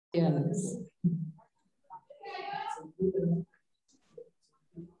Yes.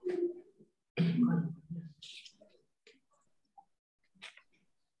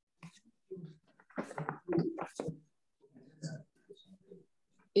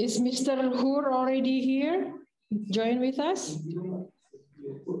 Is Mr. Hur already here? Join with us?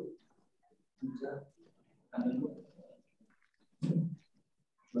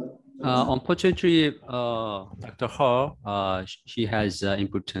 Unfortunately, Dr. Ho, she has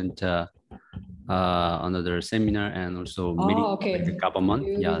important another seminar and also meeting with the government.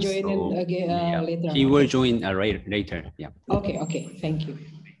 Yeah, join so again, later. He will join later. Yeah. Okay. Thank you.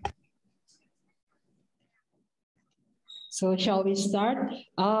 So shall we start?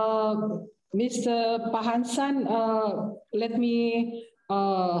 Mr. Pahansan, let me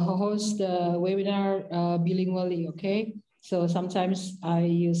host the webinar bilingually, okay? So sometimes I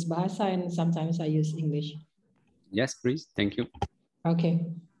use Bahasa and sometimes I use English. Yes, please. Thank you. Okay.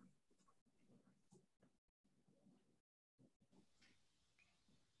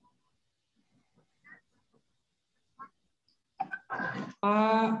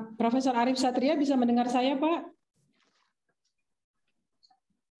 Pak Profesor Arief Satria bisa mendengar saya, Pak?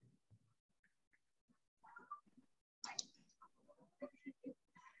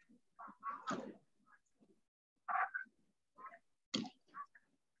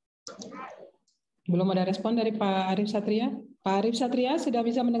 Belum ada respon dari Pak Arief Satria. Pak Arief Satria sudah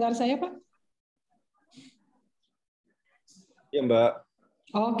bisa mendengar saya, Pak? Ya, Mbak.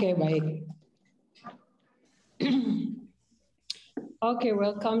 Oke, baik. Okay,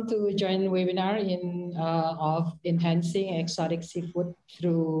 welcome to join webinar of enhancing exotic seafood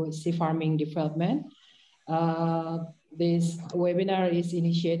through sea farming development. This webinar is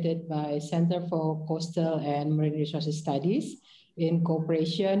initiated by Center for Coastal and Marine Resources Studies in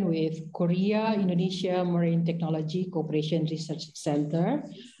cooperation with Korea-Indonesia Marine Technology Cooperation Research Center,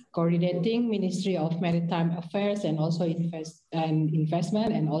 coordinating Ministry of Maritime Affairs and also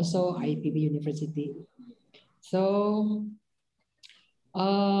Investment and also IPB University. So,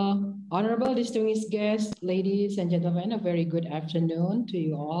 honorable distinguished guests, ladies and gentlemen, a very good afternoon to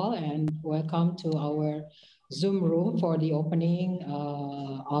you all and welcome to our Zoom room for the opening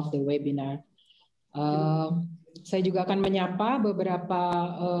of the webinar. Saya juga akan menyapa beberapa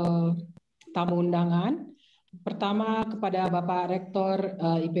tamu undangan. Pertama kepada Bapak Rector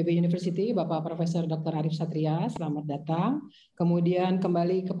IPB University, Bapak Profesor Dr. Arief Satria, selamat datang. Kemudian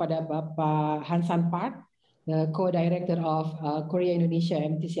kembali kepada Bapak Hansan Park, the Co-Director of Korea-Indonesia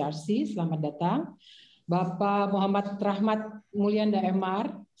MTCRC, selamat datang. Bapak Muhammad Rahmat Yulianda MR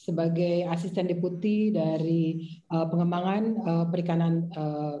sebagai Asisten Deputi dari Pengembangan Perikanan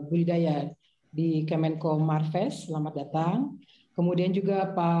Budidaya di Kemenko Marves, selamat datang. Kemudian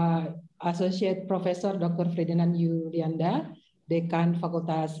juga Pak Associate Profesor Dr. Fredinan Yulianda, Dekan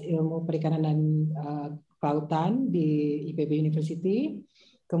Fakultas Ilmu Perikanan dan Kelautan di IPB University.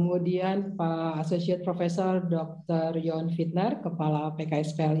 Kemudian Pak Associate Profesor Dr. Yon Fitner, Kepala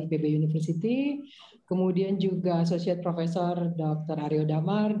PKSPL IPB University. Kemudian juga Associate Profesor Dr. Aryo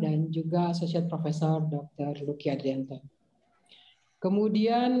Damar dan juga Associate Profesor Dr. Luki Adrianto.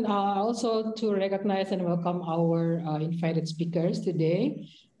 Kemudian also to recognize and welcome our invited speakers today,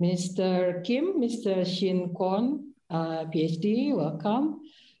 Mr. Kim, Mr. Shin Kwon, PhD, welcome.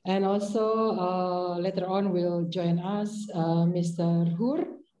 And also later on will join us Mr. Hur,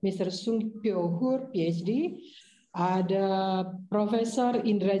 Mr. Sung Pyo Hur, PhD. Ada Profesor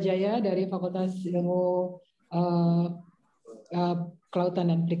Indra Jaya dari Fakultas Ilmu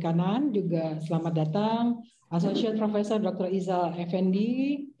Kelautan dan Perikanan, juga selamat datang. Associate Professor Dr. Izal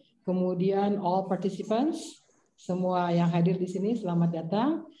Effendi, kemudian all participants, semua yang hadir di sini selamat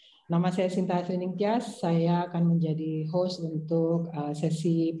datang. Nama saya Sinta Seningtyas, saya akan menjadi host untuk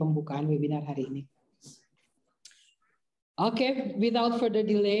sesi pembukaan webinar hari ini. Okay, without further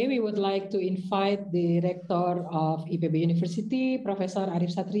delay, we would like to invite the Rector of IPB University, Profesor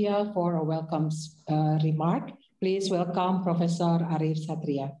Arief Satria, for a welcome remark. Please welcome Profesor Arief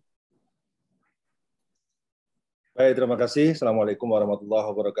Satria. Baik, terima kasih. Assalamualaikum warahmatullahi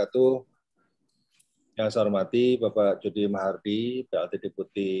wabarakatuh. Yang saya hormati Bapak Jodi Mahardi, PLT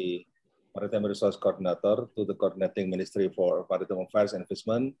Deputi Maritime Resource Coordinator to the Coordinating Ministry for Maritime Affairs and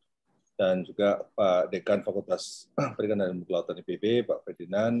Investment, dan juga Pak Dekan Fakultas Perikanan dan Kelautan IPB, Pak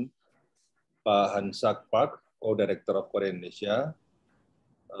Fredinan, Pak Hansak Park, Co-Director of Korea-Indonesia,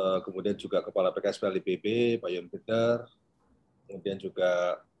 kemudian juga Kepala PKSPL IPB, Pak Yon Peter, kemudian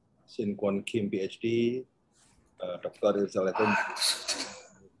juga Shin Kwon Kim, PhD, Dr. Irzaletum,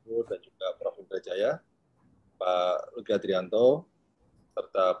 dan juga Prof. Indra Jaya, Pak Luki Adrianto,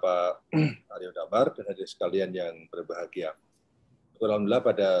 serta Pak Aryo Damar, dan hadirin sekalian yang berbahagia. Alhamdulillah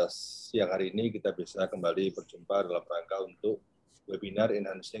pada siang hari ini kita bisa kembali berjumpa dalam rangka untuk webinar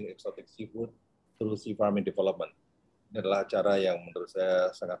Enhancing Exotic Seafood through Sea Farming Development. Ini adalah acara yang menurut saya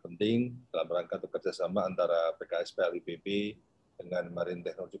sangat penting dalam rangka untuk kerjasama antara PKSPL IPB dengan Marine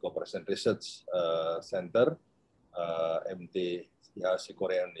Technology Cooperation Research Center, MTCRC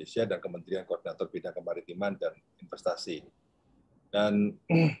Korea-Indonesia, dan Kementerian Koordinator Bidang Kemaritiman dan Investasi. Dan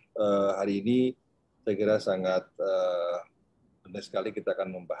hari ini saya kira sangat penting sekali kita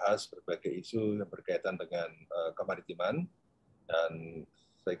akan membahas berbagai isu yang berkaitan dengan kemaritiman, dan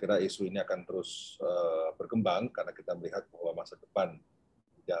saya kira isu ini akan terus berkembang karena kita melihat bahwa masa depan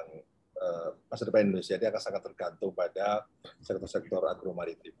Indonesia ini akan sangat tergantung pada sektor-sektor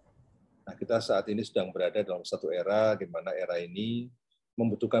agromaritim. Nah, kita saat ini sedang berada dalam satu era di mana era ini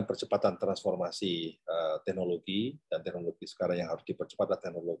membutuhkan percepatan transformasi teknologi, dan teknologi sekarang yang harus dipercepat adalah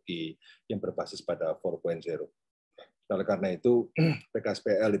teknologi yang berbasis pada 4.0. Oleh karena itu,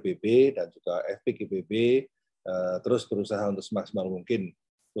 PKSPL IPB dan juga FPIK IPB terus berusaha untuk semaksimal mungkin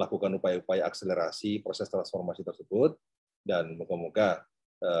melakukan upaya-upaya akselerasi proses transformasi tersebut, dan moga-moga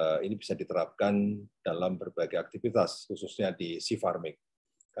ini bisa diterapkan dalam berbagai aktivitas, khususnya di sea farming.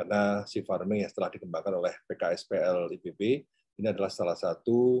 Karena sea farming yang setelah dikembangkan oleh PKSPL IPB, ini adalah salah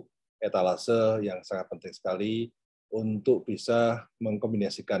satu etalase yang sangat penting sekali untuk bisa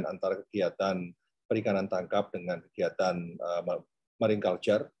mengkombinasikan antara kegiatan perikanan tangkap dengan kegiatan marine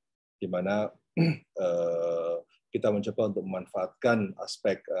culture, di mana kita mencoba untuk memanfaatkan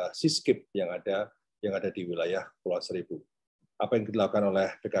aspek seascape yang ada di wilayah Pulau Seribu. Apa yang dilakukan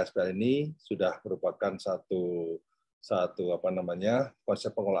oleh PKSPL ini sudah merupakan satu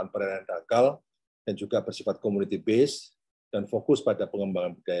konsep pengelolaan perairan dangkal dan juga bersifat community based dan fokus pada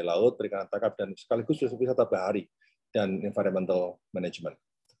pengembangan budaya laut, perikanan tangkap, dan sekaligus wisata bahari dan environmental management.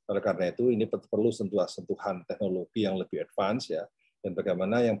 Oleh karena itu ini perlu sentuhan teknologi yang lebih advance ya, dan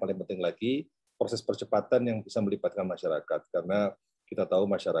bagaimana yang paling penting lagi proses percepatan yang bisa melibatkan masyarakat, karena kita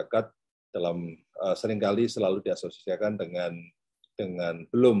tahu masyarakat dalam seringkali selalu diasosiasikan dengan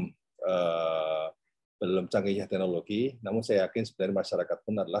belum canggihnya teknologi, namun saya yakin sebenarnya masyarakat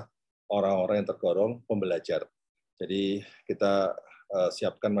pun adalah orang-orang yang tergolong pembelajar. Jadi kita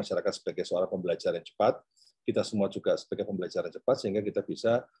siapkan masyarakat sebagai seorang pembelajar yang cepat, kita semua juga sebagai pembelajar yang cepat, sehingga kita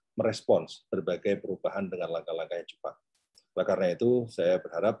bisa merespons berbagai perubahan dengan langkah-langkah yang cepat. Oleh karena itu saya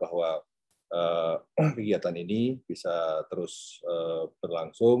berharap bahwa kegiatan ini bisa terus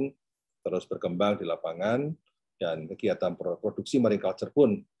berlangsung, terus berkembang di lapangan, dan kegiatan produksi marine culture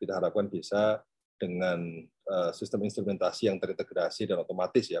pun kita harapkan bisa dengan sistem instrumentasi yang terintegrasi dan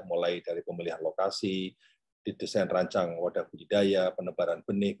otomatis ya, mulai dari pemilihan lokasi, desain rancang wadah budidaya, penebaran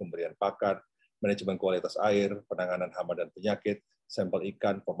benih, pemberian pakan, manajemen kualitas air, penanganan hama dan penyakit, sampel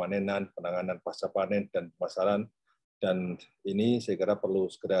ikan, pemanenan, penanganan pasca panen, dan pemasaran. Dan ini saya kira perlu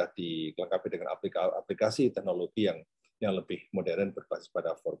segera dilengkapi dengan aplikasi teknologi yang lebih modern berbasis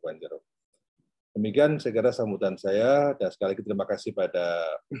pada 4.0. Demikian saya kira sambutan saya, dan sekali lagi terima kasih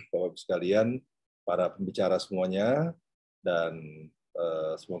pada Bapak-Ibu sekalian, para pembicara semuanya, dan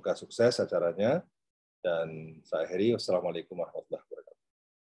semoga sukses acaranya. Dan saya akhiri, wassalamualaikum warahmatullahi wabarakatuh.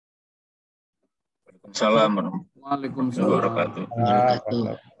 Waalaikumsalam warahmatullahi wabarakatuh.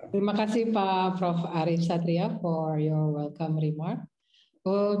 Terima kasih Pak Prof. Arief Satria for your welcome remark.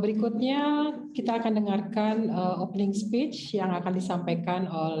 Berikutnya kita akan dengarkan opening speech yang akan disampaikan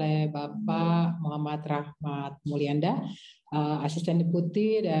oleh Bapak Muhammad Rahmat Yulianda, Asisten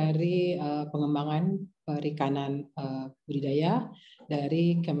Deputi dari Pengembangan Perikanan Budidaya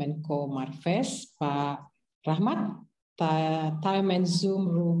dari Kemenko Marves. Pak Rahmat, time and Zoom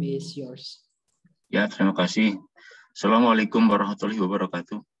room is yours. Ya, terima kasih. Assalamualaikum warahmatullahi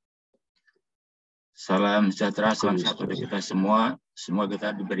wabarakatuh. Salam sejahtera, salam sehat untuk kita semua. Semoga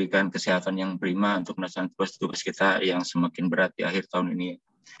kita diberikan kesehatan yang prima untuk melaksanakan tugas-tugas kita yang semakin berat di akhir tahun ini.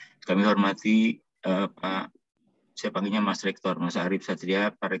 Kami hormati Pak, saya panggilnya Mas Rector, Mas Arief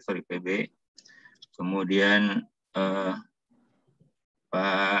Satria, Pak Rector IPB. Kemudian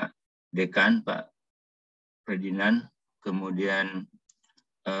Pak Dekan, Pak Fredinan. Kemudian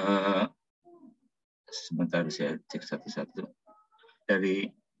sebentar saya cek satu-satu. Dari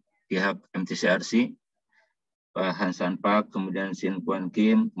pihak MTCRC, Pak Hansan Pak, kemudian Sin Puan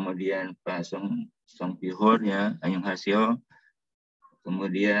Kim, kemudian Pak Song Pihor, ya, Anyong Hasio,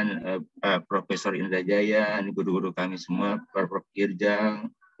 kemudian Pak Profesor Indra Jaya, ini guru-guru kami semua, Pak Prof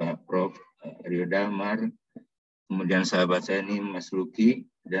Irjang, Pak Prof Rio Damar, kemudian sahabat saya ini Mas Luki,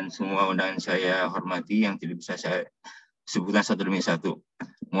 dan semua undangan saya hormati yang tidak bisa saya sebutkan satu demi satu.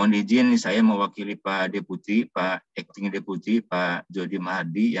 Mohon izin saya mewakili Pak Deputi, Pak Acting Deputi, Pak Jodi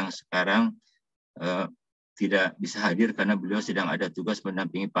Mahardi yang sekarang tidak bisa hadir karena beliau sedang ada tugas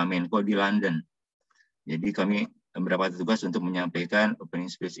mendampingi Pak Menko di London. Jadi kami mendapat tugas untuk menyampaikan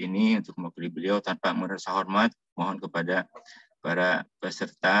opening speech ini untuk mewakili beliau tanpa merasa hormat. Mohon kepada para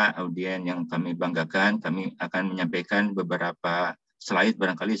peserta audien yang kami banggakan, kami akan menyampaikan beberapa slide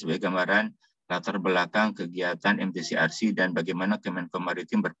barangkali sebagai gambaran latar belakang kegiatan MTCRC dan bagaimana Kemenko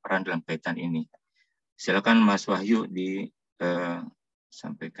Maritim berperan dalam kaitan ini. Silakan Mas Wahyu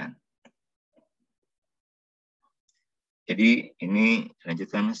disampaikan. Jadi ini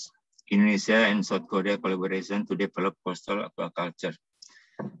lanjutkan Mas. Indonesia and South Korea collaboration to develop coastal aquaculture.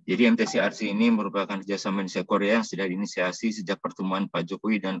 Jadi MTCRC ini merupakan kerjasama Indonesia Korea yang sudah diinisiasi sejak pertemuan Pak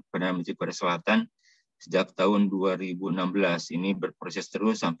Jokowi dan Perdana Menteri Korea Selatan sejak tahun 2016. Ini berproses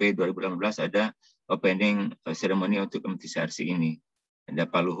terus sampai 2018 ada opening ceremony untuk MTCRC ini.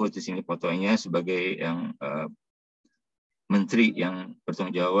 Ada Pak Luhut di sini fotonya sebagai yang menteri yang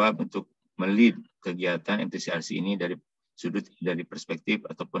bertanggung jawab untuk melid kegiatan MTCRC ini dari perspektif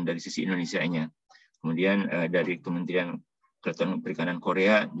ataupun dari sisi Indonesianya. Kemudian dari Kementerian Kelautan Perikanan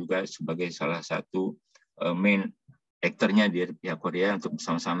Korea juga sebagai salah satu main actor-nya dari pihak Korea untuk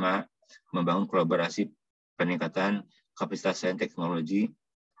bersama-sama membangun kolaborasi peningkatan kapasitas dan teknologi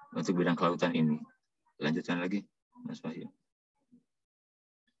untuk bidang kelautan ini. Lanjutkan lagi, Mas Wahyu.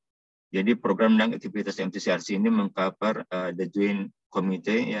 Jadi program dan aktivitas MTCRC ini mengcover the Joint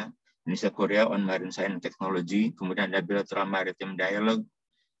Committee ya, Indonesia Korea on Marine Science and Technology, kemudian ada bilateral maritime dialogue,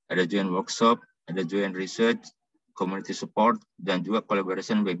 ada joint workshop, ada joint research, community support, dan juga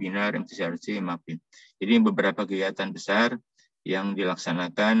collaboration webinar MTCRC mapping. Jadi beberapa kegiatan besar yang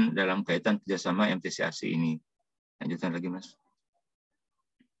dilaksanakan dalam kaitan kerjasama MTCRC ini. Lanjutkan lagi, Mas.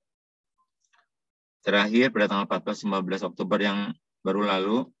 Terakhir, pada tanggal 14-15 Oktober yang baru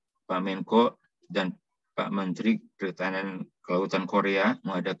lalu, Pak Menko dan Pak Menteri Perikanan Kelautan Korea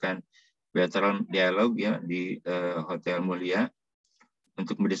mengadakan bilateral dialog ya di Hotel Mulia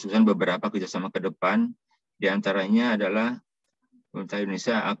untuk mendiskusikan beberapa kerjasama ke depan. Di antaranya adalah pemerintah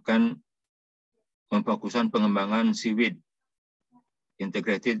Indonesia akan memfokuskan pengembangan seaweed,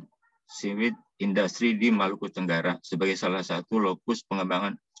 integrated seaweed industry di Maluku Tenggara sebagai salah satu lokus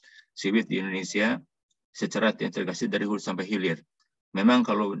pengembangan seaweed di Indonesia secara terintegrasi dari hulu sampai hilir. Memang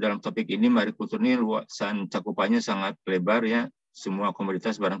kalau dalam topik ini marikultur ini luasan cakupannya sangat lebar ya, semua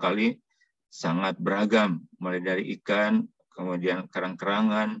komoditas barangkali sangat beragam, mulai dari ikan, kemudian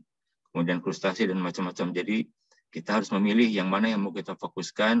karang-karangan, kemudian krustasi dan macam-macam. Jadi kita harus memilih yang mana yang mau kita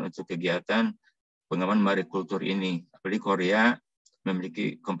fokuskan untuk kegiatan pengembangan marikultur ini. Apalagi Korea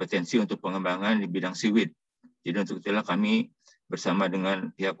memiliki kompetensi untuk pengembangan di bidang seaweed. Jadi untuk itulah kami bersama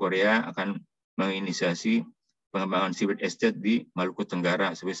dengan pihak Korea akan menginisiasi pengembangan seaweed estate di Maluku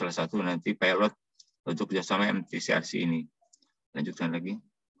Tenggara sebagai salah satu nanti pilot untuk kerjasama MTCRC ini. Lanjutkan lagi.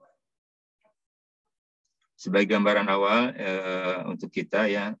 Sebagai gambaran awal untuk kita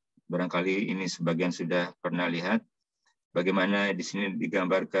ya, barangkali ini sebagian sudah pernah lihat bagaimana di sini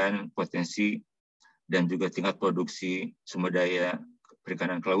digambarkan potensi dan juga tingkat produksi sumber daya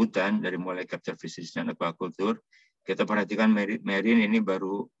perikanan kelautan dari mulai capture fisheries dan aquaculture. Kita perhatikan marine ini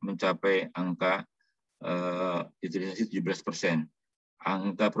baru mencapai angka utilisasi 17%.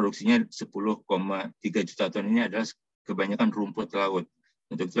 Angka produksinya 10,3 juta ton ini adalah kebanyakan rumput laut.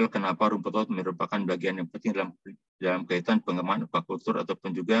 Untuk itu kenapa rumput laut merupakan bagian yang penting dalam kaitan pengembangan aquaculture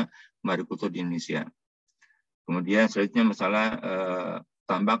ataupun juga marikultur di Indonesia. Kemudian selanjutnya masalah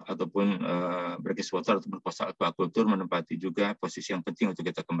tambak ataupun brackish water ataupun coastal aquaculture menempati juga posisi yang penting untuk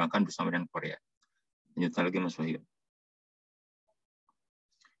kita kembangkan bersama dengan Korea. Lanjutkan lagi Mas Wahyu.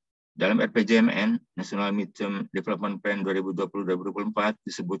 Dalam RPJMN, National Midterm Development Plan 2020-2024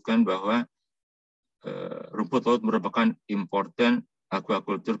 disebutkan bahwa rumput laut merupakan important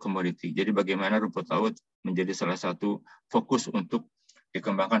aquaculture commodity. Jadi bagaimana rumput laut menjadi salah satu fokus untuk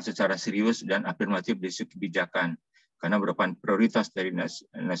dikembangkan secara serius dan afirmatif dari segi kebijakan. Karena merupakan prioritas dari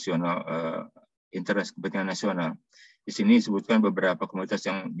nasional, interest kepentingan nasional. Di sini disebutkan beberapa komoditas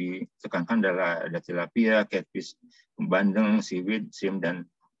yang ditekankan adalah ada tilapia, catfish, bandeng, seaweed, shrimp, dan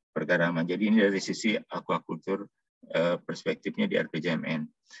pergaraman. Jadi ini dari sisi aquaculture perspektifnya di RPJMN.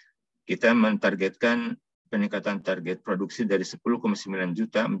 Kita mentargetkan peningkatan target produksi dari 10,9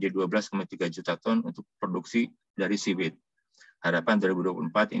 juta menjadi 12,3 juta ton untuk produksi dari seaweed. Harapan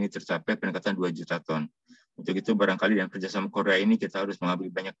 2024 ini tercapai peningkatan 2 juta ton. Untuk itu barangkali dengan kerjasama Korea ini kita harus mengambil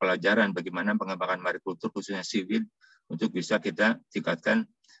banyak pelajaran bagaimana pengembangan marikultur khususnya seaweed untuk bisa kita tingkatkan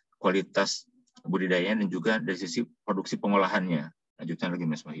kualitas budidayanya dan juga dari sisi produksi pengolahannya. Lanjutkan lagi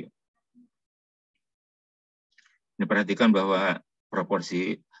Mas Wahyu. Ini perhatikan bahwa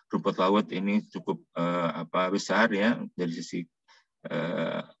proporsi rumput laut ini cukup besar ya dari sisi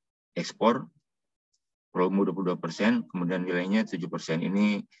ekspor. volume 22%, kemudian nilainya 7%.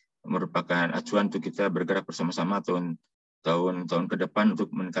 Ini merupakan acuan untuk kita bergerak bersama-sama tahun ke depan untuk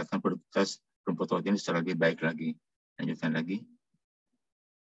meningkatkan produktivitas rumput laut ini secara lebih baik lagi. Lanjutkan lagi.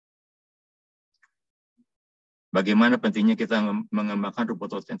 Bagaimana pentingnya kita mengembangkan rumput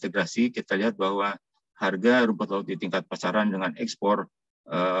laut integrasi? Kita lihat bahwa harga rumput laut di tingkat pasaran dengan ekspor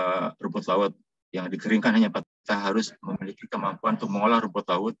rumput laut yang dikeringkan hanya 4, kita harus memiliki kemampuan untuk mengolah rumput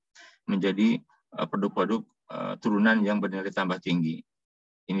laut menjadi produk-produk turunan yang bernilai tambah tinggi.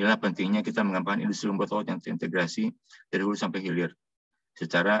 Inilah pentingnya kita mengembangkan industri rumput laut yang terintegrasi dari hulu sampai hilir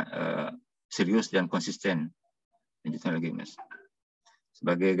secara serius dan konsisten. Lanjutkan lagi, Mas.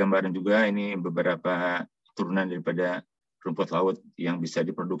 Sebagai gambaran juga, ini beberapa turunan daripada rumput laut yang bisa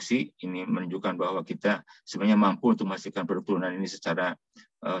diproduksi. Ini menunjukkan bahwa kita sebenarnya mampu untuk memastikan produk turunan ini secara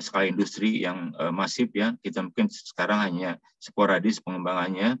skala industri yang masif ya. Kita mungkin sekarang hanya sporadis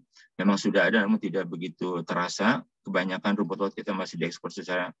pengembangannya, memang sudah ada namun tidak begitu terasa. Kebanyakan rumput laut kita masih diekspor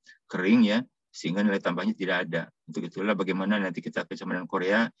secara kering ya, sehingga nilai tambahnya tidak ada. Untuk itulah bagaimana nanti kita bersama dengan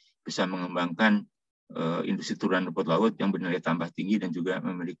Korea bisa mengembangkan industri turunan rumput laut yang bernilai tambah tinggi dan juga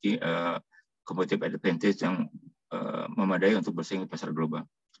memiliki competitive advantage yang memadai untuk bersaing di pasar global.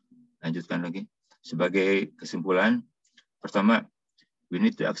 Lanjutkan lagi. Sebagai kesimpulan, pertama, we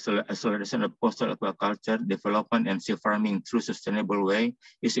need to acceleration of coastal aquaculture development and sea farming through sustainable way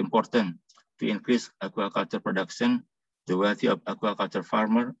is important to increase aquaculture production, the wealth of aquaculture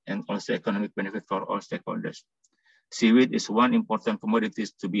farmer, and also economic benefit for all stakeholders. Seaweed is one important commodity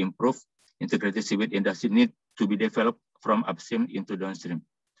to be improved. Integrated seaweed industry need to be developed from upstream into downstream.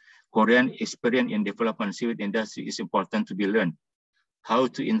 Korean experience in development seaweed industry is important to be learned. How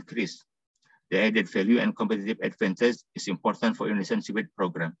to increase the added value and competitive advantage is important for Indonesian seaweed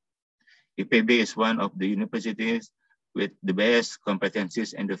program. IPB is one of the universities with the best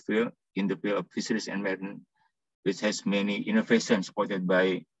competencies in the field of fisheries and marine, which has many innovations supported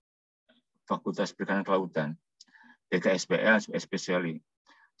by Fakultas Perikanan Kelautan, PKSPL especially.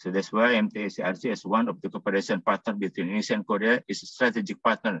 So that's why MTCRC as one of the cooperation partner between Indonesia and Korea is a strategic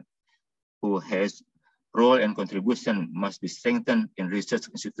partner who has role and contribution must be strengthened in research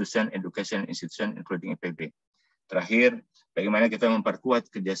institution, education institution, including IPB. Terakhir, bagaimana kita memperkuat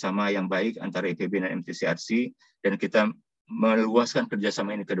kerjasama yang baik antara IPB dan MTCRC, dan kita meluaskan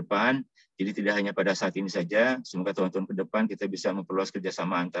kerjasama ini ke depan. Jadi tidak hanya pada saat ini saja, semoga tahun-tahun ke depan kita bisa memperluas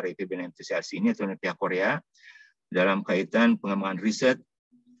kerjasama antara IPB dan MTCRC ini atau pihak Korea dalam kaitan pengembangan riset,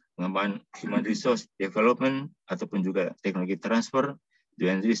 pengembangan human resource development, ataupun juga teknologi transfer,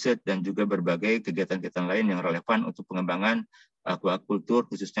 joint research, dan juga berbagai kegiatan-kegiatan lain yang relevan untuk pengembangan aquaculture,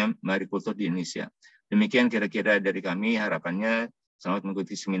 khususnya marikultur di Indonesia. Demikian kira-kira dari kami, harapannya selamat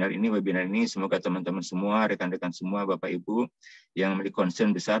mengikuti seminar ini, webinar ini. Semoga teman-teman semua, rekan-rekan semua, Bapak Ibu yang memiliki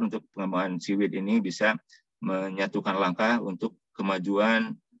concern besar untuk pengembangan seaweed ini bisa menyatukan langkah untuk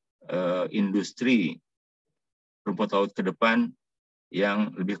kemajuan industri rumput laut ke depan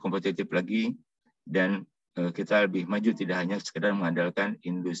yang lebih kompetitif lagi, dan kita lebih maju, tidak hanya sekedar mengandalkan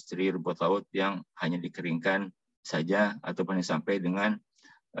industri rumput laut yang hanya dikeringkan saja ataupun sampai dengan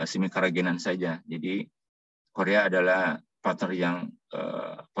semi-kerajinan saja. Jadi Korea adalah partner yang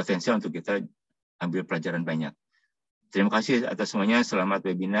potensial untuk kita ambil pelajaran banyak. Terima kasih atas semuanya. Selamat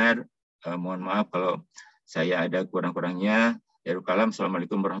webinar. Mohon maaf kalau saya ada kurang-kurangnya.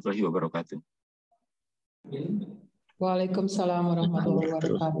 Assalamualaikum warahmatullahi wabarakatuh. Waalaikumsalam warahmatullahi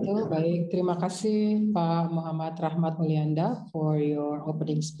wabarakatuh. Baik, terima kasih Pak Muhammad Rahmat Yulianda for your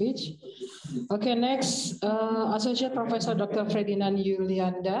opening speech. Okay, next, Associate Professor Dr. Fredinan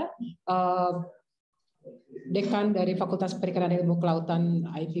Yulianda, Dekan dari Fakultas Perikanan Ilmu Kelautan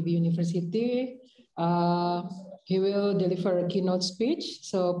IPB University. He will deliver a keynote speech,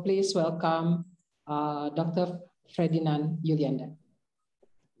 so please welcome Dr. Fredinan Yulianda.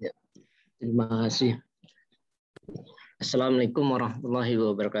 Ya, terima kasih. Assalamualaikum warahmatullahi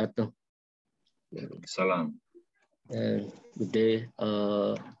wabarakatuh. Salam. Good day,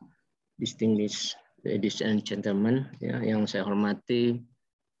 distinguished ladies and gentlemen. Ya, yang saya hormati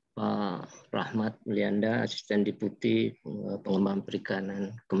Pak Rahmat Yulianda, Asisten Deputi Pengembangan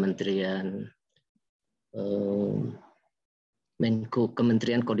Perikanan Kementerian Menko,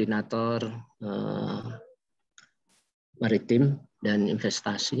 Kementerian Koordinator Maritime dan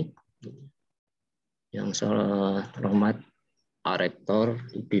Investasi. Yang saya hormat Pak Rector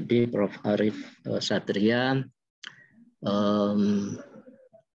IPB Prof Arief Satria,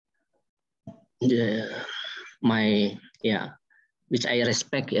 which I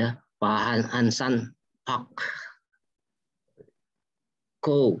respect ya, Pak Hansan Pak,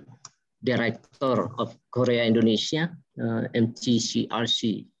 Co-Director of Korea-Indonesia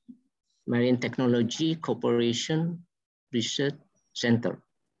MTCRC, Marine Technology Cooperation Research Center,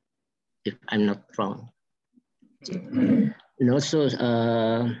 if I'm not wrong. And also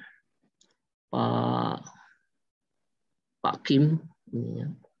Pak Kim,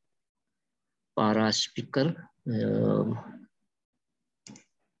 para speaker,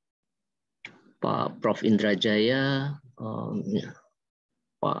 Pak Prof Indrajaya,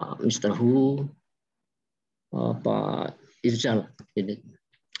 Pak Mr. Hu, Pak Irzal,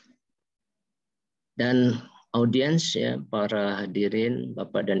 dan audiens ya, para hadirin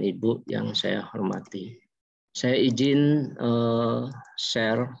Bapak dan Ibu yang saya hormati. Saya izin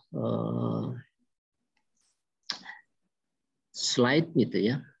share slide gitu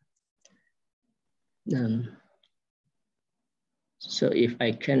ya. So if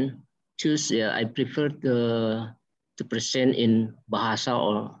I can choose, yeah, I prefer to present in Bahasa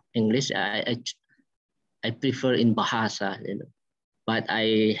or English. I prefer in Bahasa, but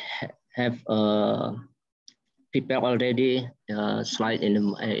I have prepared already slide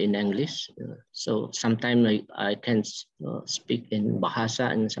in English. So sometimes I can speak in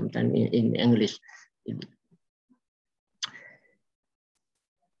Bahasa and sometimes in English.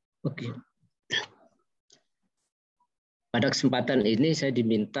 Okay. Pada kesempatan ini saya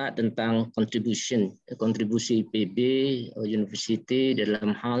diminta tentang kontribusi IPB University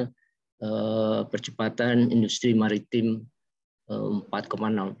dalam hal percepatan industri maritim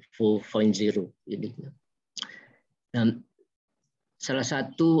 4.0 ini. Dan salah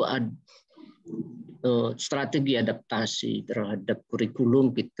satu strategi adaptasi terhadap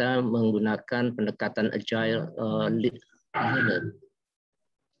kurikulum kita menggunakan pendekatan agile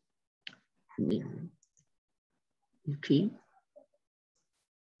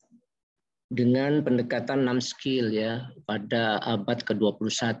dengan pendekatan 6 skill ya pada abad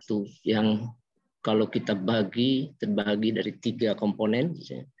ke-21 yang kalau kita terbagi dari 3 komponen,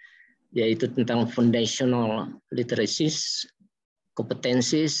 yaitu tentang foundational literacies,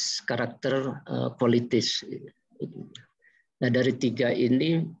 kompetensis, karakter, qualities. Nah dari 3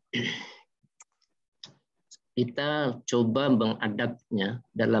 ini kita coba mengadaptnya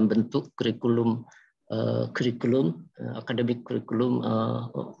dalam bentuk kurikulum akademik kurikulum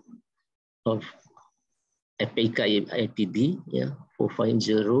of PK IPB ya 4.0,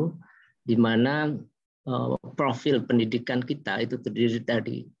 di mana profil pendidikan kita itu terdiri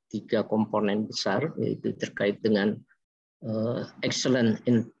dari 3 komponen besar, yaitu terkait dengan excellent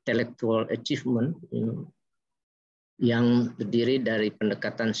intellectual achievement yang terdiri dari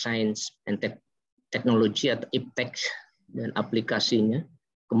pendekatan sains dan teknologi atau iptek dan aplikasinya,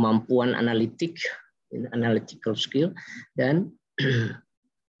 kemampuan analytical skill, dan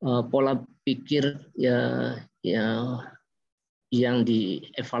pola pikir yang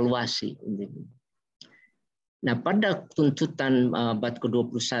dievaluasi. Nah, pada tuntutan abad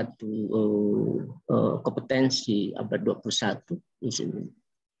ke-21, kompetensi abad 21,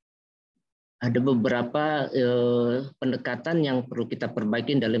 ada beberapa pendekatan yang perlu kita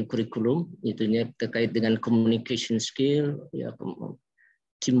perbaiki dalam kurikulum, itunya terkait dengan communication skill, ya,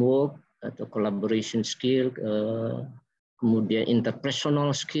 teamwork atau collaboration skill, kemudian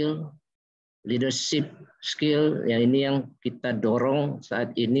interpersonal skill, leadership skill, ya ini yang kita dorong saat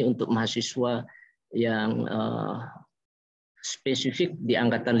ini untuk mahasiswa yang spesifik di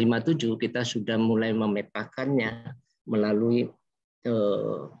angkatan 57, kita sudah mulai memetakannya melalui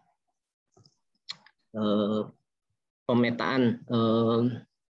pemetaan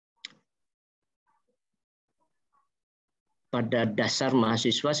pada dasar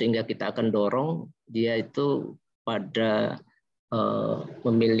mahasiswa, sehingga kita akan dorong dia itu pada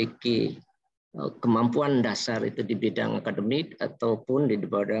memiliki kemampuan dasar itu di bidang akademik ataupun di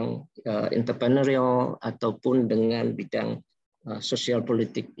bidang entrepreneurial ataupun dengan bidang sosial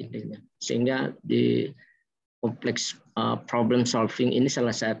politik intinya. Sehingga di kompleks problem solving ini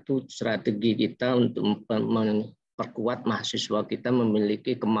salah satu strategi kita untuk memperkuat mahasiswa kita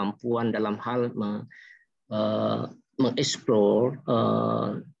memiliki kemampuan dalam hal mengeksplor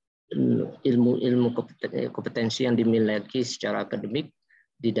ilmu kompetensi yang dimiliki secara akademik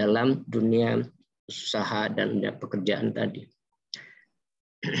di dalam dunia usaha dan pekerjaan tadi.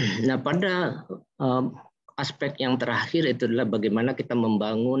 Nah, pada aspek yang terakhir itu adalah bagaimana kita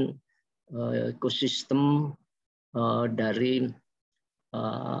membangun ekosistem dari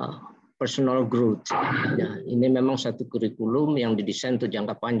personal growth. Ya, ini memang satu kurikulum yang didesain untuk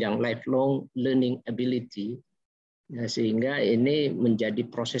jangka panjang, lifelong learning ability. Ya, sehingga ini menjadi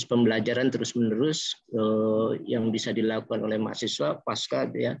proses pembelajaran terus-menerus yang bisa dilakukan oleh mahasiswa pasca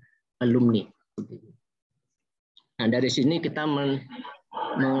dia alumni. Nah, dari sini kita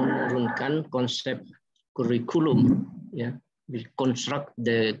menurunkan konsep kurikulum, ya, we construct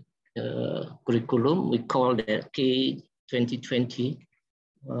the curriculum. We call the K2020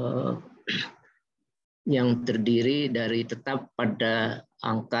 yang terdiri dari tetap pada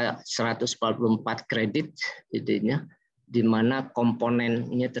angka 144 kredit, intinya, di mana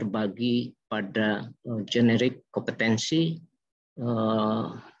komponennya terbagi pada generic kompetensi,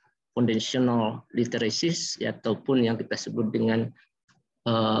 foundational literacies, ataupun yang kita sebut dengan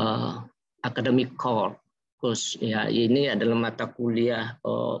academic core course. Ya, ini adalah mata kuliah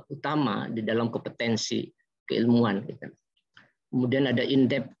utama di dalam kompetensi keilmuan. Kemudian ada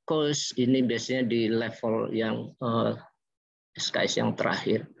in-depth course, ini biasanya di level yang SKS yang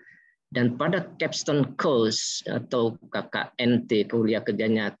terakhir. Dan pada capstone course atau KKNT, kuliah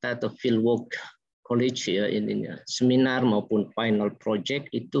kerja nyata atau fieldwork college, ya, ininya seminar maupun final project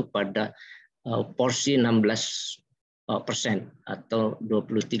itu pada porsi 16% atau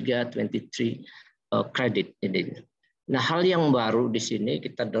 23 kredit ini. Nah, hal yang baru di sini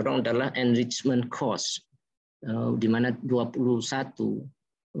kita dorong adalah enrichment course, di mana 21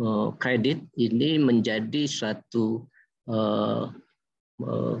 kredit ini menjadi suatu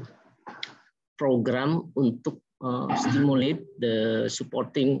program untuk stimulate the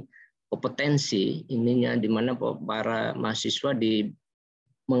supporting kompetensi ininya, di mana para mahasiswa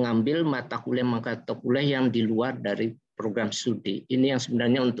mengambil mata kuliah yang di luar dari program studi. Ini yang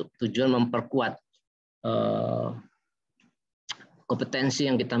sebenarnya untuk tujuan memperkuat kompetensi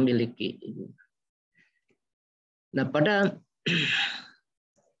yang kita miliki. Nah, pada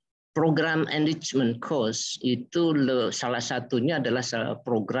program enrichment course itu salah satunya adalah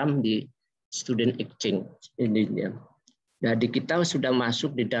program di student exchange ini. Nah, kita sudah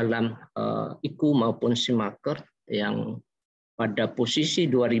masuk di dalam IKU maupun SIMAKER yang pada posisi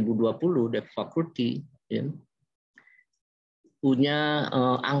 2020 the faculty, ya, punya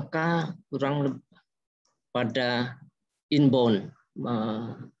angka kurang lebih pada inbound,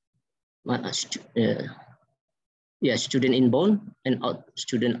 student inbound and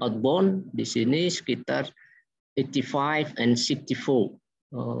student outbound di sini sekitar 85 and 64%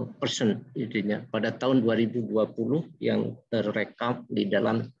 pada tahun 2020 yang terrekam di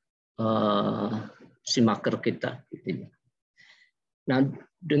dalam SIMAKER kita. Nah,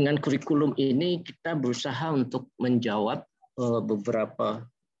 dengan kurikulum ini kita berusaha untuk menjawab beberapa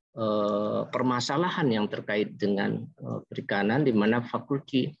permasalahan yang terkait dengan perikanan, di mana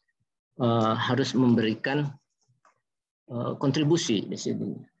fakulti harus memberikan kontribusi di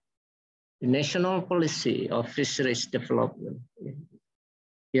sini. The National Policy of Fisheries Development,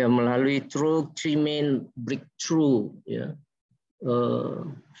 ya, melalui three main breakthrough, ya,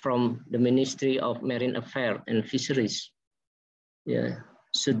 from the Ministry of Marine Affairs and Fisheries, ya,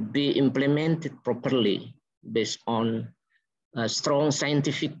 should be implemented properly based on strong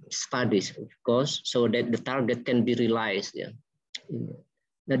scientific studies, of course, so that the target can be realized. Ya.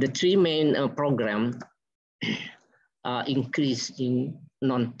 Now, the three main program increase in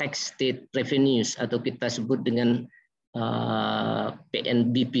non-tax state revenues atau kita sebut dengan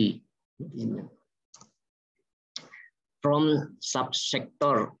PNBP. From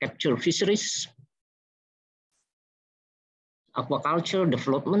subsector capture fisheries, aquaculture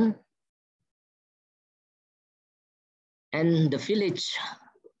development, and the village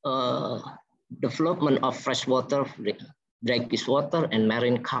development of freshwater, brackish water, and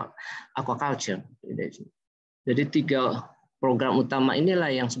marine aquaculture. Jadi 3 program utama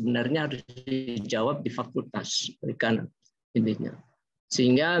inilah yang sebenarnya harus dijawab di Fakultas Perikanan intinya.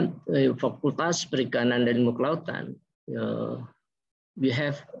 Sehingga Fakultas Perikanan dan Ilmu Kelautan, we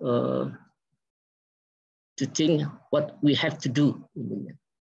have to think what we have to do.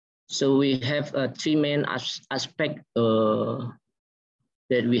 So we have 3 main aspect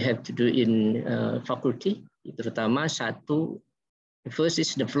that we have to do in faculty. Terutama satu, first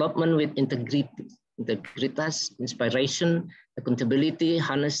is development with integritas, inspiration, accountability,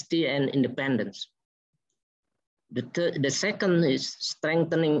 honesty, and independence. The second is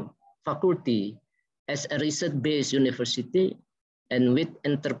strengthening faculty as a research-based university and with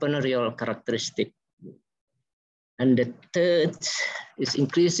entrepreneurial characteristic. And the third is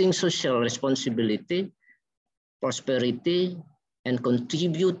increasing social responsibility, prosperity, and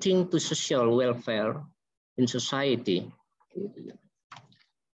contributing to social welfare in society.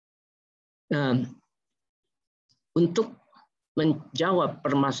 Untuk menjawab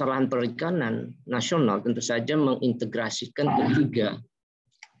permasalahan perikanan nasional, tentu saja mengintegrasikan ketiga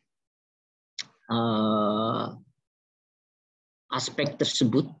aspek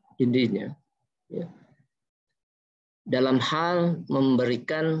tersebut intinya, ya, dalam hal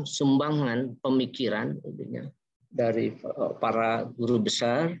memberikan sumbangan pemikiran intinya dari para guru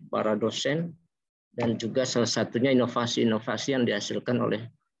besar, para dosen, dan juga salah satunya inovasi-inovasi yang dihasilkan oleh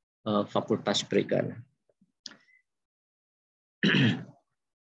Fakultas Perikanan.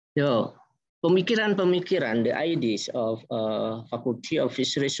 So, pemikiran-pemikiran, the ideas of Faculty of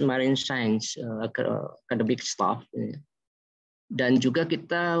Fisheries Marine Science academic staff, dan juga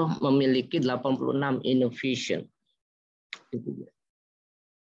kita memiliki 86 innovation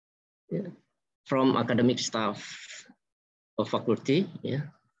from academic staff of faculty,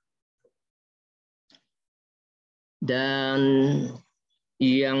 dan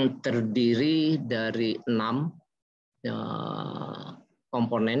yang terdiri dari 6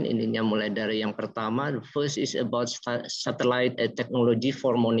 komponen. Ininya mulai dari yang pertama, the first is about satellite technology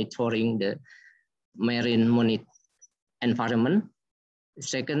for monitoring the marine environment. The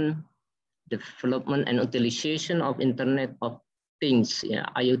second, development and utilization of Internet of Things,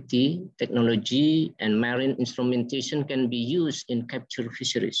 IoT technology and marine instrumentation can be used in capture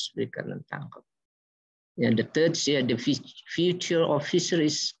fisheries. And the third, the future of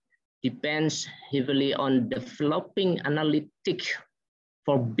fisheries depends heavily on developing analytics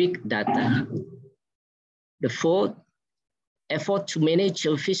for big data. The fourth, effort to manage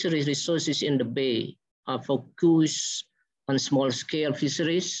fisheries resources in the bay are focused on small-scale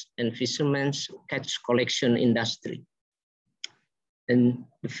fisheries and fishermen's catch collection industry. And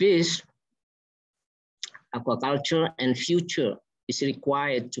the fifth, aquaculture and future is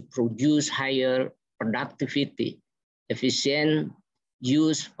required to produce higher productivity, efficient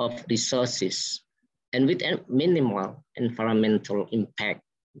use of resources, and with a minimal environmental impact.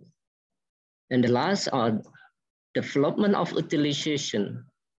 And the last are development of utilization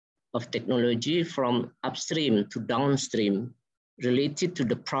of technology from upstream to downstream related to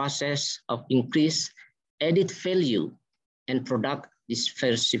the process of increased added value and product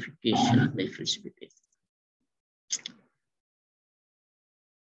diversification.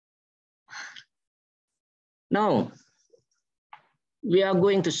 Now, we are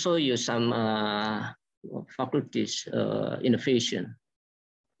going to show you some faculties innovation.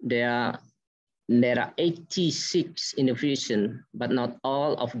 There are 86 innovation, but not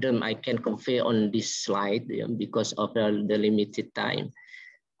all of them I can convey on this slide because of the limited time.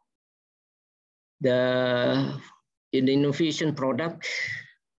 The innovation product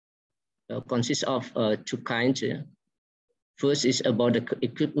consists of 2 kinds. First is about the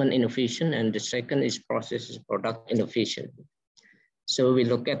equipment innovation, and the second is process product innovation. So we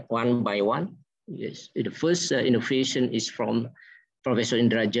look at one by one. Yes, the first innovation is from Professor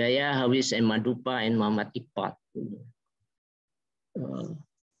Indrajaya, Hawis, and Madupa, and Muhammad Iqbal.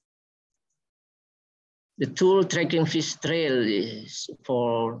 The tool tracking fish trail is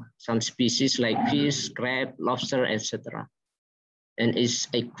for some species like fish, crab, lobster, etc. And is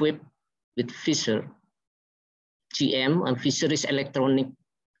equipped with Fisher GM and Fisheries electronic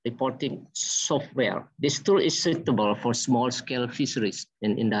reporting software. This tool is suitable for small-scale fisheries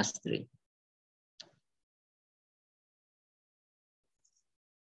and industry.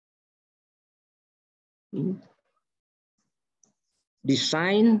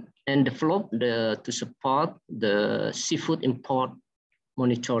 Design and develop to support the seafood import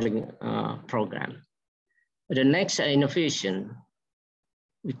monitoring program. The next innovation,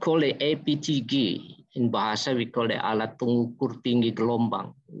 we call it APTG. In bahasa, we call it alat pengukur tinggi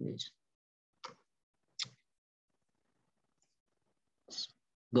gelombang.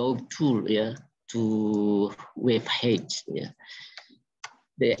 Go tool, to wave height.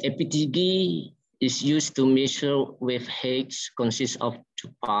 The APTG is used to measure wave heights, consists of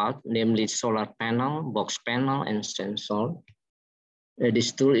 2 parts, namely solar panel, box panel, and sensor.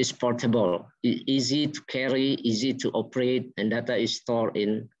 This tool is portable, easy to carry, easy to operate, and data is stored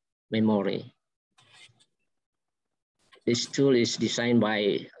in memory. This tool is designed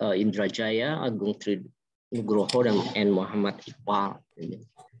by Indrajaya, Agung Nugroho, and Muhammad Iqbal.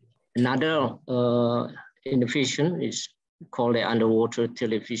 Another innovation is called the underwater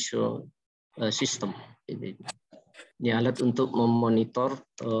television system. Ini alat untuk memonitor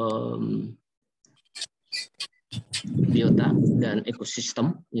biota dan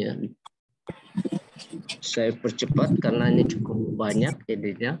ekosistem. Saya percepat karena ini cukup banyak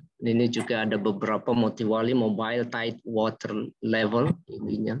ininya. Ini juga ada beberapa motiwali mobile tide water level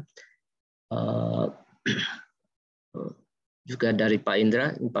ininya. Juga dari Pak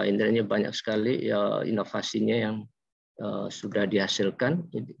Indra. Pak Indranya banyak sekali inovasinya yang sudah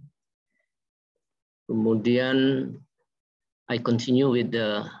dihasilkan. Kemudian I continue with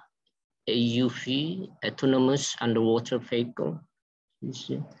the AUV, autonomous underwater vehicle.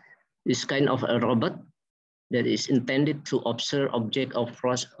 This kind of a robot that is intended to observe object of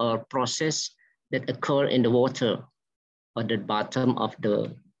process that occur in the water or the bottom of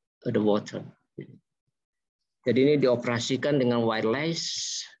the water. Jadi ini dioperasikan dengan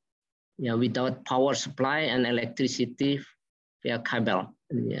wireless without power supply and electricity via cable.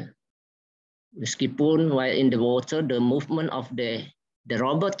 Meskipun while in the water, the movement of the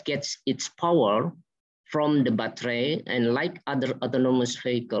robot gets its power from the battery, and like other autonomous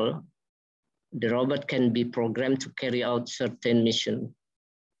vehicle, the robot can be programmed to carry out certain mission.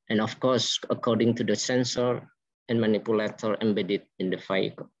 And of course, according to the sensor and manipulator embedded in the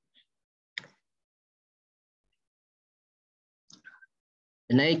vehicle.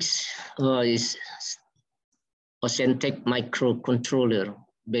 The next is Oceantech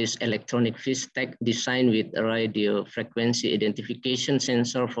microcontroller-based electronic fish tag designed with a radio frequency identification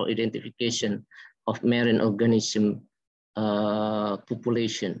sensor for identification of marine organism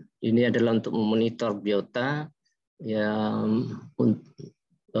population. Ini adalah untuk memonitor biota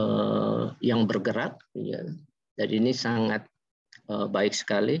yang bergerak, dan ini sangat baik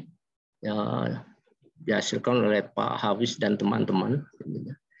sekali dihasilkan oleh Pak Hafiz dan teman-teman.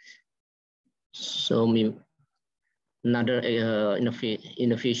 So another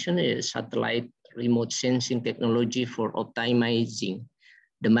innovation is satellite remote sensing technology for optimizing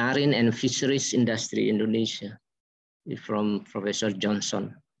the marine and fisheries industry in Indonesia, from Professor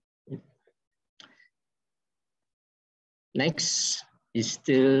Johnson. Next is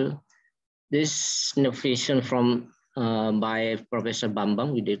still this innovation from by Professor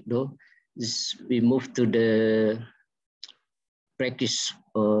Bambang Widekdo. We move to the brackish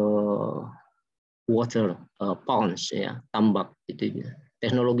water ponds, tambak,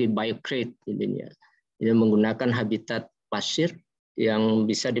 teknologi biocrate ini menggunakan habitat pasir yang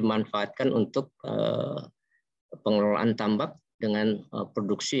bisa dimanfaatkan untuk pengelolaan tambak dengan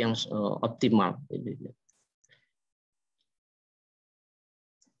produksi yang optimal.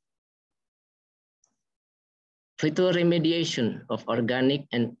 Phytoremediation of organic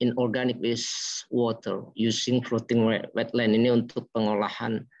and inorganic waste water using floating wetland, ini untuk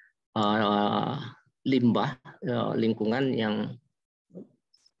pengolahan limbah lingkungan yang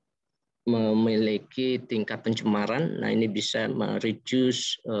memiliki tingkat pencemaran. Nah, ini bisa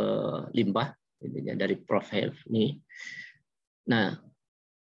mereduce limbah dari Prof ini. Nah,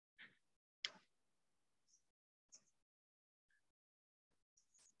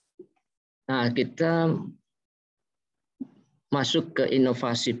 kita masuk ke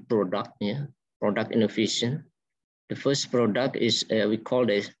inovasi produk, product innovation. The first product is we call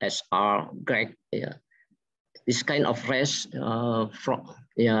this SR Greg. This kind of rice be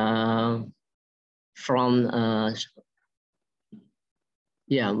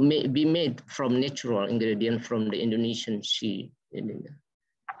made from natural ingredient from the Indonesian sea.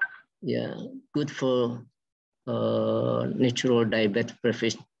 Good for natural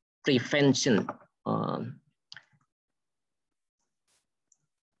diabetes prevention.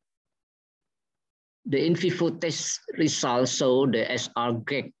 The in vivo test results show the SR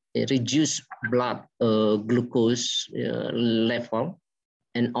Greg reduce blood glucose level,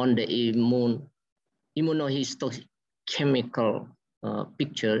 and on the immunohistochemical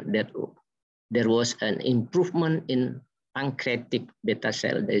picture that there was an improvement in pancreatic beta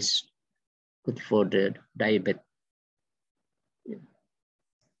cell that is good for the diabetes.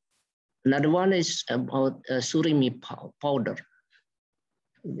 Another one is about surimi powder.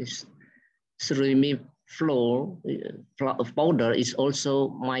 This surimi powder is also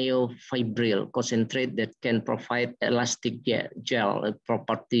myofibril concentrate that can provide elastic gel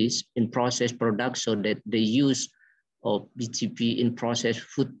properties in processed products, so that the use of BTP in processed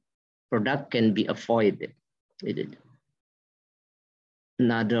food product can be avoided.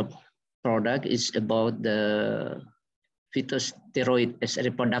 Another product is about the phytosteroid as a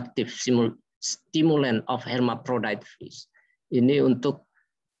reproductive stimulant of hermaphrodite fish. Ini untuk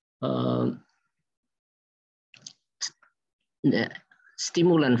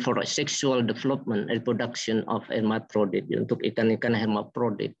stimulant for sexual development and reproduction of hermaphrodite, untuk ikan-ikan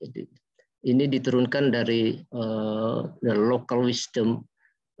hermaphrodite. Ini diturunkan dari the local wisdom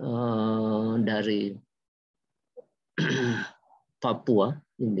dari Papua,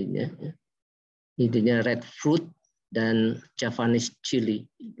 intinya red fruit dan Javanese chili.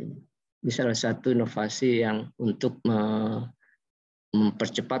 Ini salah satu inovasi yang untuk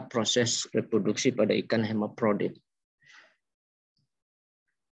mempercepat proses reproduksi pada ikan hermaphrodite.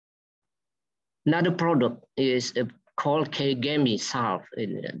 Another product is called kegami salt,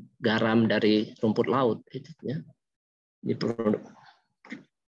 garam dari rumput laut. Ini produk.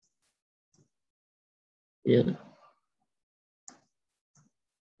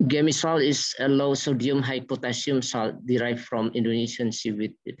 Gami salt is a low sodium, high potassium salt derived from Indonesian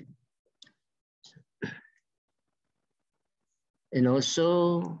seaweed. And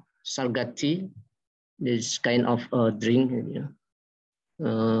also salgati, this kind of drink.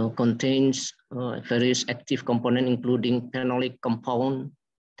 contains various active components including phenolic compound,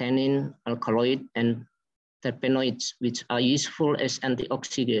 tannin, alkaloid, and terpenoids, which are useful as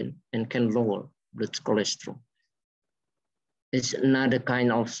antioxidant and can lower blood cholesterol. It's another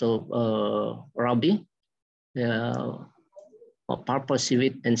kind also rabi, purple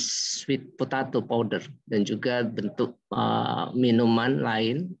seaweed and sweet potato powder, dan juga bentuk minuman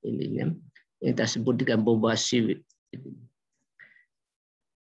lain ininya yang kita sebut dengan boba seaweed.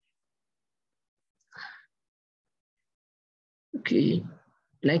 Okay,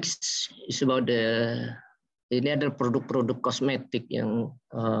 next is about ini adalah produk-produk kosmetik yang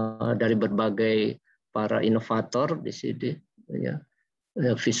dari berbagai para inovator di sini, ya,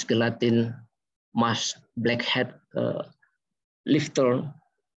 fish gelatin mask, blackhead lifter,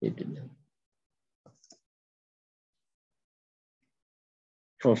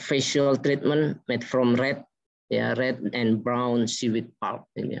 for facial treatment made from red and brown seaweed pulp,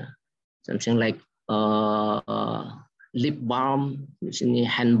 ya, something like lip balm, di sini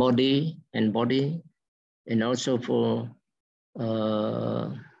hand body, and also for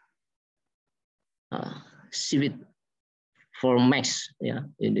seaweed for mask, ya,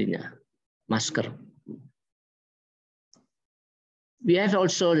 ininya masker. We have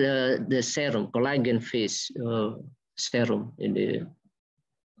also the serum, collagen face serum in the,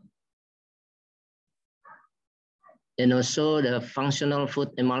 and also the functional food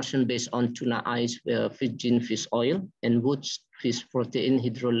emulsion based on tuna eyes, virgin fish oil, and wood fish protein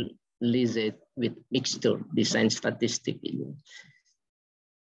hydrolyzed with mixture design statistic.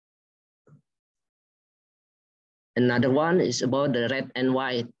 Another one is about the red and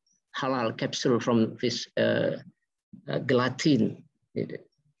white halal capsule from fish gelatin.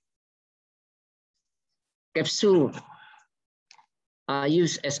 Capsule are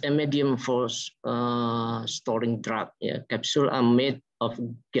used as a medium for storing drug. Yeah. Capsules are made of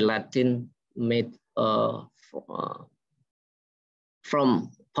gelatin made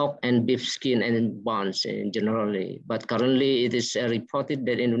from pork and beef skin and bones generally. But currently it is reported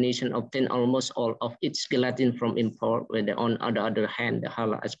that Indonesia obtained almost all of its gelatin from import, when on the other hand, the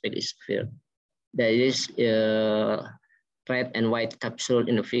halal aspect is clear. There is red and white capsule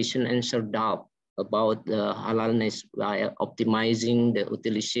innovation answer doubt about the halalness by optimizing the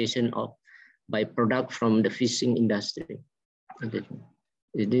utilization of byproduct from the fishing industry.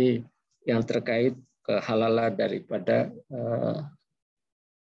 Jadi yang terkait kehalalan daripada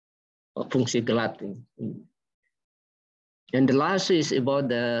fungsi gelatin. And the last is about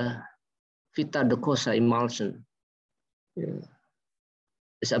the Vita Docosa emulsion. Yeah.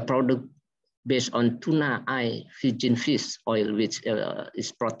 It's a product based on tuna eye virgin fish oil, which is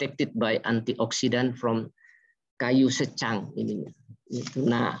protected by antioxidant from kayu secang. Ini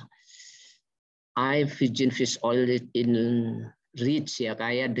tuna eye virgin fish oil in rich, ya,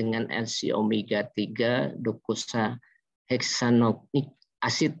 kaya dengan LC omega 3 docosa hexanoic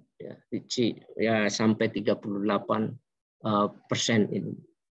acid, ya, ya, sampai 38% ini.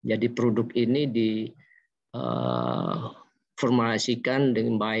 Jadi produk ini formulasikan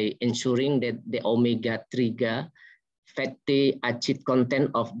dengan by ensuring that the omega 3 fatty acid content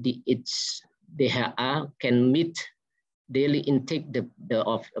of its DHA can meet daily intake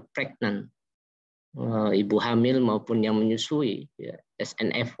of a pregnant ibu hamil maupun yang menyusui, ya, as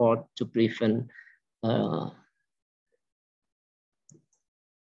an effort to prevent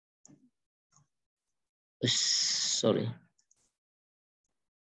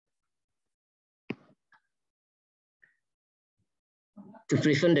to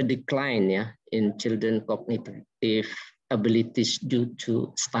prevent the decline, ya, in children cognitive abilities due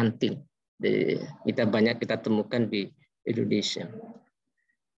to stunting. Kita temukan di Indonesia.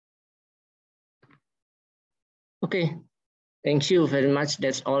 Okay, thank you very much.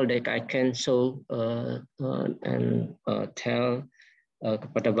 That's all that I can show and tell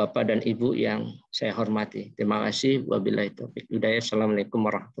kepada Bapak dan Ibu yang saya hormati. Terima kasih. Wabillahi taufiq hidayah. Assalamualaikum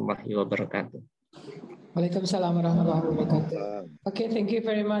warahmatullahi wabarakatuh. Waalaikumsalam warahmatullahi wabarakatuh. Okay, thank you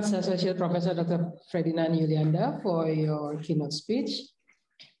very much, Associate Professor Dr. Fredinan Yulianda, for your keynote speech.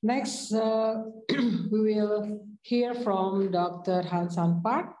 Next, we will hear from Dr. Hansan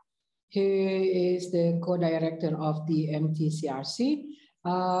Park. He is the co-director of the MTCRC.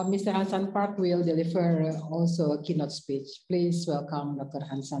 Mr. Hansan Park will deliver also a keynote speech. Please welcome Dr.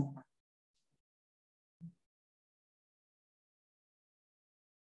 Hansan Park.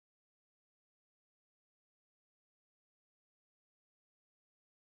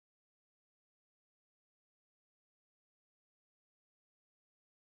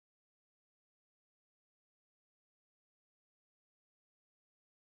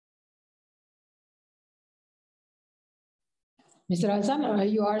 Mr. Hasan,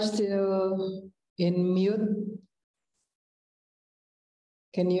 you are still in mute.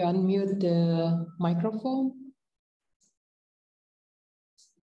 Can you unmute the microphone?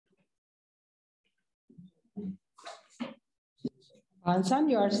 Hasan,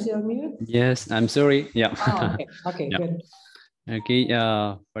 you are still mute? Yes, I'm sorry. Yeah. Oh, okay, okay, yeah. good. Okay,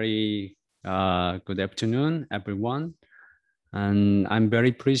 very good afternoon, everyone. And I'm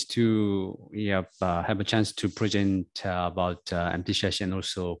very pleased to have a chance to present about MTCRC and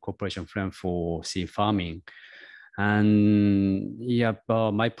also cooperation plan for sea farming. And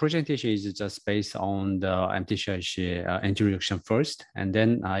my presentation is just based on the MTCRC introduction first, and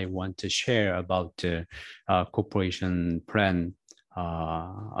then I want to share about the cooperation plan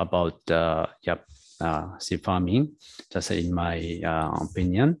about sea farming, just in my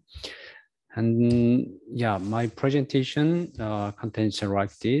opinion. And my presentation contains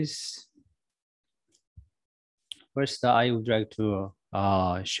like this. First, I would like to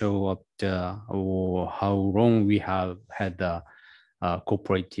show up how long we have had the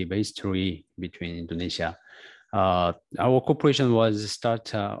cooperative history between Indonesia. Our cooperation was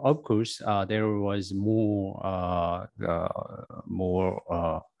start. Of course, there was more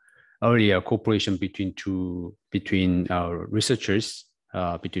earlier cooperation between researchers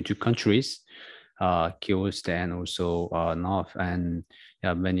between two countries, Coast and also North, and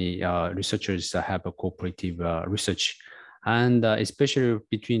many researchers have a cooperative research, and especially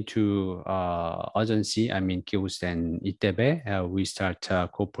between two agencies, I mean Coast and ITB, we start a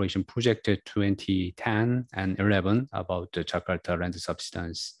cooperation project 2010 and 11 about the Jakarta land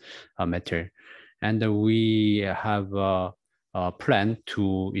substance matter, and we have plan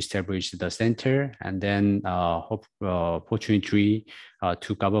to establish the center, and then fortunately,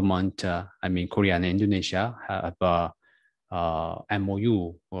 two government, I mean Korea and Indonesia, have a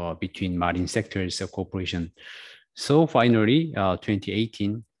MOU between marine sectors cooperation. So finally,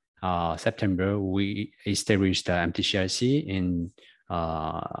 2018 September, we established the MTCRC in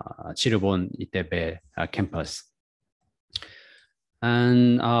Cirebon ITB campus.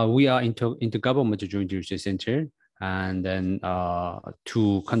 And we are intergovernmental joint research center. And then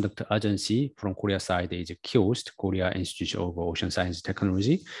to conduct agency from Korea side is KIOST, Korea Institute of Ocean Science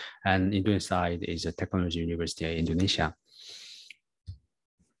Technology, and Indonesia side is a Technology University of Indonesia.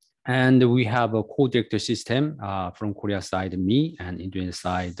 And we have a co-director system from Korea side, me, and Indonesia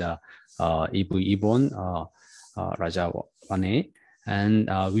side, Ibu Ibon Rajawane. And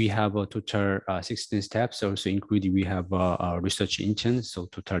we have a total 16 steps, also including we have a research intern, so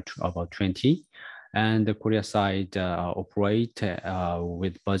total about 20. And the Korea side operate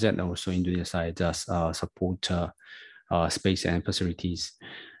with budget, and also Indonesia side support space and facilities.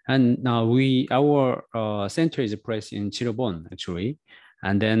 And now our center is placed in Cirebon actually,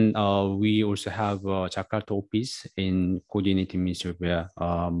 and then we also have Jakarta office in coordinating Ministry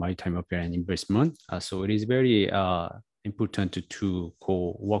of Maritime Affairs and Investment. So it is very important to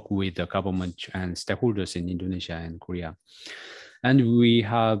work with the government and stakeholders in Indonesia and Korea. And we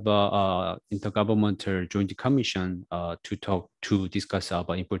have intergovernmental joint commission to discuss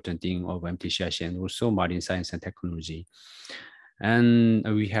about important thing of MTCRC and also marine science and technology. And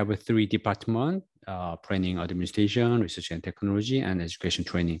we have 3 departments, planning, administration, research and technology, and education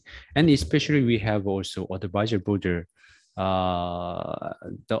training. And especially we have also advisory board.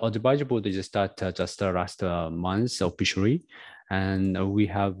 The advisory board is start just last month officially. And we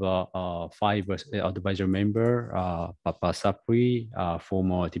have 5 advisory members, Papa Sapri,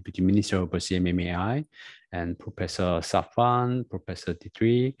 former Deputy Minister of CMMAI, and Professor Safan, Professor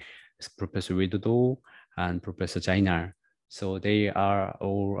Ditri, Professor Widodo, and Professor Jainar. So they are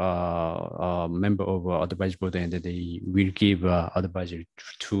all members of advisory board, and they will give advisory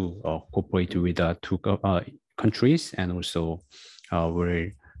to cooperate with 2 countries, and also will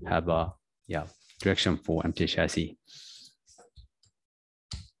have a direction for MTCRC.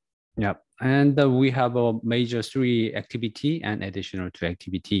 Yeah, and we have a major 3 activity and additional 2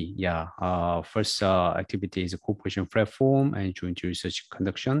 activity. First activity is a cooperation platform and joint research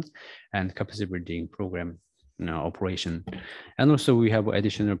conduction and capacity building program operation. And also we have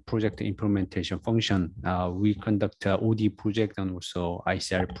additional project implementation function. We conduct OD project and also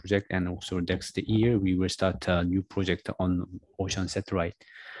ICR project, and also next year we will start a new project on ocean satellite.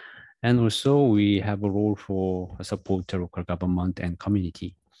 And also we have a role for support the local government and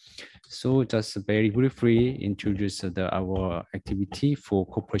community. So just very briefly introduce our activity for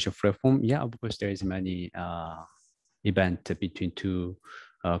cooperation platform. Of course, there is many event between 2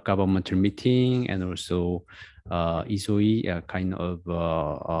 governmental meeting, and also ISOE kind of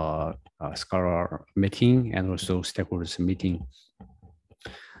scholar meeting, and also stakeholders meeting.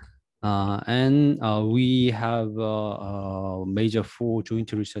 We have major 4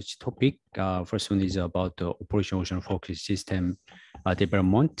 joint research topic. First one is about the operation ocean focus system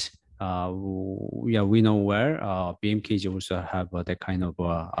development. Yeah, we know where BMKG also have that kind of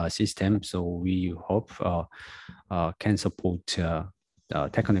system, so we hope can support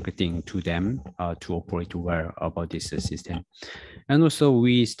technical thing to them to operate well about this system. And also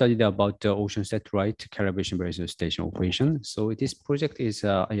we studied about the ocean satellite calibration base station operation. So this project is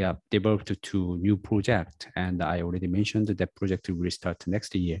developed to new project, and I already mentioned that project will start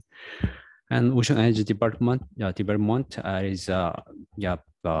next year. And ocean energy development is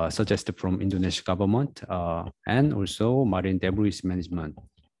suggested from Indonesian government and also marine debris management.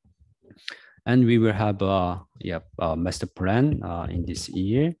 And we will have a master plan in this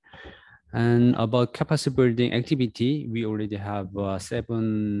year. And about capacity building activity, we already have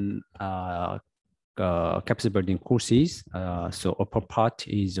 7 capacity building courses. So upper part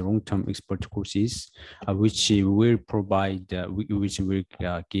is long-term expert courses, which will provide, which will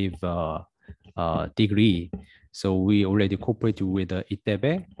give degree. So we already cooperated with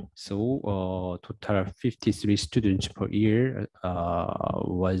ITB. So total 53 students per year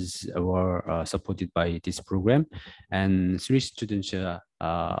were supported by this program, and 3 students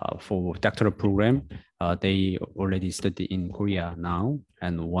for doctoral program. They already study in Korea now,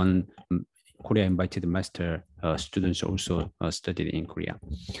 and 1 Korea invited master students also studied in Korea.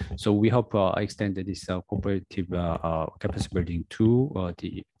 So we hope extend this cooperative capacity building to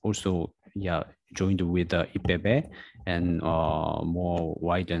the also joined with IPB and more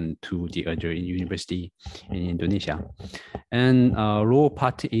widened to the other university in Indonesia. And lower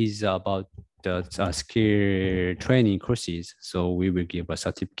part is about the skill training courses. So we will give a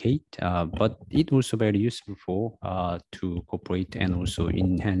certificate, but it also very useful for to cooperate and also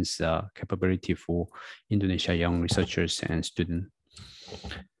enhance capability for Indonesia young researchers and students.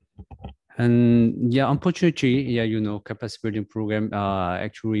 And unfortunately, you know, capacity building program,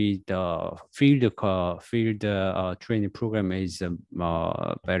 actually the field training program is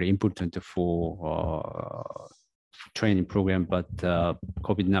very important for training program, but by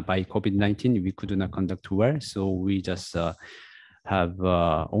COVID-19, we could not conduct well. So we just have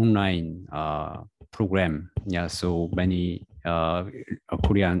online program. So many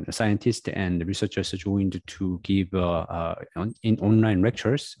Korean scientists and researchers joined to give in online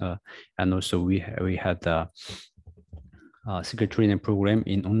lectures, and also we had a skill training program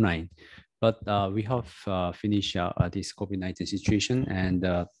in online. But we have finished this COVID-19 situation,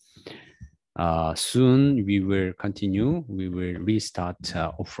 and soon we will continue. We will restart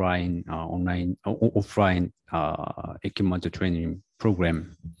offline equipment training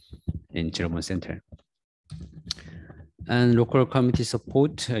program in German Center. And local community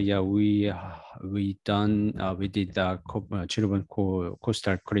support, we did the children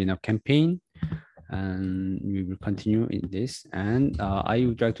coastal cleanup campaign, and we will continue in this. And I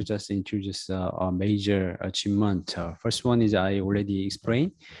would like to just introduce a major achievement. First one is I already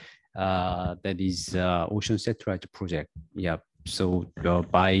explained. That is ocean satellite project. So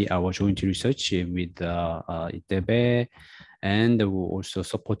by our joint research with ITB, and also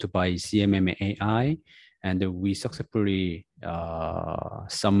supported by CMM AI, and we successfully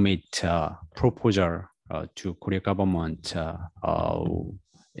submit proposal to Korea government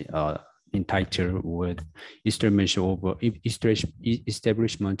entitled with establishment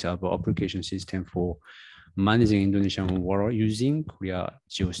of application system for managing Indonesian water using Korea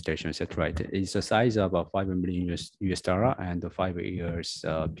geostation satellite. It's a size of about $5 million and a 5 years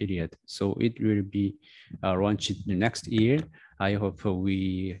period. So it will be launched next year. I hope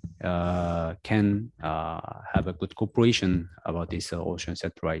we can have a good cooperation about this ocean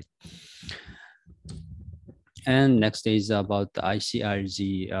satellite. And next is about the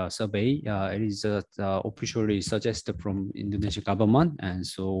ICRG survey. It is officially suggested from Indonesian government, and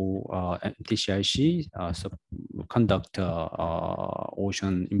so MTCRC conduct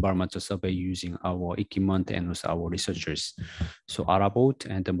ocean environmental survey using our equipment and also our researchers. So Arabot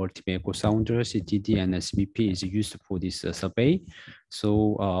and the Maritime Eco Sounder, CTD and SBP is used for this survey.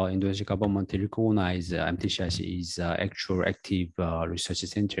 So Indonesian government recognize MTCRC is actual active research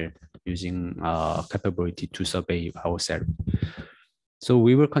center using capability to survey ourselves. So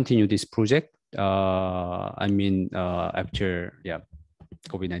we will continue this project. After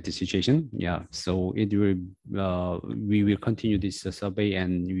COVID-19 situation. So it will we will continue this survey,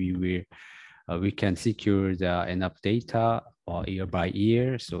 and we can secure enough data year by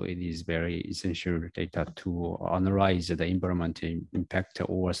year. So it is very essential data to analyze the environmental impact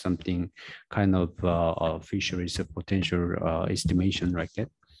or something kind of fisheries potential estimation like that.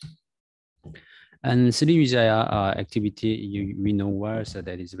 And Sriwijaya activity, we know where, so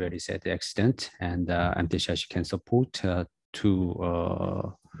that is very sad accident, and MTCRC can support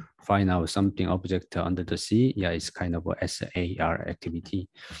to find out something object under the sea. Yeah, it's kind of a SAR activity.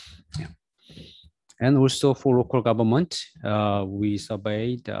 Yeah. And also for local government, we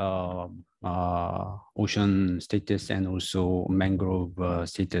surveyed ocean status and also mangrove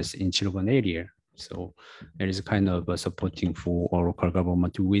status in Chilban area. So there is kind of supporting for local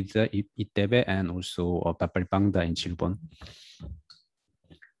government with Itebe and also Paparipangda in Chilban.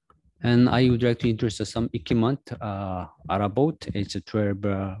 And I would like to introduce some equipment. Our boat, it's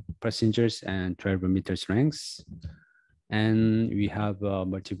 12 passengers and 12 meters length. And we have a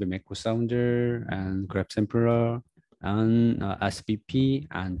multi-beam echo sounder and grab sampler and SPP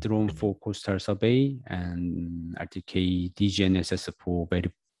and drone for coastal survey and RTK DGNSS for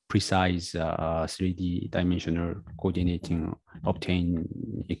very precise 3D dimensional coordinating obtain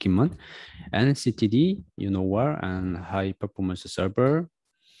equipment, and CTD, you know where, and high performance server,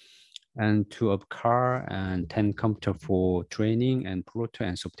 and 2 of car and 10 computer for training and proto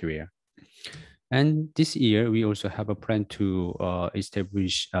and software. And this year, we also have a plan to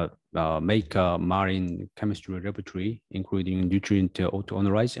establish, make a marine chemistry laboratory, including nutrient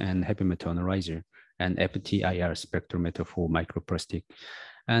auto-analyzer and heavy metal analyzer, and FTIR spectrometer for microplastic.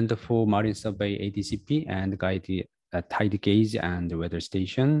 And for marine survey, ADCP and guide tide gauge and weather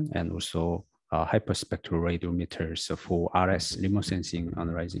station, and also hyperspectral radiometers for RS remote sensing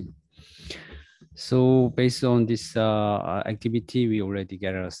analyzing. So based on this activity, we already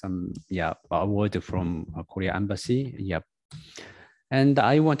get some award from Korea Embassy. Yep. And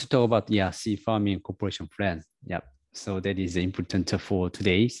I want to talk about sea farming cooperation plan. Yep. So that is important for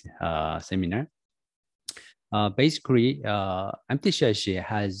today's seminar. Basically, MTCRC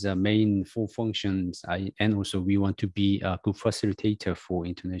has main 4 functions, and also we want to be a good facilitator for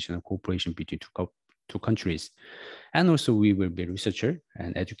international cooperation between two countries. And also we will be researcher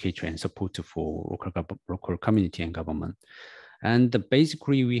and educator and supporter for local community and government. And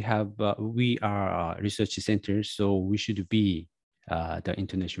basically we are a research center, so we should be the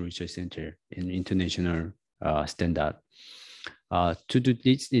international research center in international standard. To do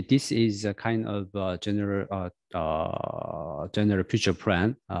this, this is a kind of general future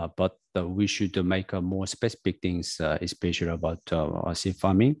plan, but we should make more specific things, especially about sea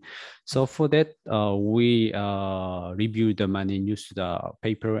farming. So for that, we reviewed many news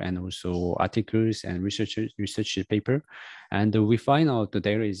paper and also articles and research paper, and we find out that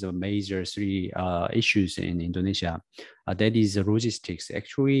there is a major 3 issues in Indonesia. That is logistics.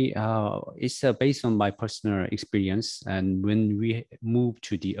 Actually, it's based on my personal experience, and when we move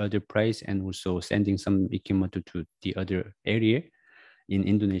to the other place and also sending some equipment to the other area in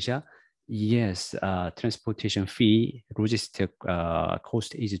Indonesia, yes, transportation fee, logistic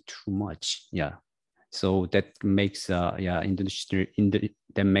cost is too much. Yeah, so that makes Indonesia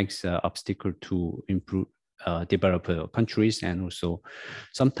that makes obstacle to improve develop countries, and also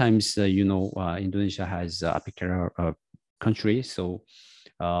sometimes Indonesia has apicultural country, so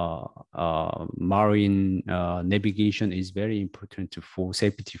marine navigation is very important for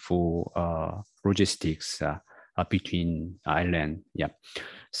safety for logistics between island. Yeah.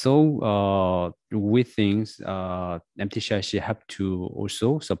 So with things, MTCRC have to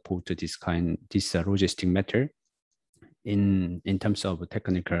also support this logistic matter in terms of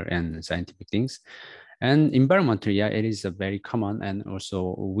technical and scientific things. And environmental, it is very common, and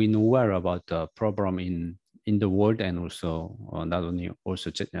also we know well about the problem in the world, and also not only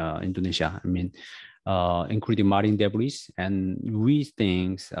also Indonesia. I mean, including marine debris, and we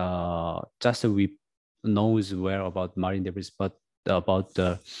think just we knows well about marine debris, but about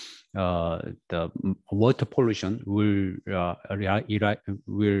the water pollution will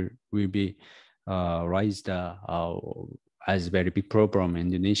be raised as very big problem in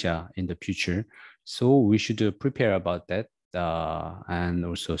Indonesia in the future. So we should prepare about that and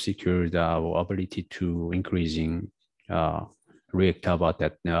also secure our ability to increasing react about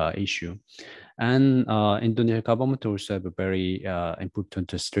that issue. And Indonesian government also have a very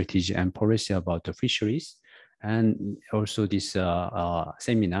important strategy and policy about the fisheries. And also this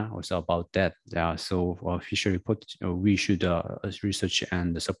seminar also about that. So fishery, we should research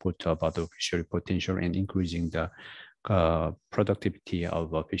and support about the fishery potential and increasing the productivity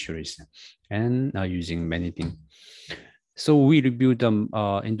of fisheries and using many things. So we reviewed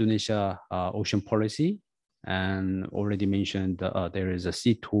the Indonesia ocean policy, and already mentioned there is a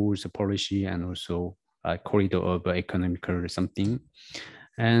sea tours policy and also a corridor of economical something.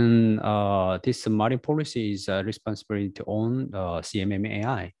 And this marine policy is responsibility on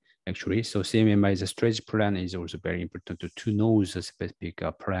CMMAI. actually. So CMMI is a strategic plan is also very important to know the specific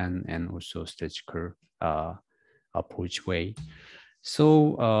plan and also strategic approach way.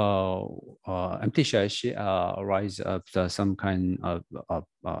 So MTCRC rise up some kind of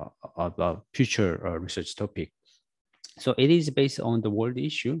future research topic. So it is based on the world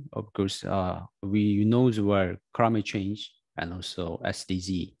issue, of course. We know where climate change and also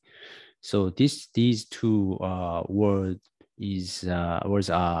SDG. So these two words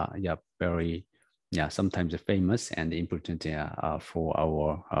are very sometimes famous and important for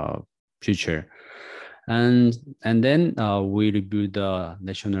our future. And then we review the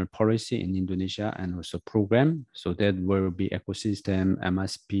national policy in Indonesia and also program. So that will be ecosystem,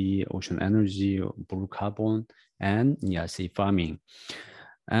 MSP, ocean energy, blue carbon, and sea farming.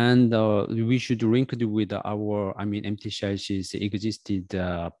 And we should link it with our, MTCRC's existed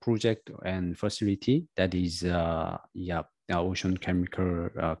project and facility, that is ocean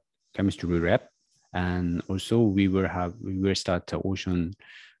chemistry lab. And also we will start the ocean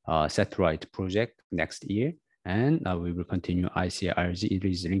satellite project next year, and we will continue ICRG. It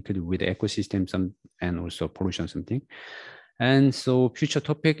is linked with the ecosystem and also pollution something. And so future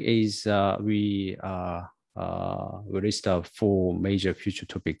topic is we list 4 major future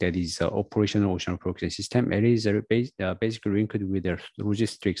topic, that is operational ocean forecasting system. It is basically linked with the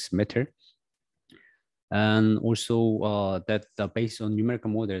logistics matter. And also that based on numerical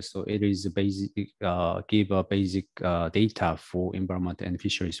models, so it is basic give a basic data for environment and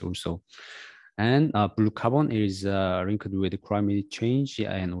fisheries also. And blue carbon is linked with climate change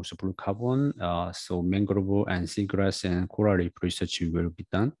and also blue carbon. So mangrove and seagrass and coral reef research will be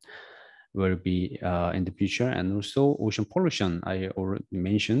done, in the future. And also ocean pollution, I already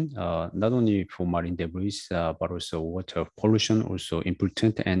mentioned, not only for marine debris, but also water pollution also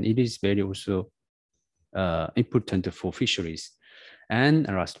important, and it is very also important for fisheries. And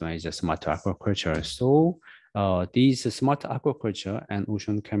last one is smart aquaculture. So these smart aquaculture and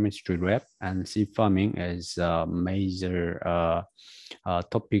ocean chemistry lab and sea farming is a major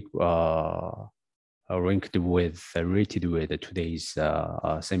topic linked with related with today's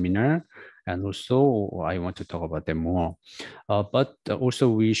seminar. And also I want to talk about them more. But also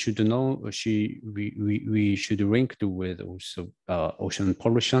we should know we should link with also ocean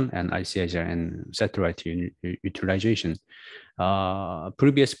pollution and ICIR and satellite utilization.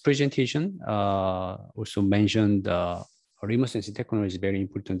 Previous presentation also mentioned remote sensing technology is very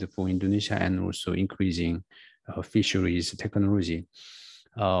important for Indonesia and also increasing fisheries technology.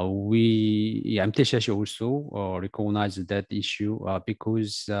 MTCRC also recognize that issue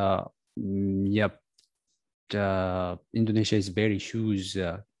because Indonesia is very huge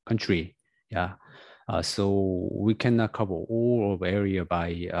country. So we cannot cover all of area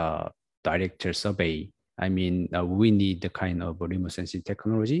by direct survey. I mean, we need the kind of remote sensing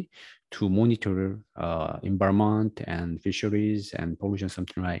technology to monitor environment and fisheries and pollution,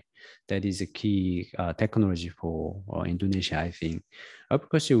 something like that is a key technology for Indonesia, I think. Of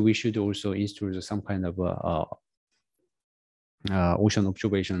course, we should also install some kind of ocean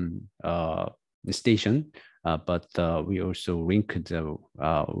observation station, but we also linked,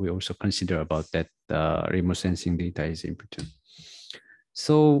 we also consider about that remote sensing data is important.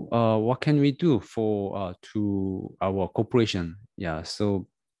 So what can we do for to our cooperation? So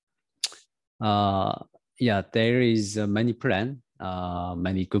there is many plan,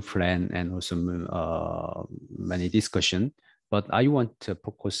 many good plan, and also many discussion. But I want to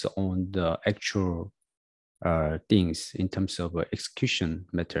focus on the actual things in terms of execution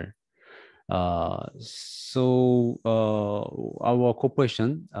matter. So our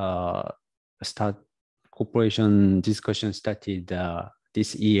cooperation discussion started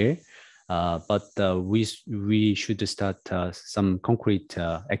this year, but we should start some concrete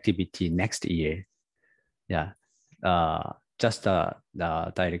activity next year. Just the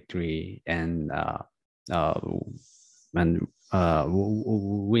directory and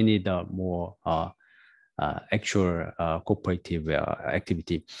we need more actual cooperative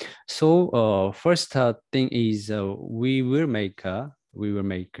activity. So first thing is we will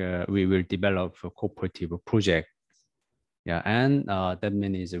develop a cooperative project. And that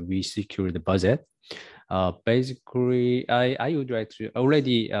means we secure the budget. Basically, I would like to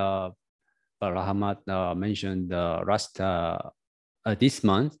already Rahmat mentioned last this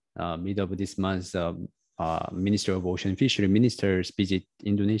month, mid of this month, Minister of Ocean Fishery ministers visit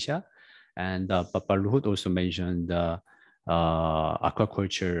Indonesia, and Papa Luhut also mentioned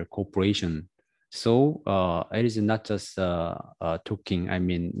aquaculture cooperation. So it is not just talking. I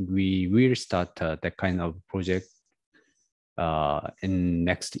mean, we will start that kind of project in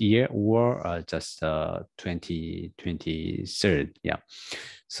next year or just 2023. Yeah.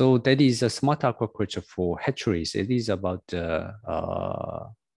 So that is a smart aquaculture for hatcheries. It is about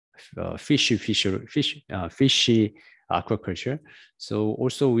fishy aquaculture. So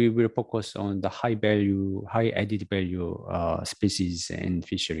also we will focus on the high added value species and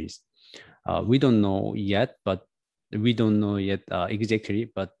fisheries. We don't know yet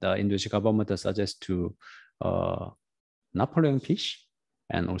exactly, but Indonesian government suggests to Napoleon fish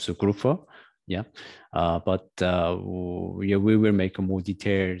and also grouper. Yeah, but we will make more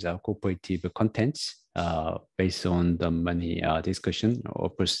detailed cooperative contents based on the many discussion,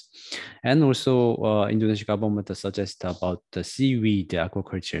 of course. And also Indonesian government suggests about the seaweed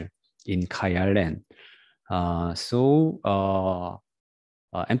aquaculture in Kai Island.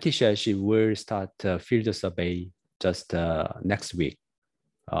 MTCRC will start field survey just next week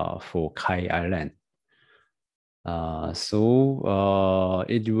for Kai Island.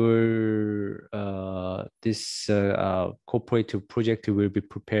 It will this cooperative project will be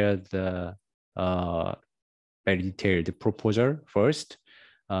prepared very detailed proposal first,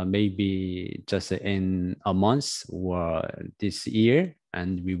 maybe just in a month or this year,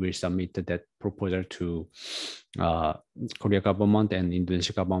 and we will submit that proposal to Korea government and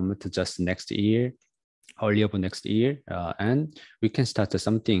Indonesia government just next year, early of next year, and we can start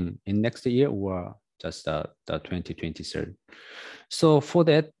something in next year or just the 2023. So for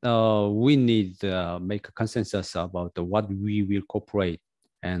that, we need to make a consensus about what we will cooperate,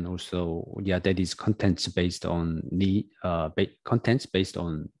 and also that is contents based on needs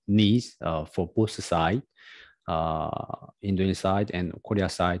for both sides. Indonesia side and Korea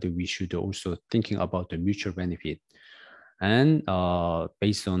side, we should also thinking about the mutual benefit and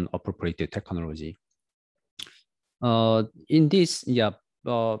based on appropriate technology. In this,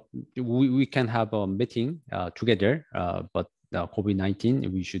 we can have a meeting together, but COVID-19,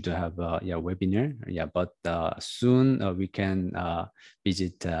 we should have a webinar. But soon we can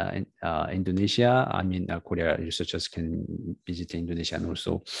visit Indonesia. I mean, Korea researchers can visit Indonesia, and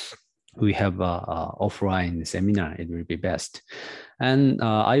also we have a offline seminar. It will be best. And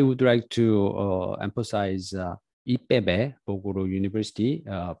I would like to emphasize IPB Bogoro University,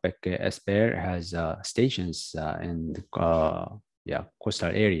 PKSPL has stations in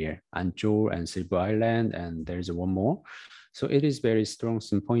coastal area, Ancol and Silver Island, and there's one more. So it is very strong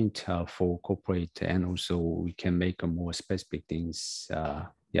point for corporate, and also we can make more specific things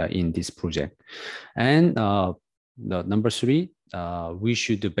in this project. And the number 3, we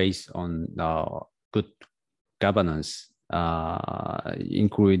should base on good governance,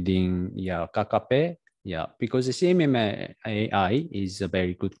 including KKP. Because the CMMI is a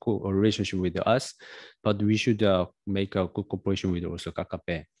very good relationship with us, but we should make a good cooperation with also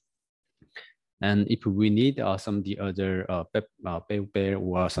KKP. And if we need some the other paper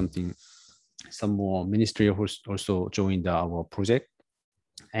or something, some more ministry also joined our project.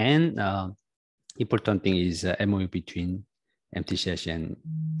 And important thing is MOU between MTCRC and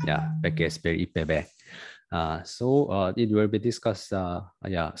PKSPL IPB. So it will be discussed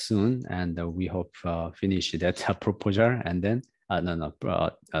soon, and we hope finish that proposal and then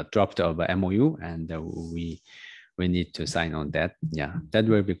draft of MOU, and we need to sign on that. That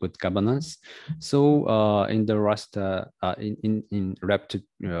will be good governance. So in the last in wrapped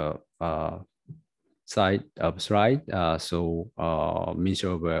side of slide, so Ministry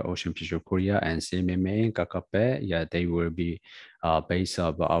of Ocean Fisheries Korea and CMMA and KKP, they will be base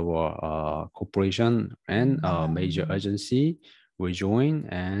of our cooperation, and major agency will join,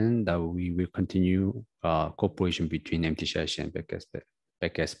 and we will continue cooperation between MTCRC and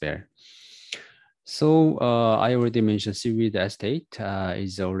PKSPL. So I already mentioned seaweed estate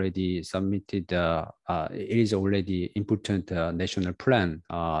is already submitted. It is already important national plan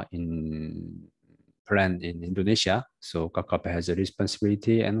in Indonesia. So KKP has a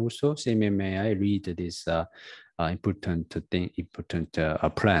responsibility, and also CMMI lead this important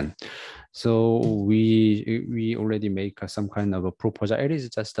plan. So we already make some kind of a proposal. It is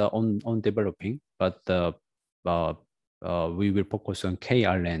just on developing, but we will focus on K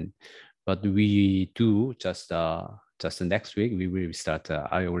Island. But we do just next week we will start.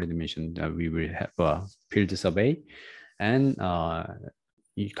 I already mentioned we will have a field survey, and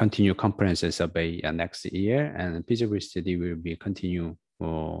continue comprehensive survey next year, and feasibility study will be continue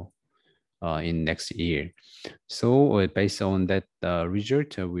in next year. So based on that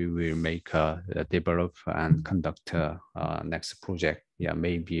result, we will make develop and conduct next project.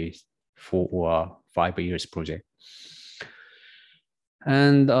 Maybe 4 or 5 years project.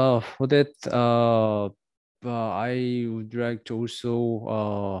 And for that, I would like to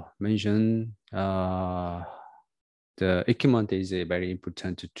also mention the equipment is very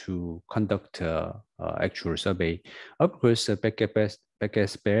important to conduct actual survey. Of course,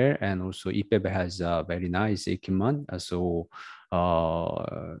 PKSPL and also IPB has a very nice equipment. So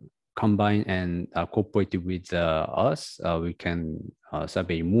combine and cooperate with us, we can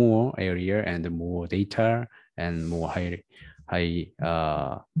survey more area and more data and more high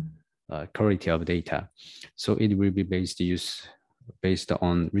quality of data. So it will be based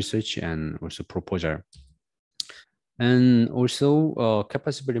on research and also proposal. And also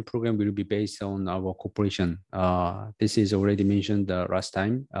capacity building program will be based on our cooperation. This is already mentioned last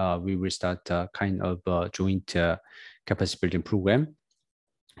time. We will start kind of joint capacity building program.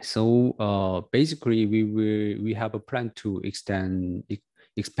 So basically we have a plan to expanding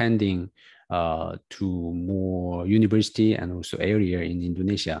to more university and also area in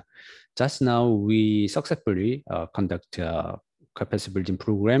Indonesia. Just now we successfully conduct capacity building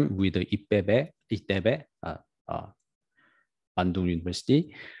program with the IPB, Bandung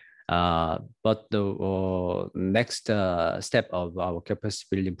University. But the next step of our capacity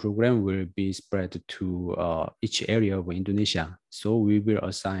building program will be spread to each area of Indonesia. So we will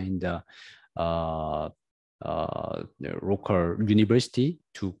assign the local university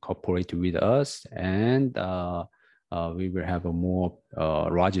to cooperate with us, and we will have a more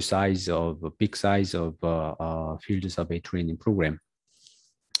big size of field survey training program.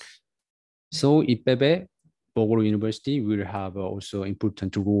 So IPB Bogor University will have also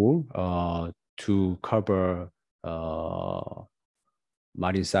important role to cover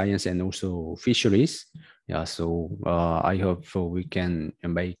marine science and also fisheries. Yeah, so I hope we can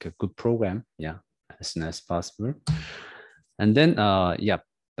make a good program. Yeah, as soon as possible. And then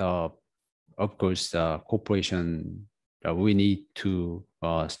of course, cooperation. We need to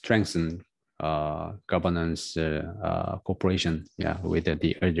strengthen governance cooperation. Yeah, with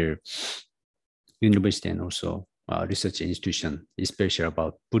the other university and also research institution, especially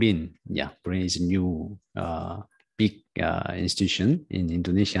about BRIN. Yeah, BRIN is a new big institution in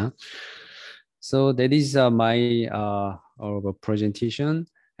Indonesia. So that is my presentation.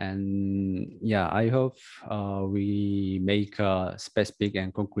 And yeah, I hope we make a specific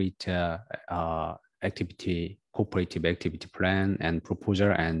and concrete cooperative activity plan and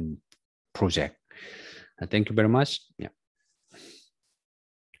proposal and project. Thank you very much. Yeah.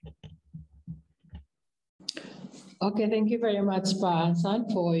 Okay, thank you very much, Pak Hasan,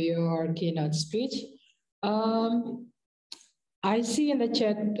 for your keynote speech. I see in the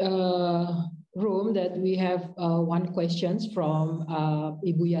chat room that we have one question from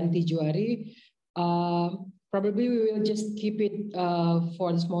Ibu Yanti Juari. Probably we will just keep it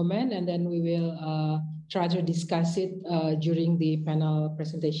for this moment, and then we will try to discuss it during the panel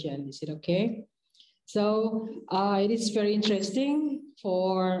presentation. Is it okay? So it is very interesting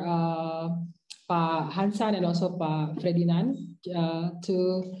for Pak Hasan and also Pak Fredinan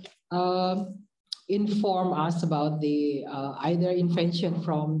to inform us about the either invention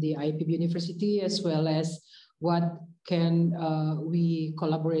from the IPB University, as well as what can we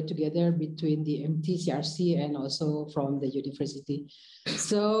collaborate together between the MTCRC and also from the university.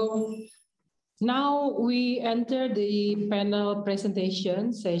 So now we enter the panel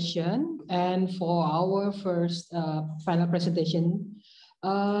presentation session, and for our first panel presentation,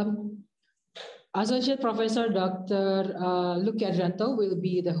 Associate Professor Dr. Lucky Adrianto will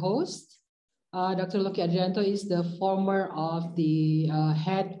be the host. Dr. Lucky Adrianto is the former of the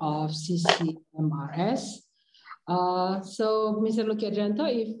head of CCMRS. So Mr. Lucky Adrianto,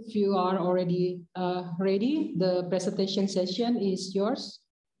 if you are already ready, the presentation session is yours.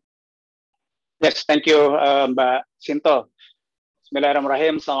 Yes, thank you, Mbak Sinto.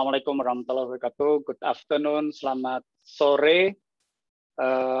 Bismillahirrahmanirrahim. Assalamualaikum warahmatullahi wabarakatuh. Good afternoon, selamat sore.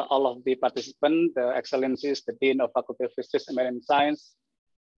 All of the participants, the excellencies, the Dean of Faculty of Fisheries and Marine Science,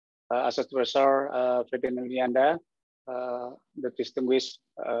 Associate Professor Fredinan Yulianda, the distinguished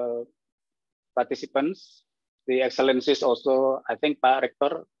participants, the excellencies also, I think Pak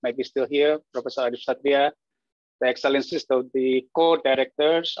Rector may be still here, Professor Arief Satria, the excellencies of the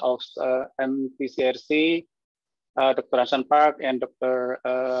co-directors of MTCRC, Dr. Hasan Park and Dr.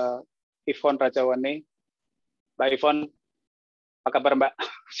 Yvonne Rajawani. Mbak Yvonne, apa kabar Mbak?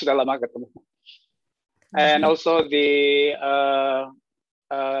 Sudah lama ketemu. And also the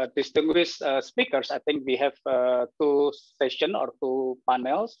distinguished speakers. I think we have two sessions or two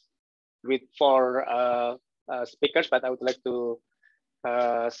panels with 4 speakers, but I would like to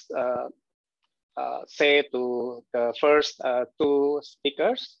say to the first 2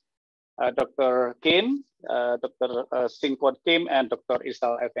 speakers, Dr. Kim, Dr. Singkwon Kim, and Dr.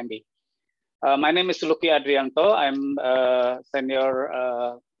 Isal Effendi. My name is Lucky Adrianto. I'm a senior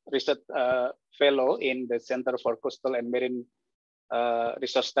research fellow in the Center for Coastal and Marine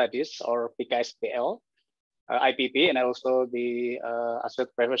Resource Studies, or PKSPL IPB, and also the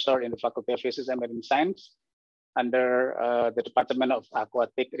associate professor in the Faculty of Fisheries and Marine Science under the Department of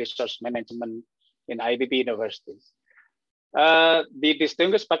Aquatic Resource Management in IPB University. The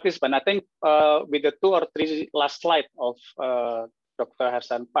distinguished participant, I think with the 2 or 3 last slide of Dr.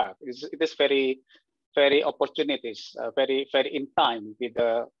 Hasan Pak, it is very opportunities, very in time with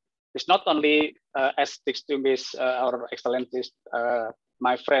the, it's not only as distinguished our excellencies,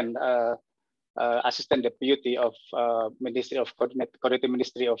 my friend, Assistant Deputy of Ministry of Coordinating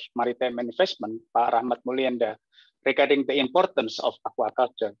Ministry of Maritime and Investment, Pak Rahmat Yulianda, regarding the importance of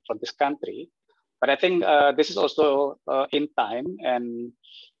aquaculture for this country. But I think this is also in time, and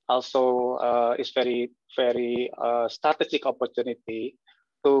also is very strategic opportunity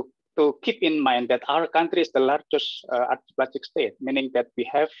to keep in mind that our country is the largest archipelagic state, meaning that we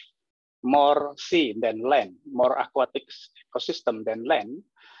have more sea than land, more aquatic ecosystem than land.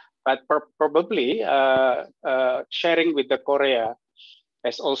 But probably sharing with the Korea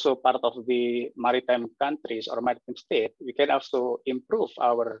as also part of the maritime countries or maritime state, we can also improve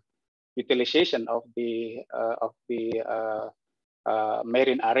our utilization of the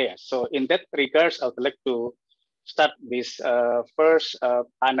marine areas. So in that regards, I would like to start this first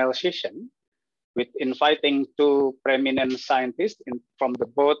panel session with inviting 2 prominent scientists from the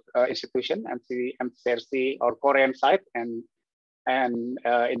both institution, M.Si, MTCRC or Korean side and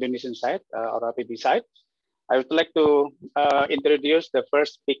Indonesian side or IPB side. I would like to introduce the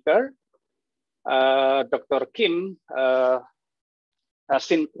first speaker, Dr. Kim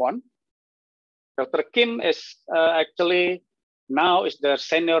Sin Kwon. Dr. Kim is actually now is the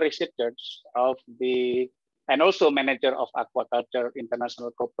senior researcher of the and also manager of Aquaculture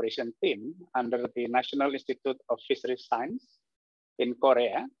International Cooperation Team under the National Institute of Fisheries Science in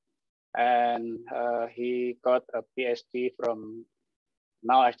Korea. And he got a PhD from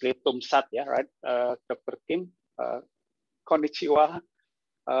now actually Tumsat, yeah, right? Dr. Kim, konnichiwa,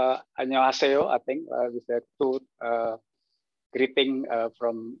 annyeonghaseyo, I think, with the 2 greeting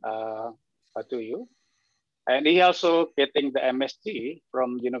from to you. And he also getting the M.Si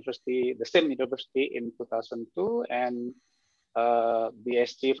from university, the same university in 2002, and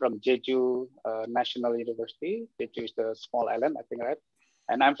B.Sc from Jeju National University. Jeju is the small island, I think, right?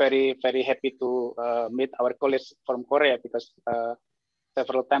 And I'm very happy to meet our colleagues from Korea, because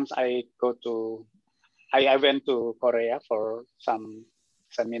several times I went to Korea for some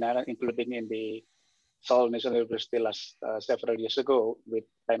seminar, including in the Seoul National University last several years ago with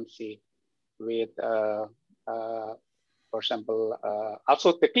M.Si, with for example,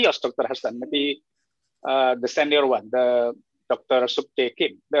 also the kiosk Dr. Hasan, maybe the senior one, the Dr. Subje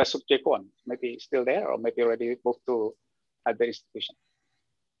Kim, the Subje Kwon, maybe still there or maybe already moved to other institution.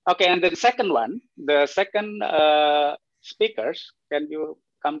 Okay, and the second one, the second speakers, can you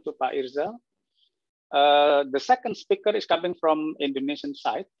come to Pak Irzal? The second speaker is coming from Indonesian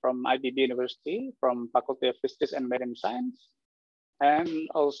side, from IPB University, from Faculty of Fisheries and Marine Science, and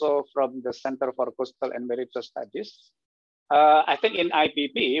also from the Center for Coastal and Marine Studies. I think in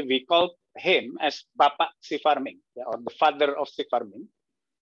IPB, we call him as Bapak Sea Farming, yeah, or the father of sea farming.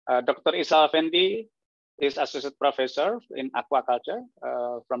 Dr. Isa Effendi is Associate Professor in Aquaculture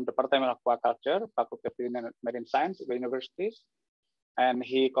from Department of Aquaculture, Faculty of Marine Science at the universities. And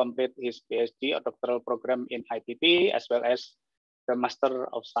he completed his PhD or doctoral program in IPB, as well as the Master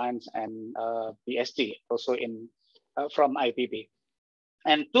of Science and B.Sc, also in from IPB.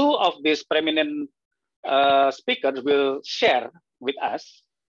 And 2 of these prominent speakers will share with us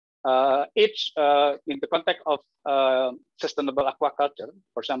each in the context of sustainable aquaculture.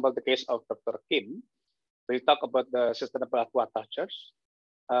 For example, the case of Dr. Kim, we'll talk about the sustainable aquaculture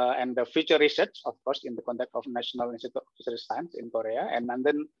and the future research, of course, in the context of National Institute of Fisheries Science in Korea. And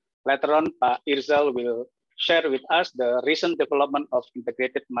then later on, Pak Irzal will share with us the recent development of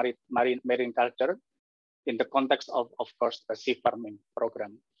integrated marine culture in the context of course, the sea farming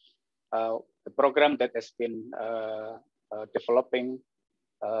program. The program that has been developing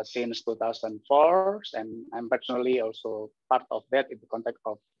since 2004, and I'm personally also part of that in the context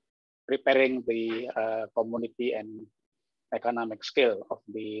of preparing the community and economic scale of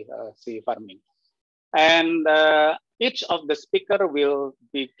the sea farming. And each of the speaker will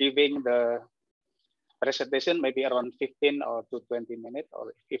be giving the presentation maybe around 15 or to 20 minutes,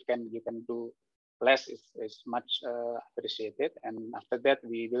 or if you can do less is much appreciated. And after that,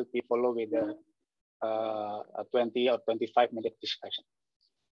 we will be followed with a 20 or 25-minute discussion.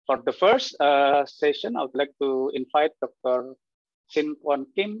 For the first session, I would like to invite Dr. Sin Kwon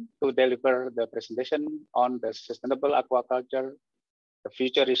Kim to deliver the presentation on the sustainable aquaculture the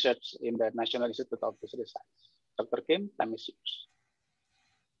future research in the National Institute of Fisheries Science. Dr. Kim, time is yours.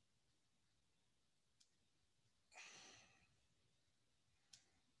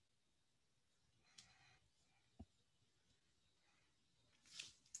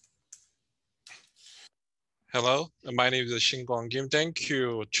 Hello, my name is Shin-Kwang Kim. Thank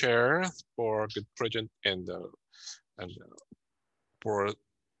you, Chair, for good present and for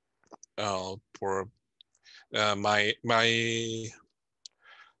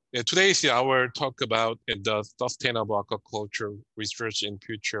today's our talk about the sustainable aquaculture research in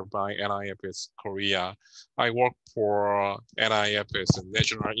future by NIFS Korea. I work for NIFS,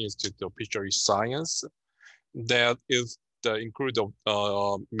 National Institute of Fisheries Science. That is the include of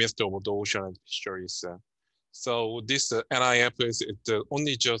Minister of the Ocean and Fisheries. So this NIFS is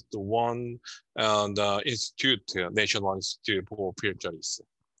only just one institute, National Institute for Fisheries.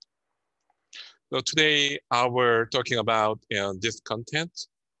 So today we're talking about this content.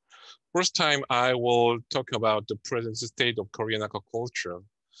 First time I will talk about the present state of Korean aquaculture.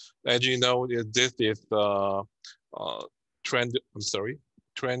 As you know, this is the trend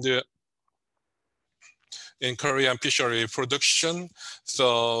in Korean fishery production.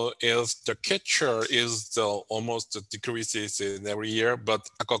 So if the catcher is almost decreases in every year, but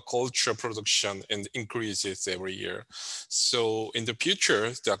aquaculture production increases every year. So in the future,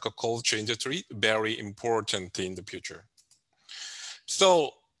 the aquaculture industry very important in the future.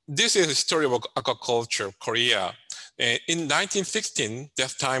 So this is the story of aquaculture, Korea. In 1916,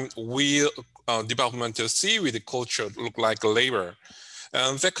 that time we development of seaweed culture looked like labor.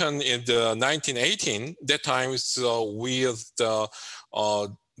 And second, in the 1918, that time with the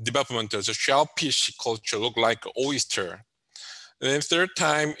development of the shellfish culture looked like oyster. And then third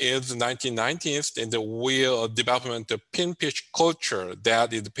time is the 1990s, and the wheel development of pinfish culture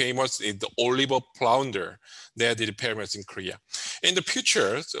that is famous is the olive flounder that is famous in Korea. In the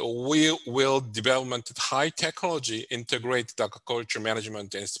future, we will develop high technology, integrate aquaculture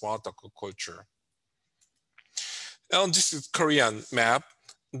management and smart aquaculture. And this is Korean map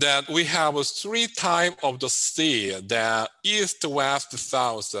that we have three types of the sea, the east, west,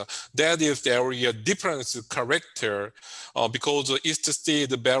 south. That is the area difference character because the east sea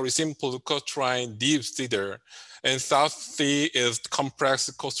is very simple coastline, deep sea there. And South Sea is complex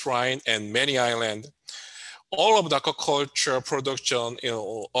coastline and many islands. All of the aquaculture production in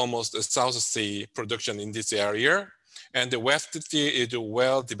almost the South Sea production in this area. And the West Sea is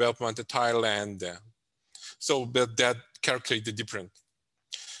well-developed Thailand. So that calculate the difference.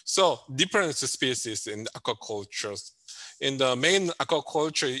 So different species in aquaculture. In the main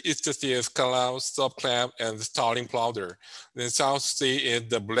aquaculture, East Sea is clam, subclam, and starling flounder. Then South Sea is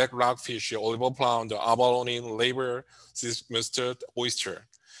the black rockfish, olive flounder, abalone, labor, sea mustard, oyster.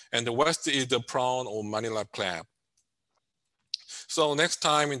 And the West is the prawn or Manila crab. So next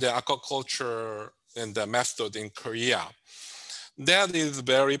time in the aquaculture and the method in Korea, that is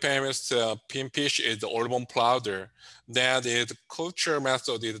very famous. Pinfish is the olive flounder. That is culture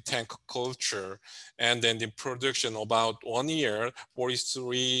method is tank culture. And then the production about 1 year,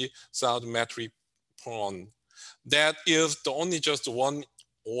 43,000 metric ton. That is the only just 1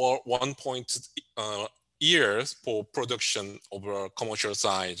 or 1 years for production over commercial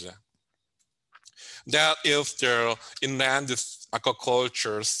size. That is the inland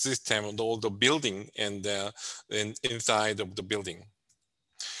aquaculture system and all the building and inside of the building.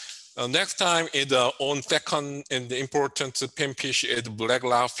 Next time is on second and the important pinfish is black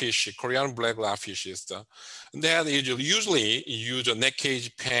larfish, Korean black larfish is that is usually use a net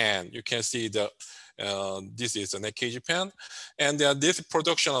cage pan. You can see the this is a net cage pan, and this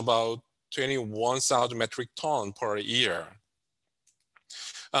production about 21,000 metric ton per year.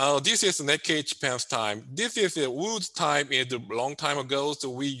 This is net cage pan's time. This is a wood type. Is a long time ago, so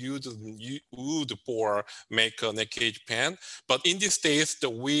we used wood for make a net cage pan. But in this case,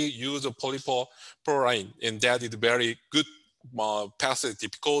 we use a polypropylene, and that is very good capacity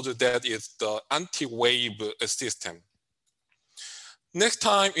because that is the anti-wave system. Next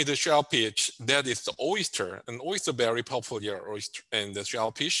time is the shellfish. That is the oyster, and oyster very popular oyster and the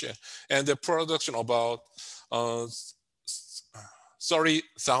shellfish, and the production about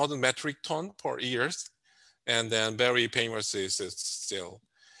 30,000 metric ton per year, and then very famous is still.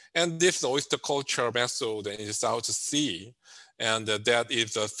 And this oyster culture method in the South Sea, and that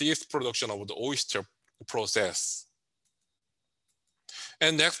is the fifth production of the oyster process.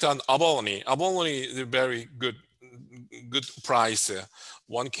 And next on abalone. Abalone is a very good price.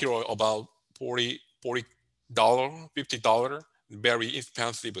 1 kilo about $40, $50, very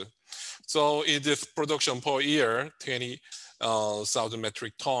expensive. So it is production per year, 20,000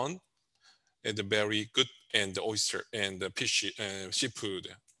 metric ton, and very good and the oyster and the fish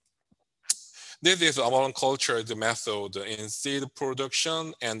seafood. This is abalone culture, the method in seed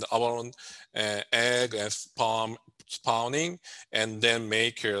production and abalone egg and spawning, and then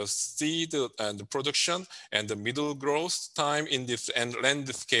make a seed and production and the middle growth time in this and land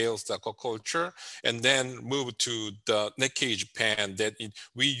scales aquaculture, and then move to the net cage pen that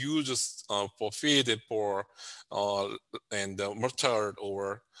we use for feed for and mustard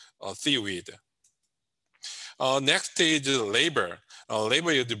or seaweed. Next stage is labor.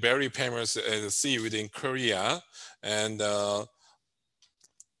 Labor is very famous as seaweed in Korea, and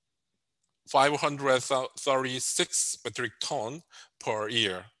 536 metric ton per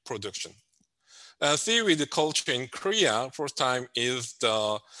year production. Seaweed culture in Korea, first time is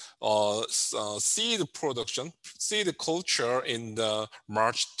the seed production, seed culture in the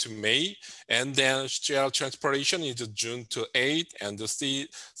March to May, and then shell transpiration is June to 8, and the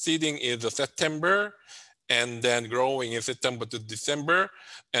seeding is September, and then growing in September to December,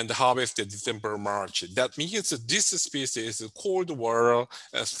 and harvested December, March. That means this species is cold water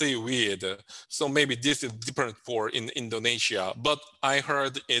seaweed. So maybe this is different for in Indonesia, but I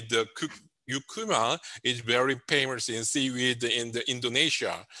heard the Yukuma is very famous in seaweed in the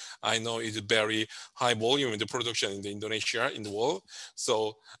Indonesia. I know it's very high volume in the production in the Indonesia, in the world.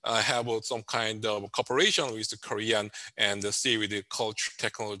 So I have some kind of cooperation with the Korean and the seaweed culture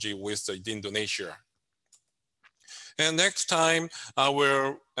technology with the Indonesia. And next time I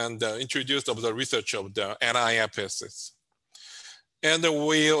will introduce the research of the NIFSs. And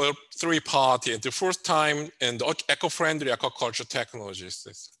we are three parties. The first time in the eco-friendly aquaculture technologies.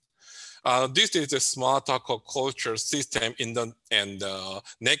 This is a smart aquaculture system in the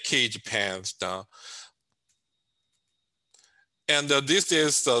net cage pens. And this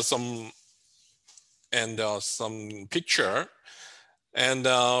is some picture. And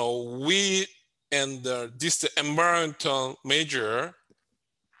this environmental measure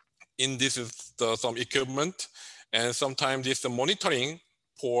in this is some equipment, and sometimes this monitoring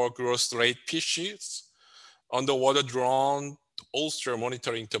for growth rate fishes, underwater drone oyster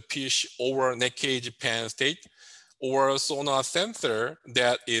monitoring the fish over net cage pen state, or sonar sensor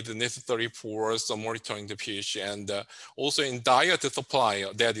that is necessary for some monitoring the fish, and also in diet supply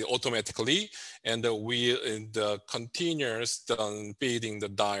that is automatically, and we in the continuous feeding the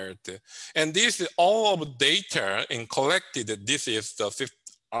diet. And this is all of data in collected. This is the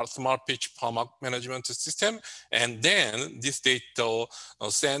smart fish farm management system, and then this data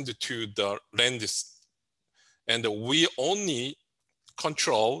sent to the land, and we only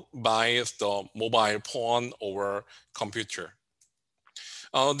control by the mobile phone or computer.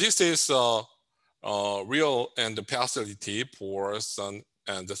 This is real and the facility for some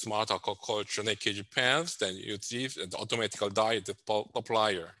and the smart aquaculture net cage pens. Then you see the automatic diet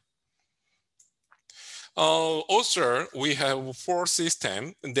supplier. Also, we have 4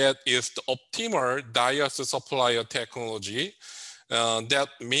 systems that is the optimal diet supplier technology. That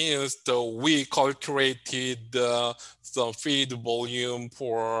means we calculated the feed volume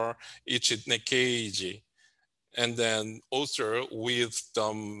for each net cage, and then also with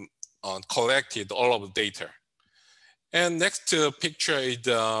collected all of the data. And next picture is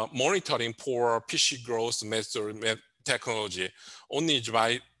the monitoring for fish growth method technology. Only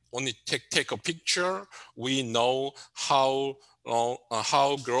take a picture, we know how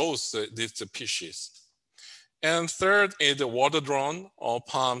grows these fishes. And third is the water drone or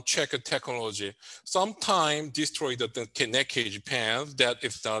palm checker technology. Sometimes destroy the net cage pens that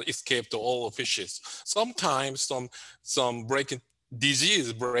if not escape to all fishes. Sometimes some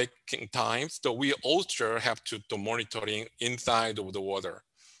disease breaking times that we also have to monitoring inside of the water.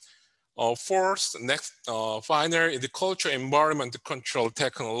 Fourth, next, final is the culture environment control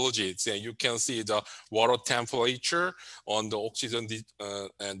technologies. And you can see the water temperature on the oxygen,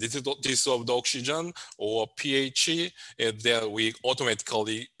 and dissolved oxygen or pH that we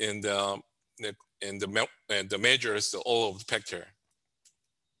automatically in the measures all of the factor.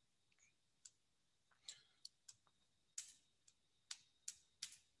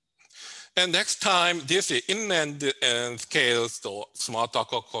 And next time, this is inland scales, the smart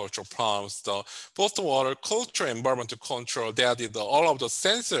aquaculture farms, the post-water culture environmental control, that is all of the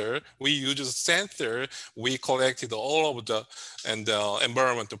sensor, we use sensor, we collected all of the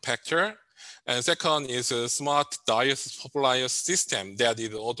environmental factor. And second is a smart diet supplier system that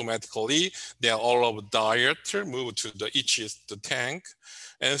is automatically, they all of diet move to the tank.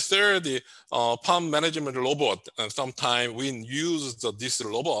 And third, pump management robot. And sometimes we use this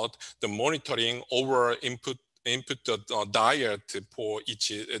robot, the monitoring over input the diet for each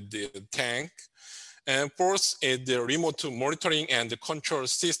the tank. And fourth is the remote monitoring and the control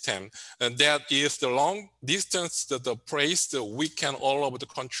system. And that is the long distance to the place that we can all over the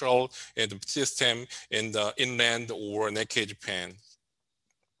control and the system in the inland or naked Japan.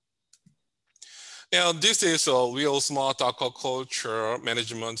 And this is a real smart aquaculture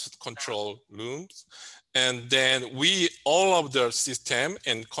management control rooms. And then all of the system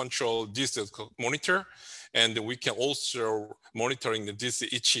and control this monitor. And we can also monitoring this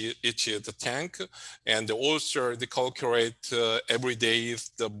each the tank, and also they calculate every day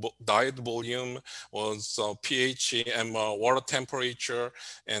the diet volume, also pH and water temperature,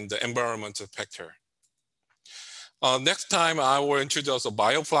 and the environmental factor. Next time I will introduce a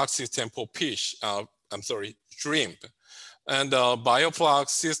bioflux system for fish. Shrimp. And the bioflux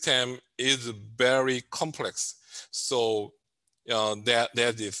system is very complex, so that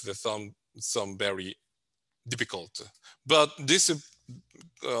is some very difficult. But this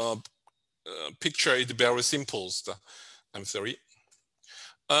picture is very simple.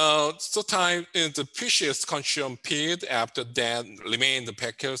 Sometimes the fishes consume feed, after that remain the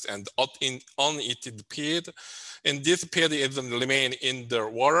packers and uneaten feed. And this feed is remain in the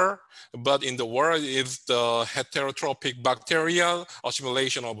water, but in the water is the heterotrophic bacteria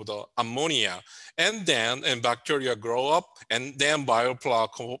accumulation of the ammonia. And then bacteria grow up, and then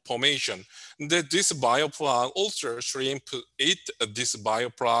bioplug formation. This bioplug also shrimp eat this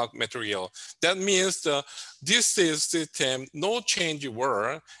bioplug material. That means this is system no change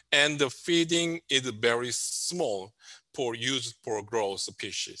water, and the feeding is very small for use for growth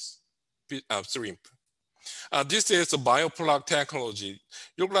species, shrimp. This is a bioplug technology.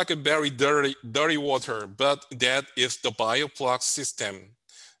 Look like a very dirty water, but that is the bioplug system,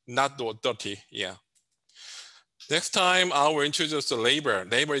 not dirty, yeah. Next time I will introduce the labor.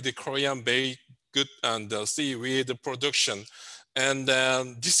 Labor is the Korean very good and seaweed production. And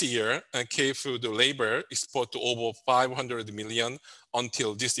this year, K-food labor export to over 500 million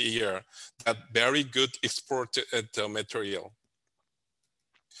until this year. That very good exported material.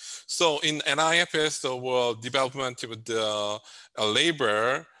 So in NIFS, the development with the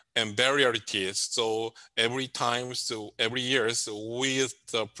labor and variabilities. So every year, we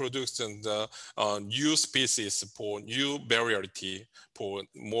produce the new species for new variety, for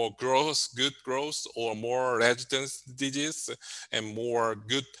more growth, good growth, or more resistance disease, and more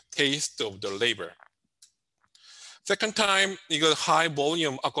good taste of the labor. Second time, you got high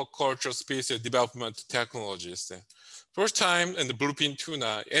volume aquaculture species development technologies. First time in the bluefin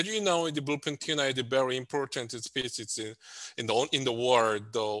tuna. As you know, the bluefin tuna is a very important species in the world,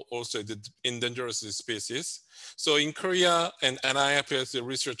 though also the endangered species. So in Korea and NIFS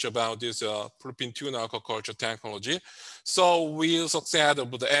research about this bluefin tuna aquaculture technology. So we succeeded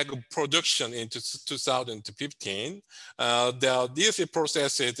with the egg production in 2015. This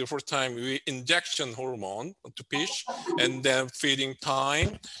process is the first time we injection hormone to fish, and then feeding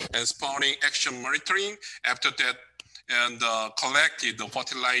time and spawning action monitoring. After that, and collected the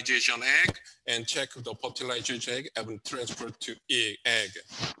fertilization egg and check the fertilization egg and transfer to egg.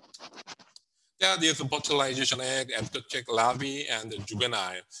 That is the fertilization egg after check larvae and the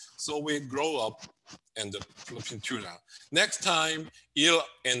juvenile. So we grow up and the bluefin tuna. Next time, eel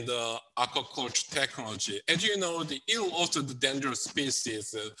and the aquaculture technology. As you know, the eel also the dangerous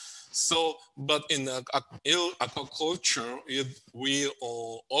species. But in eel aquaculture, we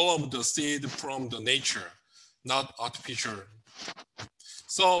all of the seed from the nature, not artificial.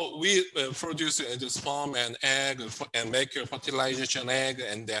 So we produce the sperm and egg and make a fertilization egg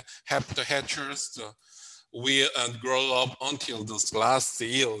and have the hatchers. We grow up until this last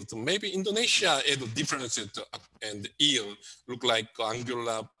eel. So maybe Indonesia is different, and eel look like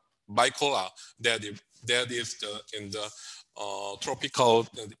angular bicolor. That is in the tropical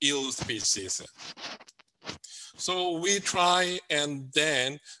eel species. So we try and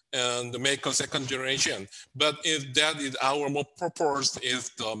then make a second generation. But if that is our more purpose is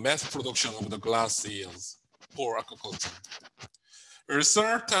the mass production of the glass eels for aquaculture. The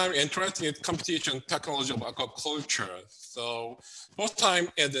third time interesting competition technology of aquaculture. So first time,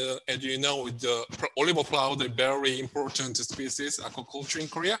 as you know, the olive cloud, a very important species aquaculture in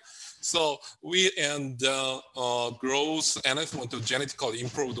Korea. So we growth enhancement to genetically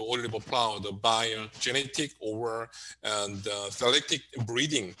improve the olive cloud by genetic or selective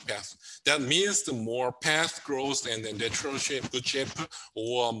breeding path. That means the more path growth and then natural shape, good shape,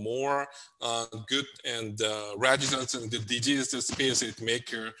 or more good and resistance and the disease species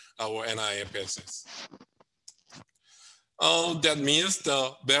make our NIFSs. That means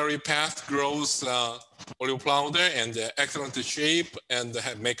the very fast growth olive powder and the excellent shape and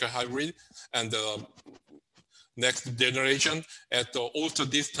make a hybrid and next generation. At also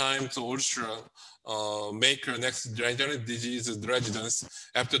this time, so also make next generation disease residence.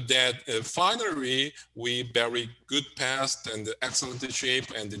 After that, finally, we very good past and excellent shape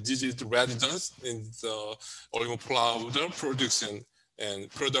and disease residence in the olive powder production and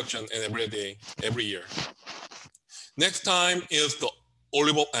every year. Next time is the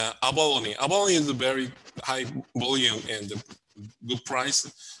olive abalone. Abalone is a very high volume and good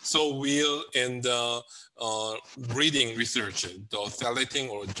price. So we'll in the breeding research, the selecting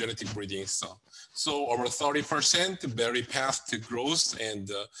or genetic breeding stuff. So over 30% very fast growth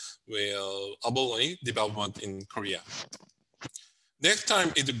and abalone development in Korea. Next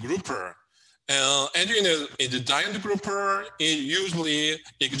time is the grouper. And you know, the giant grouper usually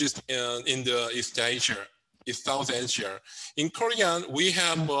exists in the East Asia. Is South Asia. In Korean, we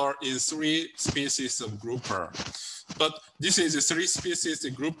have 3 species of grouper. But this is a 3 species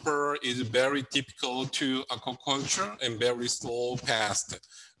of grouper is very typical to aquaculture and very slow past,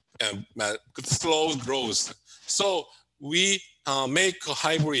 slow growth. So we make a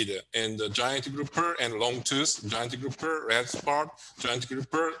hybrid in the giant grouper and long tooth, giant grouper, red spot, giant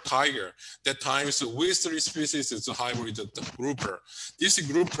grouper, tiger. That times with 3 species is a hybrid grouper. This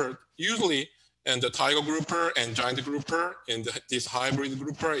grouper usually and the tiger grouper and giant grouper and this hybrid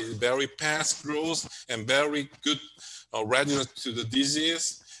grouper is very fast growth and very good readiness to the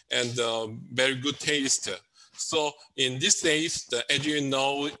disease and very good taste. So in this case, as you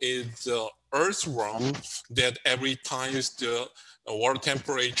know, is earthworm that every time the water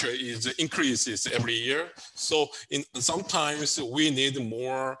temperature is increases every year. So sometimes we need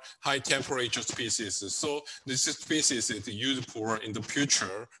more high temperature species. So this species is used for in the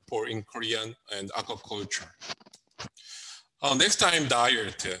future for in Korean and aquaculture. Next time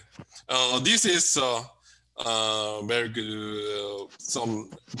diet. This is very good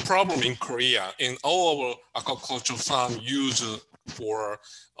some problem in Korea. In all our aquaculture farm use for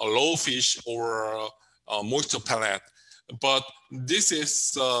a low fish or a moisture pellet. But this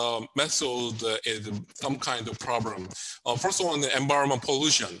is method is some kind of problem. First one, the environment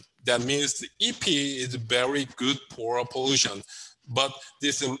pollution. That means the EP is very good for pollution. But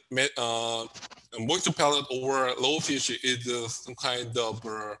this moisture pellet or low fish is some kind of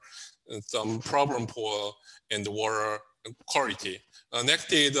some problem for in the water quality.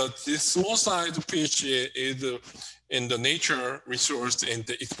 Next is this small size fish is in the nature resource and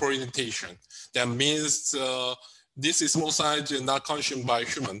the exploitation. That means this is small size and not consumed by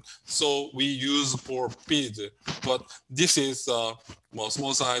human. So we use for feed, but this is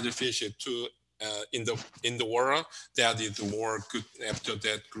small size fish to in the water that is more good after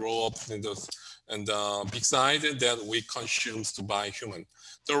that grow up in the big size that we consume by human.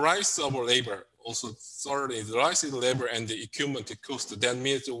 The rise of labor also sorry, the rise in labor and the equipment cost. That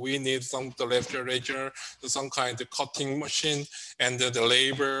means we need some the refrigerator, some kind of cutting machine, and the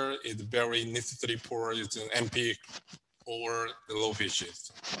labor is very necessary for an MP or the low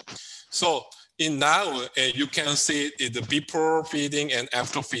fishes. So in now you can see the before feeding and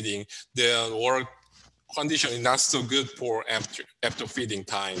after feeding, the water condition is not so good for after feeding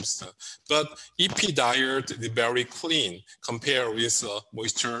times. But EP diet is very clean compared with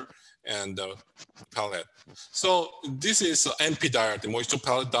moisture and pellet. So this is MP diet, the moisture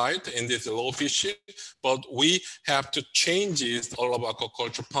pellet diet, and this low fish, but we have to change it all of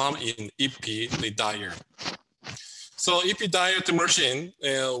aquaculture farm in EP diet. So EP diet machine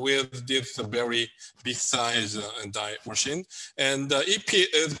with this very big size diet machine, and EP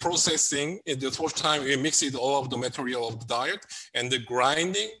is processing. In the first time we mix it all of the material of the diet and the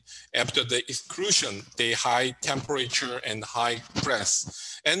grinding after the extrusion, the high temperature and high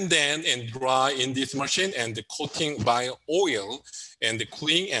press, and then dry in this machine and the coating by oil and the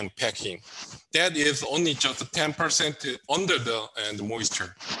clean and packing. That is only just 10% under the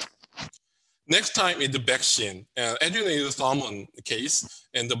moisture. Next time is the vaccine. As you know, in the salmon case,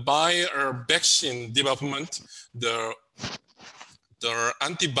 and by vaccine development, the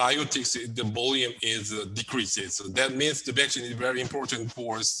antibiotics, the volume is decreases. So that means the vaccine is very important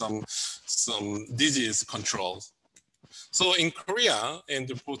for some disease control. So in Korea, and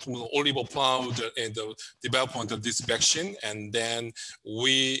the olive powder and the development of this vaccine, and then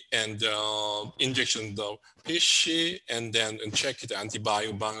we injection the fish, and then check the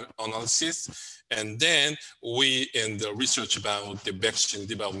antibiotic analysis, and then we the research about the vaccine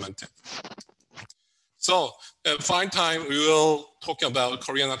development. So fine time, we will talk about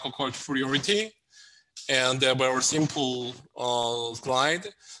Korean aquaculture priority, and a very simple slide,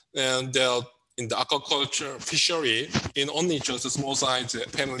 and in the aquaculture fishery, in only just a small size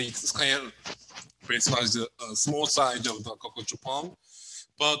family scale, small size of the aquaculture farm.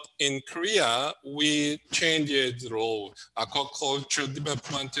 But in Korea, we changed the role, aquaculture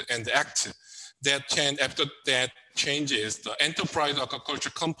development and act. That change, after that changes, the enterprise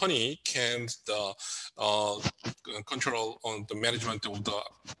aquaculture company can control on the management of the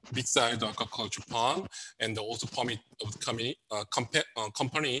big size aquaculture pond, and also permit of the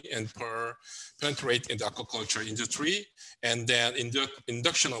company and penetrate in the aquaculture industry, and then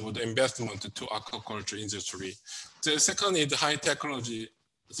induction of the investment to aquaculture industry. The second is the high technology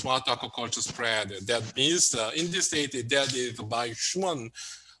smart aquaculture spread. That means in this state that is by human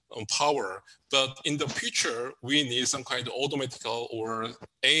power, but in the future we need some kind of automatic or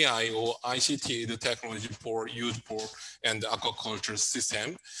AI or ICT the technology for use for and the aquaculture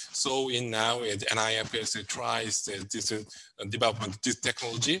system. So in now NIFS tries this development this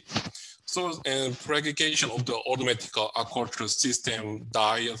technology. So propagation of the automatic aquaculture system,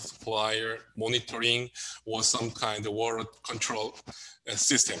 diet, supplier, monitoring, or some kind of water control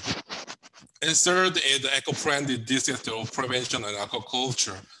system. And third is the eco-friendly disaster prevention and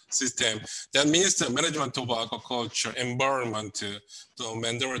aquaculture system. That means the management of aquaculture environment, the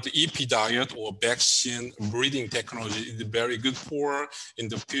mandatory EP diet or vaccine breeding technology is very good for in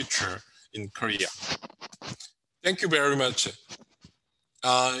the future in Korea. Thank you very much.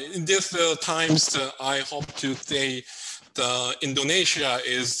 In these times, I hope to say Indonesia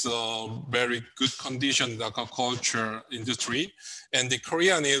is a very good condition in the aquaculture industry, and the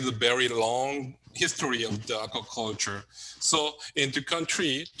Korean is a very long history of the aquaculture. So in two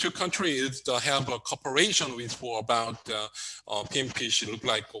countries have a cooperation with for about pinfish, look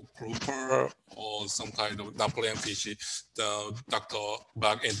like grouper or some kind of Napoleon fish, the Dr.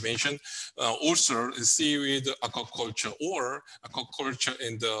 Bach had mentioned. Also seaweed aquaculture or aquaculture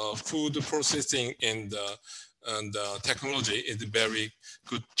in the food processing and technology is a very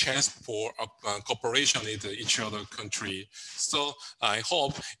good chance for cooperation with each other country. So I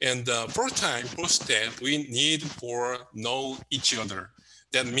hope, and first step, we need for know each other.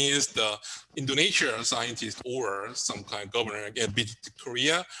 That means the Indonesia scientist or some kind of governor visit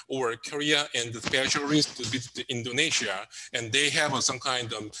Korea, or Korea and the specialists visit Indonesia, and they have some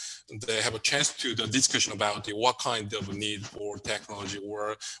kind of, they have a chance to the discussion about what kind of need for technology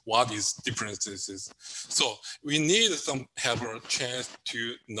or what is differences. So we need some have a chance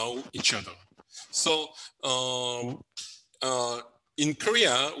to know each other. So in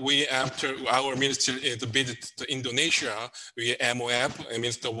Korea, we, after our minister visited Indonesia, we MOF,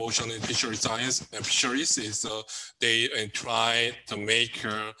 Minister of Ocean and Fisheries Science and Fisheries, is they try to make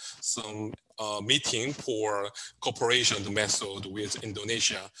some meeting for cooperation method with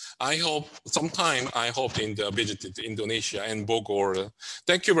Indonesia. I hope sometime, I hope in the visit to Indonesia and Bogor.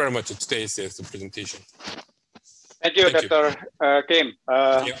 Thank you very much for today's presentation. Thank you, Dr. Kim.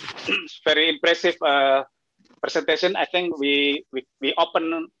 Yeah. Very impressive presentation. I think we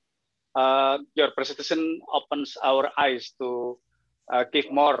open your presentation opens our eyes to give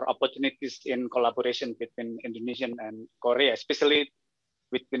more opportunities in collaboration between Indonesian and Korea, especially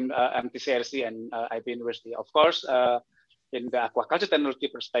between MTCRC and IPB University. Of course, in the aquaculture technology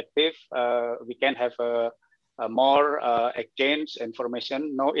perspective, we can have a more exchange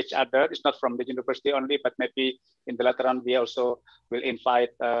information, know each other. It's not from the university only, but maybe in the later on we also will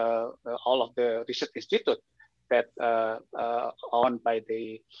invite all of the research institute that owned by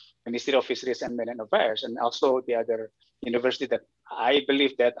the Ministry of Fisheries and Marine Affairs, and also the other university that I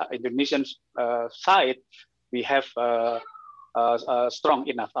believe that Indonesian side, we have strong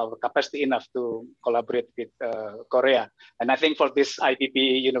enough, our capacity enough to collaborate with Korea. And I think for this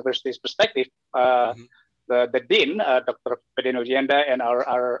IPB University's perspective, the Dean, Dr. Yulianda, and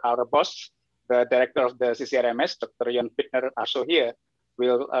our boss, the Director of the CCRMS, Dr. Jan Pittner, also here,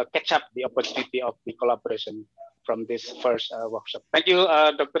 will catch up the opportunity of the collaboration from this first workshop. Thank you,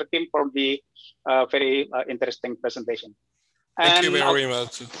 Dr. Kim, for the very interesting presentation. Thank you very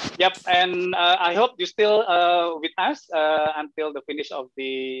much. Yep, and I hope you still with us until the finish of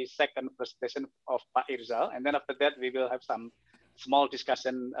the second presentation of Pak Irzal, and then after that we will have some small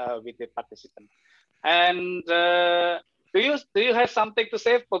discussion with the participant. And do you have something to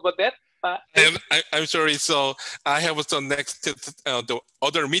say about that? I'm sorry. So I have some next the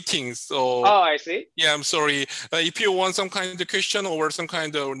other meetings. So oh, I see. Yeah, I'm sorry. If you want some kind of question or some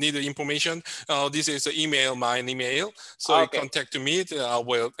kind of needed information, this is my email. So okay. You contact me. I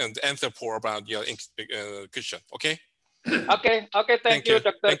will answer for about your question. Okay. Okay. Thank you,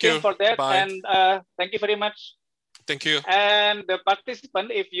 Dr. Kim, for that. Bye. And thank you very much. Thank you. And the participant,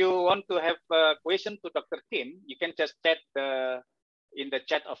 if you want to have a question to Dr. Kim, you can just chat in the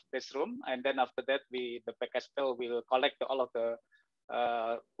chat of this room, and then after that, the PKSPL will collect all of the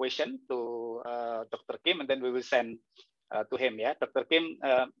question to Dr. Kim, and then we will send to him. Yeah, Dr. Kim,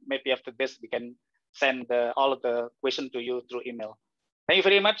 maybe after this we can send all of the questions to you through email. Thank you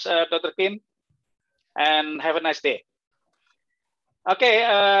very much, Dr. Kim, and have a nice day. Okay,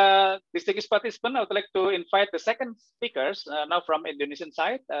 distinguished participants, I would like to invite the second speakers now from Indonesian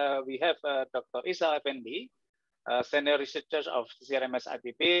side. We have Dr. Isa Effendi, senior researcher of CRMS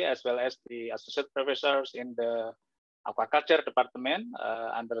IPB, as well as the associate professors in the aquaculture department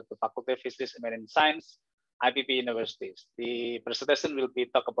under the Faculty of Fisheries and Marine Science, IPB Universities. The presentation will be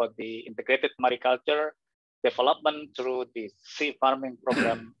talk about the integrated mariculture development through the sea farming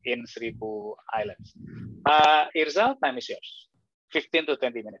program in Seribu Islands. Irzal, time is yours. 15 to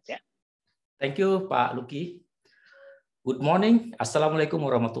 20 minutes, yeah. Thank you, Pak Luki. Good morning. Assalamualaikum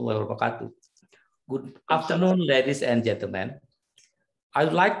warahmatullahi wabarakatuh. Good afternoon, ladies and gentlemen. I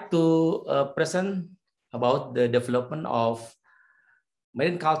would like to present about the development of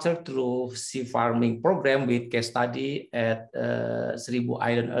marine culture through sea farming program with case study at Seribu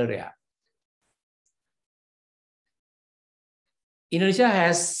Island area. Indonesia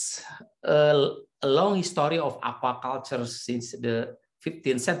has a long history of aquaculture since the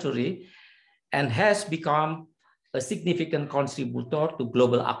 15th century and has become a significant contributor to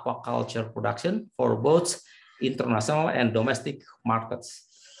global aquaculture production for both international and domestic markets.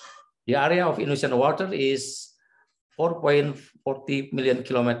 The area of Indonesian water is 4.40 million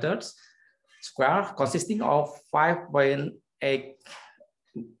kilometers square, consisting of 5.8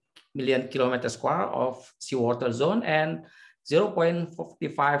 million kilometers square of seawater zone and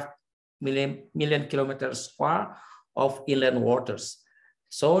 0.45 million kilometers square of inland waters.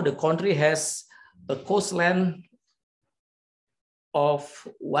 So the country has a coastline of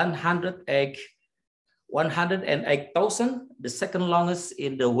 108,000, the second longest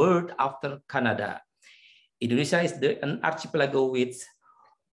in the world after Canada. Indonesia is an archipelago with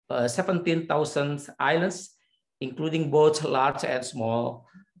 17,000 islands, including both large and small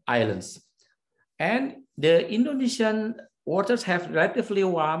islands. And the Indonesian waters have relatively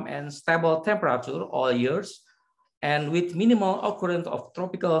warm and stable temperature all years, and with minimal occurrence of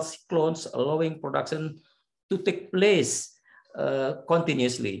tropical cyclones allowing production to take place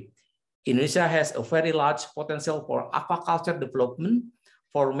continuously. Indonesia has a very large potential for aquaculture development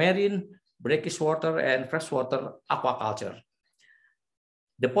for marine, brackish water, and freshwater aquaculture.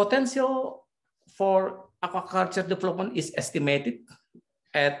 The potential for aquaculture development is estimated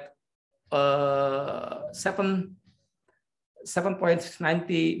at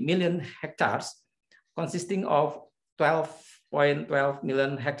 7.90 million hectares, consisting of 12.12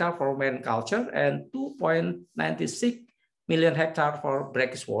 million hectares for marine culture and 2.96 million hectares for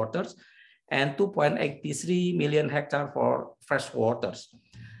brackish waters and 2.83 million hectares for fresh waters.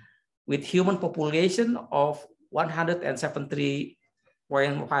 With human population of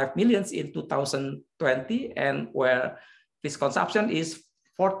 173.5 million in 2020, and where fish consumption is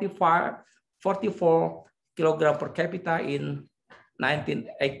 44 kilogram per capita in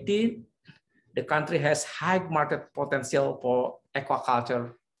 1918, the country has high market potential for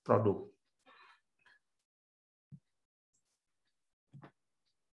aquaculture product.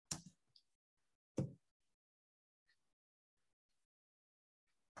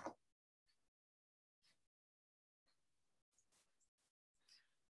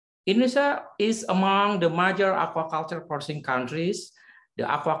 Indonesia is among the major aquaculture producing countries. The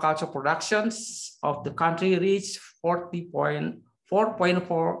aquaculture productions of the country reached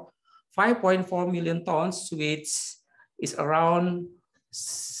 5.4 million tons, which is around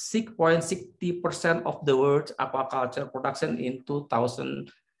 6.60% of the world's aquaculture production in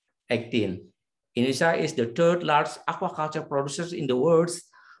 2018. Indonesia is the third largest aquaculture producer in the world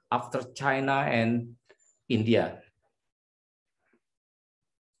after China and India.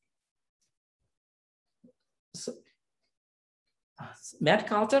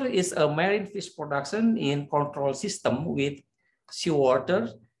 Mariculture is a marine fish production in control system with seawater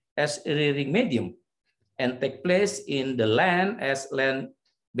as a rearing medium and take place in the land as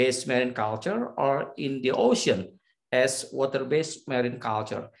land-based marine culture or in the ocean as water-based marine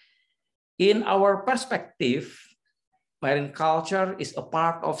culture. In our perspective, marine culture is a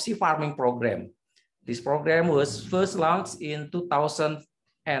part of sea farming program. This program was first launched in 2005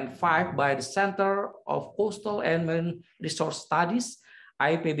 by the Center of Coastal and Marine Resource Studies,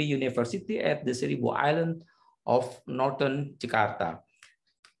 IPB University at the Seribu Island of Northern Jakarta.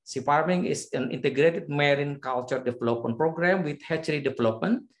 Sea farming is an integrated marine culture development program with hatchery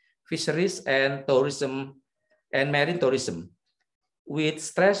development, fisheries, and tourism and marine tourism, with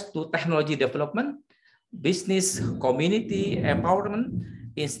stress to technology development, business, community empowerment,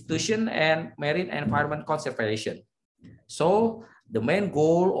 institution, and marine environment conservation. So The main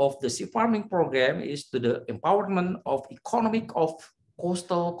goal of the sea farming program is to the empowerment of economic of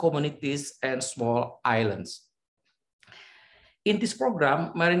coastal communities and small islands. In this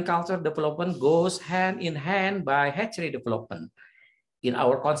program, marine culture development goes hand in hand by hatchery development. In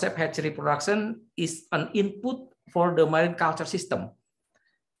our concept, hatchery production is an input for the marine culture system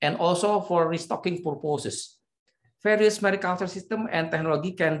and also for restocking purposes. Various marine culture system and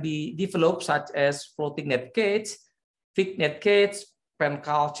technology can be developed, such as floating net cage, fixed net cage, pen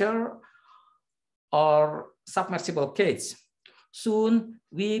culture, or submersible cage. Soon,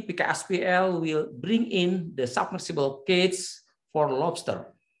 we PKSPL will bring in the submersible cage for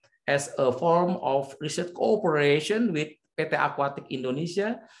lobster as a form of research cooperation with PT Aquatic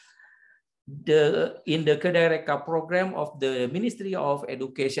Indonesia in the Korea-Indonesia program of the Ministry of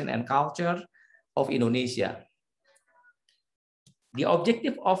Education and Culture of Indonesia. The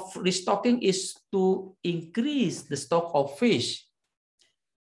objective of restocking is to increase the stock of fish,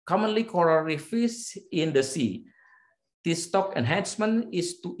 commonly coral reef fish in the sea. This stock enhancement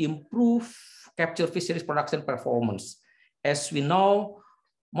is to improve capture fisheries production performance. As we know,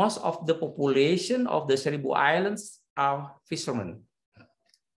 most of the population of the Seribu Islands are fishermen.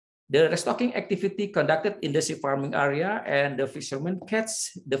 The restocking activity conducted in the sea farming area, and the fishermen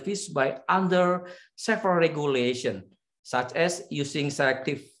catch the fish by under several regulations, such as using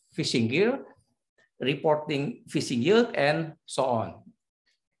selective fishing gear, reporting fishing yield, and so on.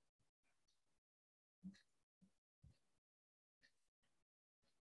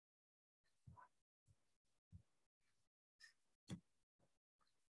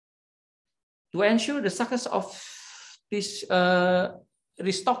 To ensure the success of this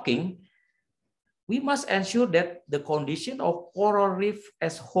restocking, we must ensure that the condition of coral reef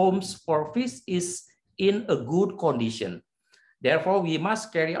as homes for fish is in a good condition. Therefore, we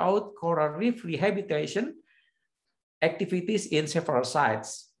must carry out coral reef rehabilitation activities in several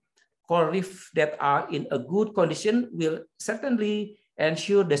sites. Coral reef that are in a good condition will certainly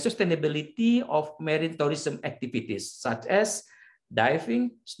ensure the sustainability of marine tourism activities, such as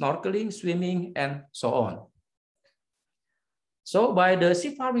diving, snorkeling, swimming, and so on. So by the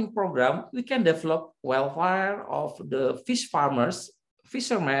sea farming program, we can develop welfare of the fish farmers,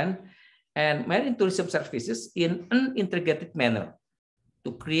 fishermen, and marine tourism services in an integrated manner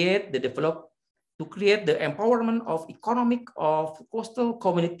to create the empowerment of economic of coastal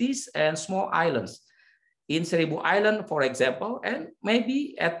communities and small islands. In Seribu Island, for example, and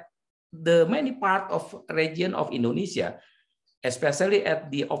maybe at the many part of region of Indonesia, especially at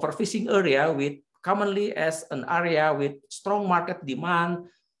the overfishing area, with commonly as an area with strong market demand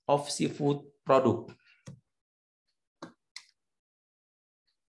of seafood product.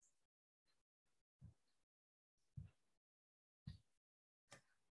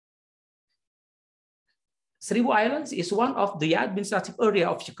 Seribu Islands is one of the administrative area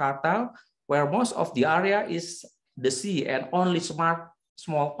of Jakarta, where most of the area is the sea and only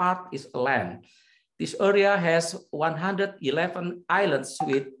small part is land. This area has 111 islands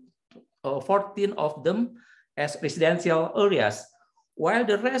with 14 of them as residential areas, while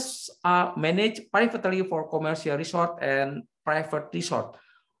the rest are managed privately for commercial resort and private resort.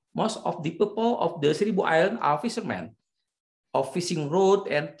 Most of the people of the Seribu Island are fishermen of fishing rod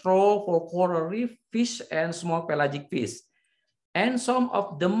and troll for coral reef fish and small pelagic fish. And some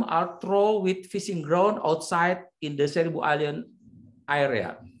of them are troll with fishing ground outside in the Seribu Island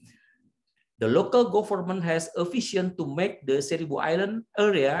area. The local government has a vision to make the Seribu Island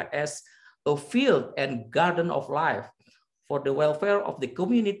area as a field and garden of life for the welfare of the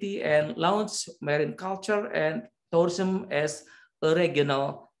community and launch marine culture and tourism as a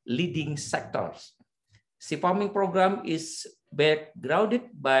regional leading sectors. Sea farming program is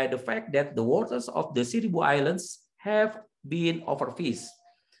backgrounded by the fact that the waters of the Seribu Islands have been overfished.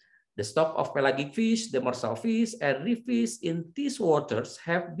 The stock of pelagic fish, demersal fish, and reef fish in these waters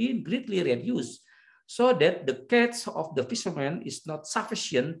have been greatly reduced, so that the catch of the fishermen is not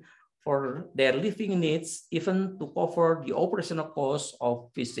sufficient for their living needs, even to cover the operational cost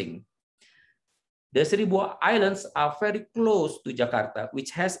of fishing. The Seribu Islands are very close to Jakarta, which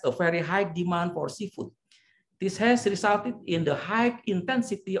has a very high demand for seafood. This has resulted in the high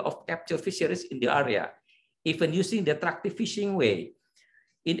intensity of capture fisheries in the area, even using the attractive fishing way.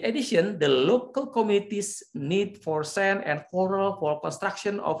 In addition, the local communities' need for sand and coral for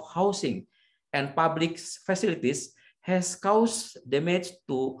construction of housing and public facilities has caused damage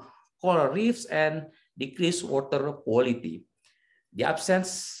to coral reefs and decreased water quality. The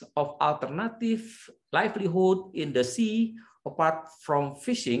absence of alternative livelihood in the sea, apart from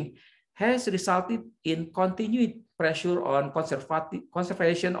fishing, has resulted in continued pressure on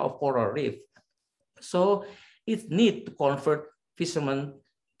conservation of coral reef. So it needs to convert fishermen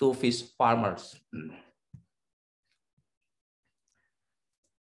to fish farmers.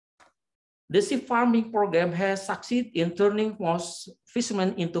 The sea farming program has succeeded in turning most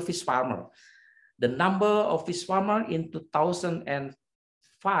fishermen into fish farmers. The number of fish farmers in 2005,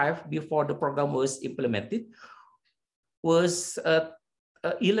 before the program was implemented, was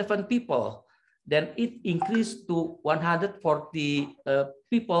 11 people. Then it increased to 140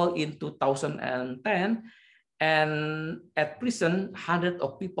 people in 2010. And at present, hundreds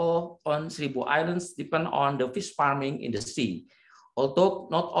of people on Seribu Islands depend on the fish farming in the sea, although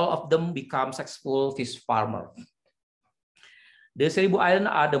not all of them become successful fish farmers. The Seribu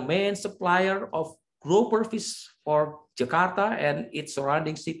Islands are the main supplier of grouper fish for Jakarta and its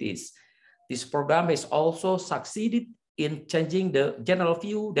surrounding cities. This program has also succeeded in changing the general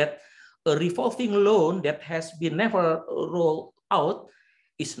view that a revolving loan that has been never rolled out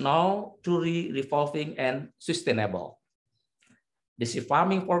is now truly revolving and sustainable. The sea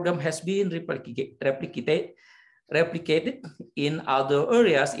farming program has been replicated in other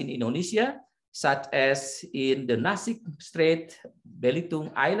areas in Indonesia, such as in the Nasik Strait, Belitung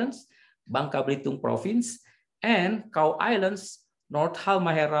Islands, Bangka Belitung Province, and Kau Islands, North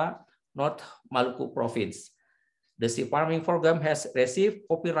Halmahera, North Maluku Province. The sea farming program has received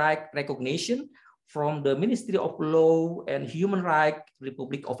copyright recognition from the Ministry of Law and Human Rights,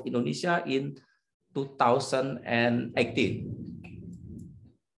 Republic of Indonesia in 2018.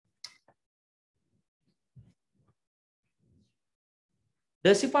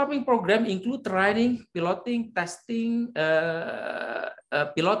 The sea farming program includes training, piloting, testing,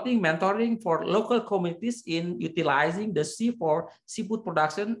 piloting, mentoring for local communities in utilizing the sea for seafood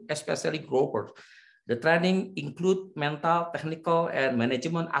production, especially grouper. The training includes mental, technical, and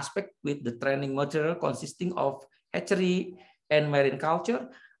management aspect, with the training material consisting of hatchery and marine culture,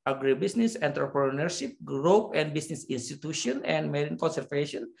 agribusiness, entrepreneurship, growth and business institution, and marine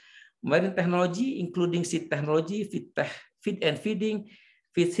conservation, marine technology, including seed technology, feed and feeding,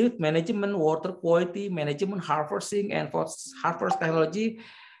 fish health management, water quality management, harvesting, and harvest technology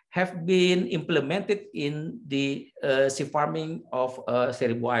have been implemented in the sea farming of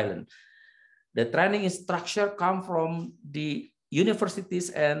Seribu Island. The training structure comes from the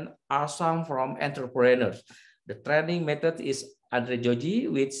universities and are some from entrepreneurs. The training method is Jodi,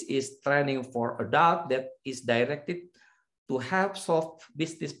 which is training for adults that is directed to help solve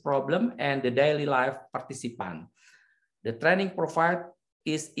business problem and the daily life participant. The training provided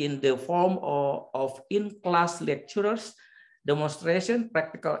is in the form of in-class lectures, demonstration,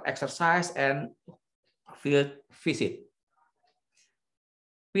 practical exercise, and field visit.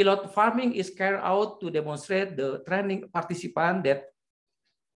 Pilot farming is carried out to demonstrate the training participant that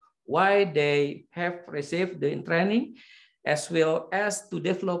why they have received the training, as well as to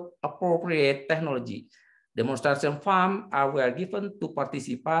develop appropriate technology. Demonstration farms were given to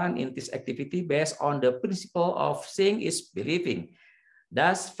participants in this activity based on the principle of seeing is believing,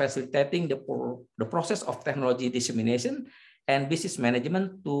 thus facilitating the process of technology dissemination and business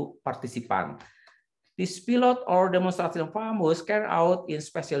management to participants. This pilot or demonstration farm was carried out in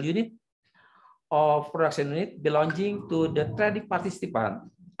special unit or production unit belonging to the training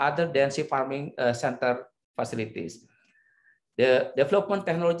participant other than sea farming center facilities. The development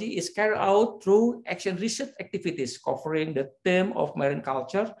technology is carried out through action research activities covering the theme of marine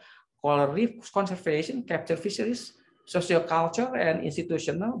culture, coral reef conservation, capture fisheries, socioculture, and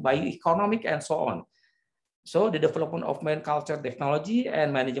institutional, bioeconomic, and so on. So the development of marine culture technology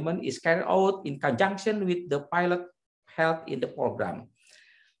and management is carried out in conjunction with the pilot held in the program.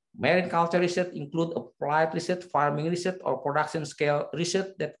 Marine culture research include applied research, farming research, or production scale research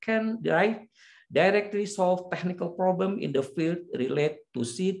that can directly solve technical problems in the field related to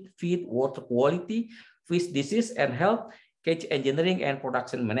seed, feed, water quality, fish disease and health, catch engineering, and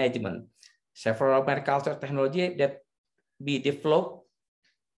production management. Several marine culture technology that be developed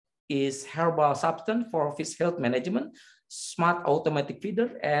is herbal substance for fish health management, smart automatic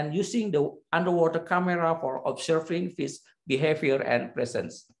feeder, and using the underwater camera for observing fish behavior and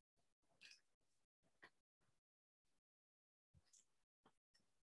presence.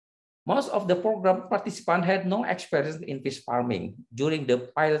 Most of the program participants had no experience in fish farming. During the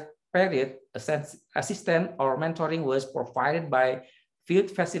pilot period, assistance or mentoring was provided by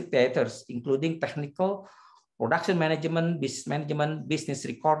field facilitators, including technical, production management, business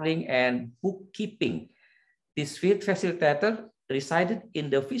recording, and bookkeeping. This field facilitator resided in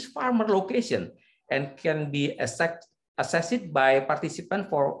the fish farmer location and can be assessed by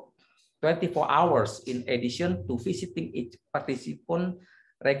participants for 24 hours in addition to visiting each participant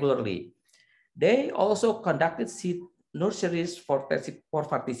regularly. They also conducted seed nurseries for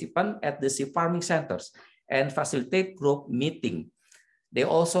participants at the sea farming centers and facilitate group meeting. They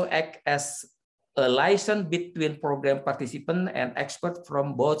also act as a liaison between program participants and experts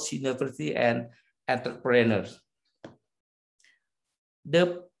from both university and entrepreneurs.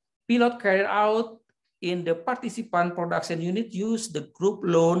 The pilot carried out in the participant production unit used the group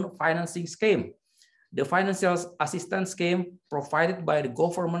loan financing scheme. The financial assistance scheme provided by the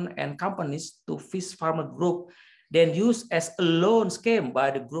government and companies to fish farmer group, then used as a loan scheme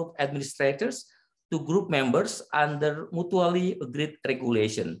by the group administrators to group members under mutually agreed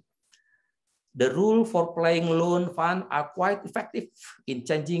regulation. The rule for playing loan fund are quite effective in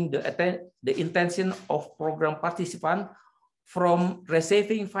changing the intention of program participants from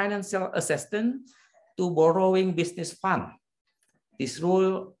receiving financial assistance to borrowing business fund. This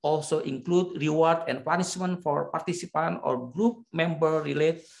rule also includes reward and punishment for participant or group member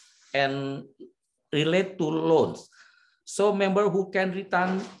relate to loans. So member who can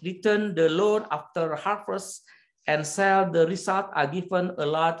return the loan after harvest and sell the result are given a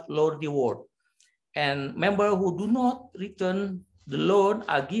large loan reward. And members who do not return the loan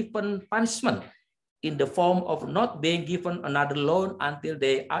are given punishment in the form of not being given another loan until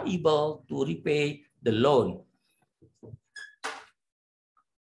they are able to repay the loan.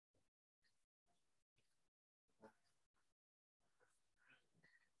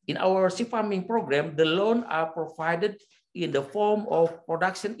 In our sea farming program, the loans are provided in the form of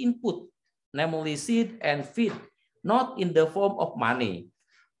production input, namely seed and feed, not in the form of money.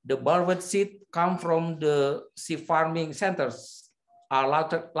 The borrowed seed come from the sea farming centers, are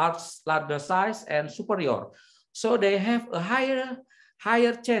larger size and superior. So they have a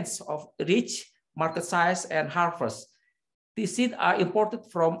higher chance of reach market size and harvest. These seeds are imported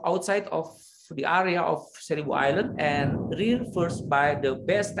from outside of the area of Seribu Island and reared first by the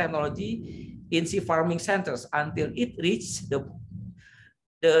best technology in sea farming centers until it reaches the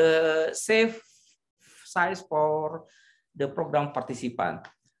safe size for the program participant.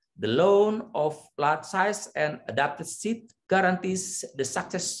 The loan of large size and adapted seed guarantees the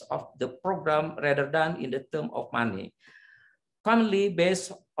success of the program rather than in the term of money. Commonly,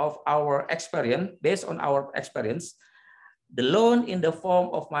 based on our experience, the loan in the form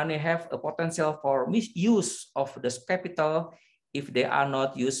of money have a potential for misuse of the capital if they are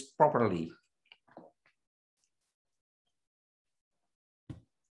not used properly.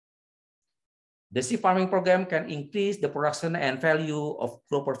 The sea farming program can increase the production and value of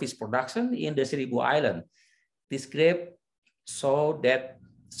grouper fish production in the Seribu Island. This graph show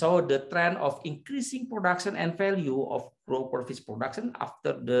the trend of increasing production and value of grouper fish production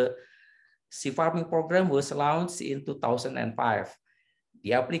after the sea farming program was launched in 2005.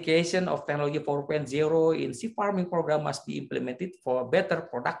 The application of technology 4.0 in sea farming program must be implemented for better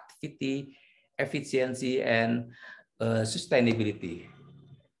productivity, efficiency, and sustainability.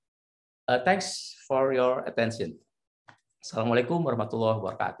 Thanks for your attention. Assalamualaikum warahmatullahi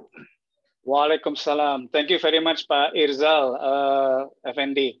wabarakatuh. Waalaikumsalam. Thank you very much, Pak Irzal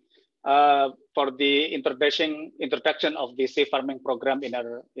Effendi, for the introduction of the sea farming program in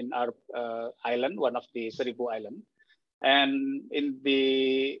our island, one of the Seribu Island. And in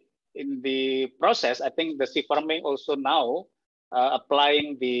the process, I think the sea farming also now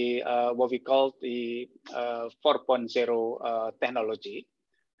applying the what we call the 4.0 technology.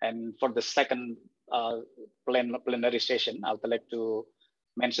 And for the second plenary session, I would like to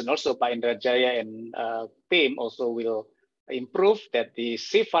mention also Pak Indra Jaya and team also will improve that the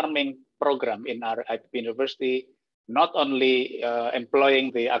sea farming program in our IPB University, not only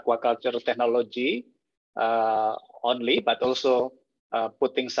employing the aquaculture technology only, but also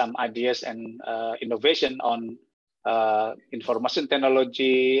putting some ideas and innovation on information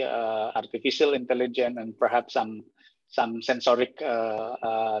technology, artificial intelligence, and perhaps some sensoric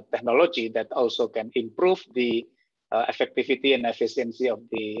technology that also can improve the effectivity and efficiency of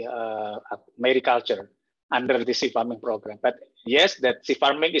the mariculture under the sea farming program. But yes, that sea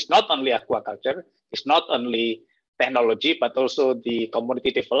farming is not only aquaculture, it's not only technology, but also the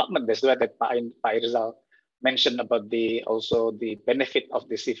community development. That's why that Pak Irzal mentioned about also the benefit of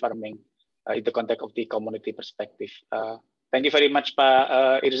the sea farming in the context of the community perspective. Thank you very much,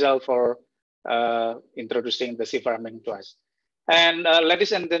 Pak Irzal, for introducing the sea farming to us. And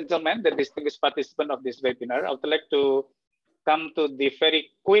ladies and gentlemen, the distinguished participant of this webinar, I would like to come to the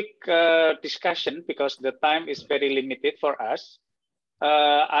very quick discussion because the time is very limited for us.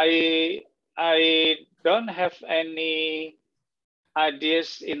 I don't have any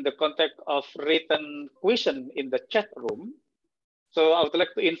ideas in the context of written question in the chat room. So I would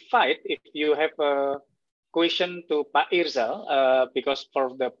like to invite if you have a question to Pak Irzal, because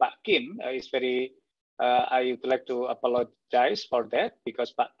for the Pak Kim is very, I would like to apologize for that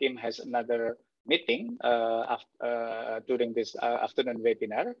because Pak Kim has another meeting during this afternoon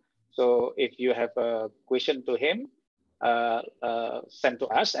webinar. So if you have a question to him, send to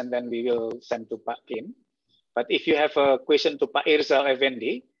us, and then we will send to Pak Kim. But if you have a question to Pak Irzal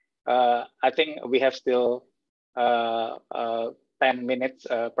Effendi, I think we have still 10 minutes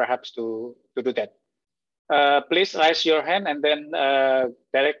perhaps to do that. Please raise your hand, and then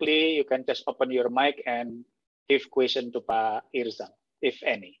directly you can just open your mic and give question to Pak Irzal, if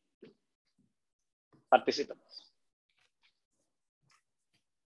any. Participants.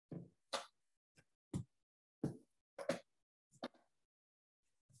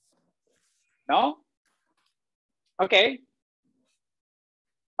 No? Okay.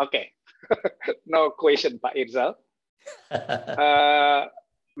 Okay. No question, Pak Irzal.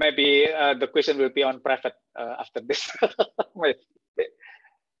 Maybe the question will be on private after this.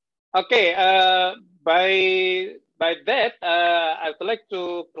 Okay. By that, I would like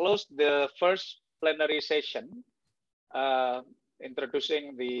to close the first plenary session,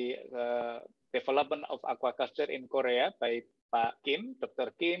 introducing the development of aquaculture in Korea by Pak Kim,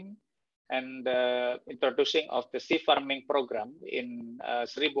 Dr. Kim, and introducing of the sea farming program in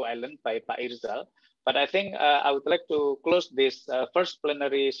Seribu Island by Pak Irzal. But I think I would like to close this first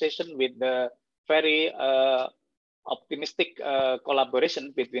plenary session with the very optimistic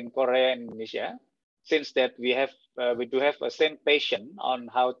collaboration between Korea and Indonesia, since that we do have a same passion on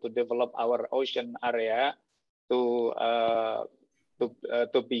how to develop our ocean area to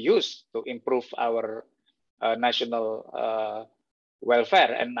be used to improve our national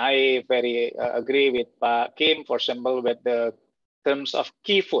welfare. And I very agree with Pak Kim, for example, with the terms of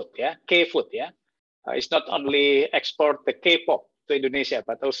key food, yeah, K-food, yeah. It's not only export the K-pop to Indonesia,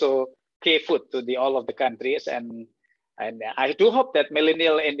 but also K-food to all of the countries. And I do hope that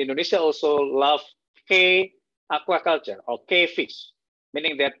millennial in Indonesia also love K aquaculture or K fish,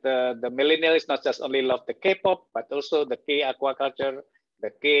 meaning that the millennials not just only love the K-pop, but also the K aquaculture, the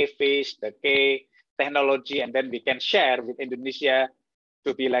K fish, the K technology, and then we can share with Indonesia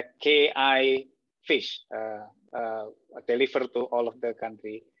to be like KI fish, deliver to all of the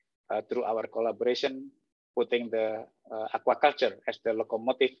country through our collaboration, putting the aquaculture as the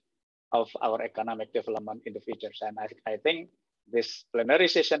locomotive of our economic development in the future. And I think this plenary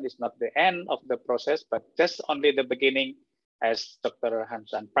session is not the end of the process, but just only the beginning, as Dr.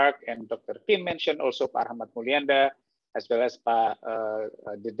 Hansan Park and Dr. Kim mentioned, also Pak Ahmad Yulianda, as well as Pak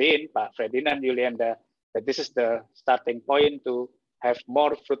Dean, Pak Fredinan, Yulianda, that this is the starting point to have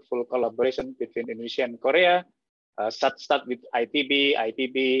more fruitful collaboration between Indonesia and Korea. Start with IPB,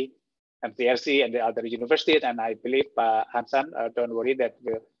 MTCRC, and the other universities. And I believe, Pak Hansan, don't worry that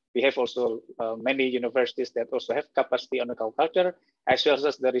we have also many universities that also have capacity on aquaculture, as well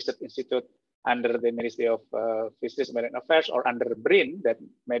as the research institute under the Ministry of Fisheries and Marine Affairs, or under BRIN, that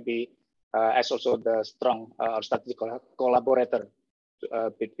maybe as also the strong or strategic collaborator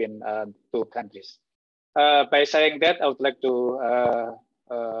between two countries. By saying that, I would like to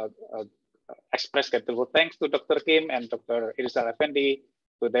express grateful thanks to Dr. Kim and Dr. Irzal Effendi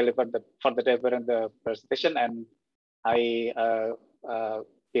to deliver the presentation, and I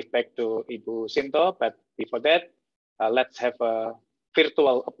give back to Ibu Sinto. But before that, let's have a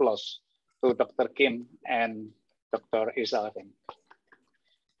virtual applause to Dr. Kim and Dr. Irzal Effendi.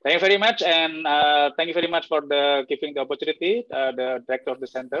 Thank you very much, and thank you very much for giving the opportunity, the director of the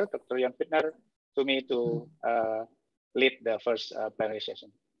center, Dr. Jan Fitner, to me to lead the first plenary session.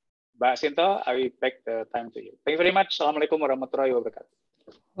 Mbak Sinto, I will back the time to you. Thank you very much. Assalamualaikum warahmatullahi wabarakatuh.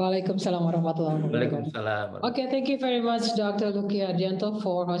 Waalaikumsalam warahmatullahi wabarakatuh. Okay, thank you very much, Dr. Luki Ardianto,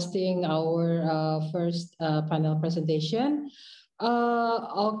 for hosting our first panel presentation.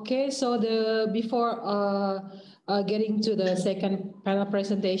 Okay, so before getting to the second panel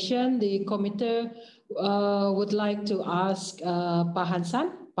presentation, the committee would like to ask Pak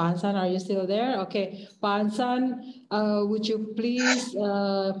Hansan. Pak Hansan, are you still there? Okay, Pak Hansan, would you please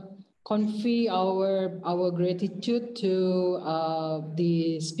convey our gratitude to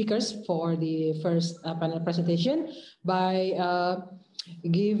the speakers for the first panel presentation by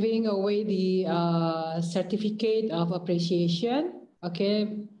giving away the certificate of appreciation.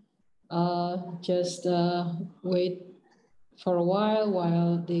 Okay, just wait for a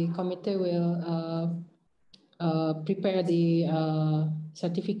while the committee will prepare the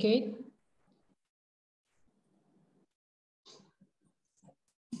certificate.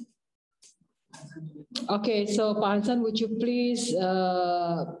 Okay, so Pak Hansan, would you please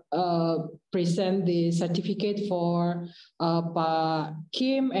present the certificate for Pak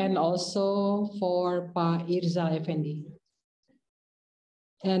Kim and also for Pak Irzal Effendi,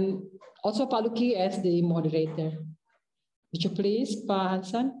 and also Pak Luki as the moderator. Would you please, Pak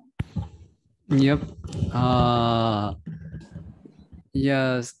Hansan? Yep.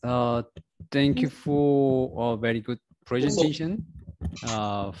 Yes. Thank you for a very good presentation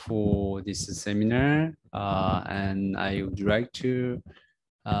for this seminar. And I would like to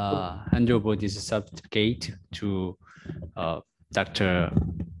hand over this certificate to Dr.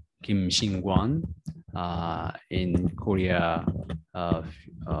 Kim Shin-kwon in Korea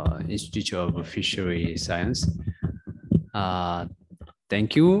Institute of Fishery Science.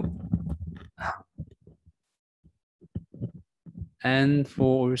 Thank you. And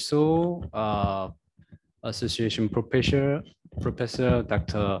for also Association Professor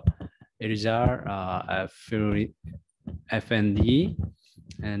Dr. Elizar FND,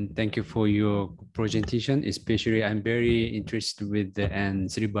 and thank you for your presentation. Especially, I'm very interested with the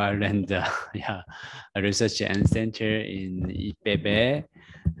cerebral and yeah, research and center in IPB,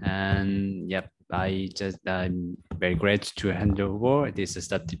 and yep, I'm very glad to hand over this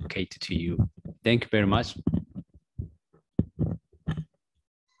certificate to you. Thank you very much.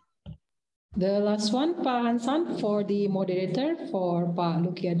 The last one, Pak Hansan, for the moderator, for Pak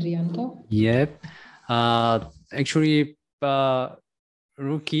Luki Adrianto. Yep. Actually,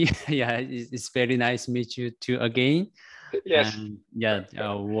 Ruki, yeah, it's very nice to meet you too again. Yes. And yeah,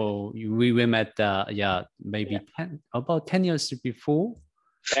 well, we met, yeah, maybe 10 years before.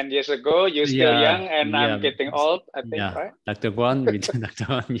 10 years ago, you're still young, and I'm getting old, I think, right? Dr. Guan, with Dr.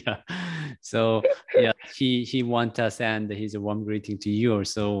 Guan, yeah. So yeah, he wants us, and he's a warm greeting to you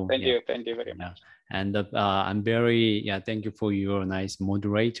also. Thank you very much. And I'm very, thank you for your nice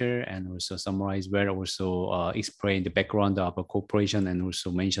moderator, and also summarize well, also explain the background of a corporation, and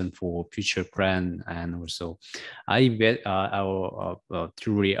also mention for future plan. And also I will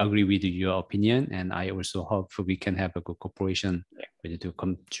truly agree with your opinion, and I also hope we can have a good cooperation with the two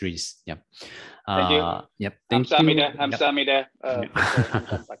countries. Yeah. Thank you. Yep. Thank you. Hamsamida.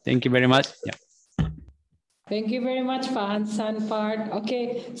 Thank you very much. Yeah. Thank you very much, Pak Hansan part.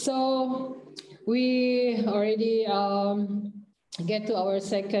 Okay, so we already get to our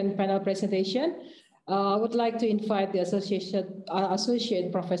second panel presentation. I would like to invite the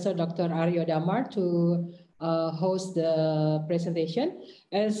Associate Professor Dr. Aryo Damar to host the presentation,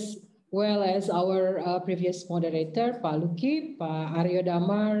 as well as our previous moderator, Pak Luki. Pak Aryo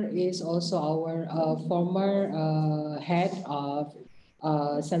Damar is also our former head of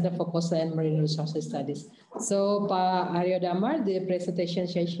Center for Coastal and Marine Resources Studies. So, Pak Aryo Damar, the presentation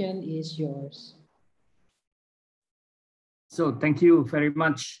session is yours. So, thank you very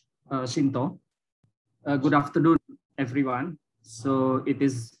much, Shinto. Good afternoon, everyone. So, it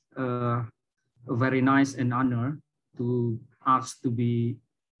is a very nice and honor to ask to be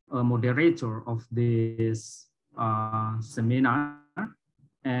a moderator of this seminar,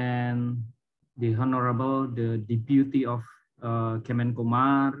 and the Honorable, the Deputy of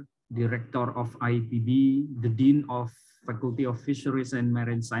Kemenkomar, Director of IPB, the Dean of Faculty of Fisheries and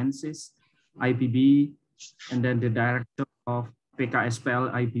Marine Sciences, IPB, and then the Director of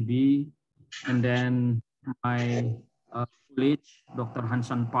PKSPL IPB, and then my colleague, Dr.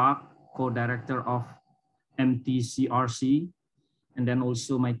 Hansan Park, Co-Director of MTCRC, and then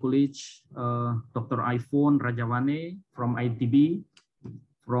also my colleague, Dr. Iphone Rajawane from ITB,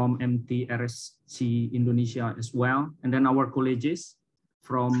 from MTCRC Indonesia as well, and then our colleagues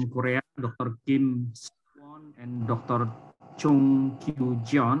from Korea, Dr. Kim Shin-kwon and Dr. Chung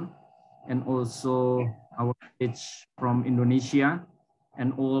Kyu-jeon, and also our colleagues from Indonesia,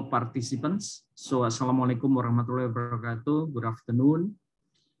 and all participants. So, Assalamualaikum warahmatullahi wabarakatuh. Good afternoon.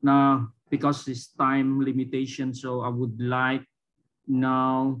 Now, because it's time limitation, so I would like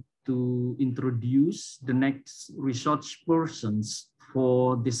now to introduce the next research persons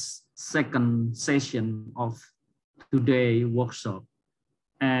for this second session of today's workshop.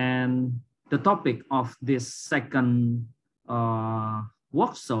 And the topic of this second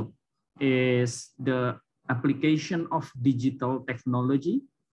workshop is the application of digital technology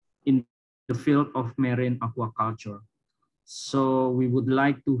in the field of marine aquaculture. So we would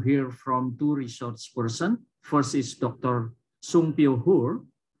like to hear from two research persons. First is Dr. Sung Pyo-hur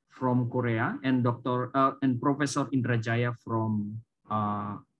from Korea, and Professor Indrajaya from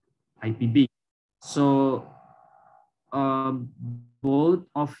IPB. So both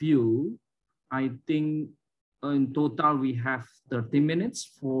of you, I think in total we have 30 minutes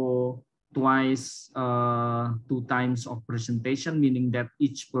for twice 2 times of presentation, meaning that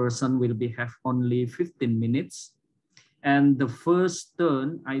each person will have only 15 minutes. And the first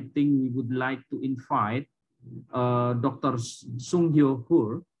turn, I think we would like to invite Dr. Sung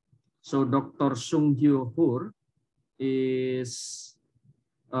Pyo-hur. So Dr. Sung Pyo-hur is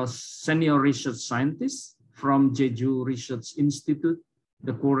a senior research scientist from Jeju Research Institute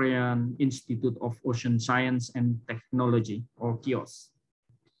the Korean Institute of Ocean Science and Technology, or KIOS.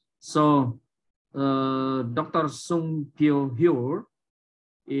 So Dr. Sung Pyo-hyur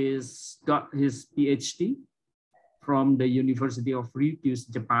got his PhD from the University of Ryukyu,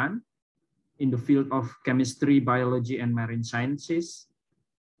 Japan, in the field of chemistry, biology, and marine sciences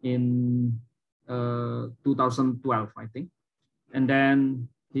in 2012, I think. And then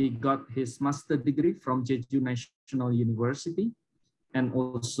he got his master's degree from Jeju National University, and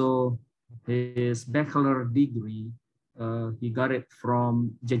also his bachelor degree, he got it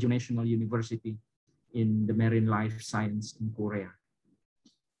from Jeju National University in the marine life science in Korea.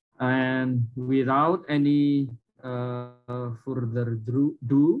 And without any further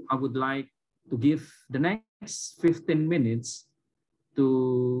ado, I would like to give the next 15 minutes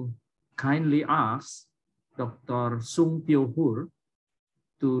to kindly ask Dr. Sung Pyo-hyur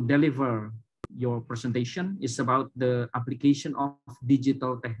to deliver your presentation. Is about the application of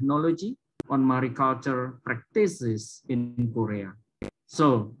digital technology on mariculture practices in Korea.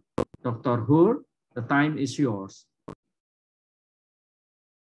 So, Dr. Hyur, the time is yours.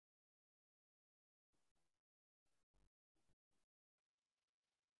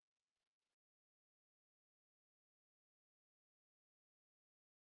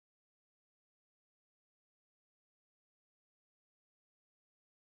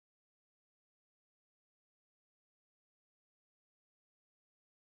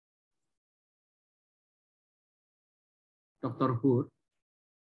 Dr. Hyur,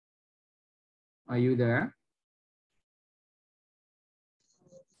 are you there?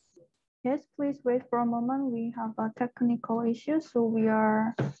 Yes, please wait for a moment. We have a technical issue, so we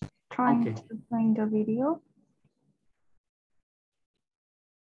are trying to play the video.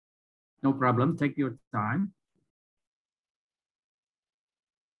 No problem, take your time.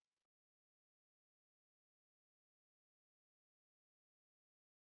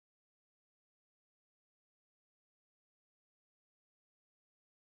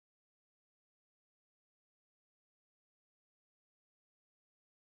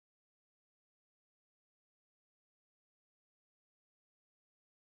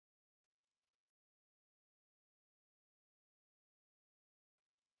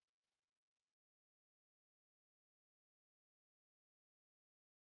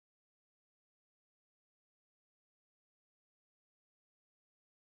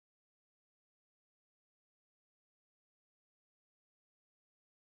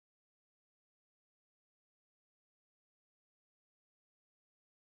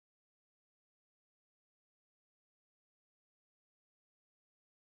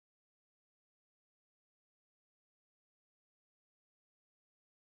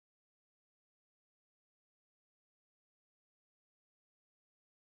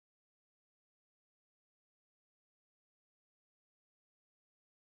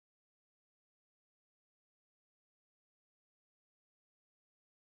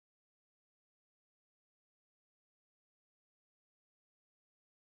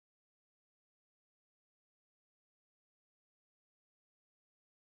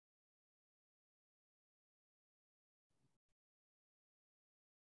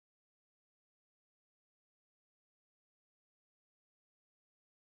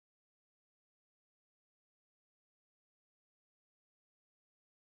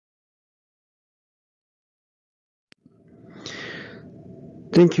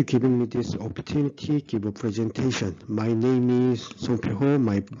 Thank you for giving me this opportunity to give a presentation. My name is Sung Pyo-hyur.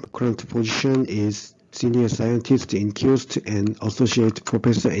 My current position is Senior Scientist in KIOS and Associate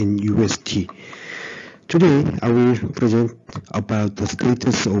Professor in UST. Today, I will present about the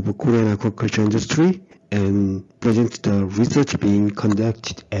status of the Korean aquaculture industry and present the research being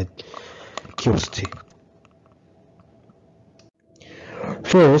conducted at KIOS.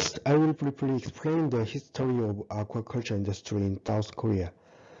 First, I will briefly explain the history of aquaculture industry in South Korea.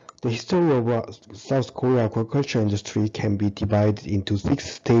 The history of South Korea aquaculture industry can be divided into 6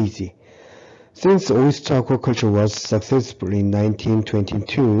 stages. Since oyster aquaculture was successful in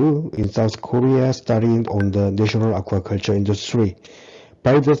 1922 in South Korea, starting on the national aquaculture industry.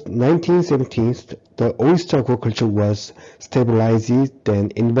 By the 1970s, the oyster aquaculture was stabilized,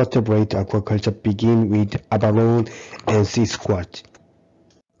 then invertebrate aquaculture began with abalone and sea squat.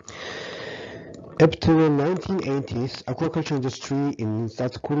 After the 1980s, aquaculture industry in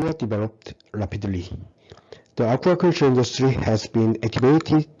South Korea developed rapidly. The aquaculture industry has been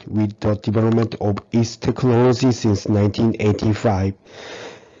activated with the development of its technology since 1985,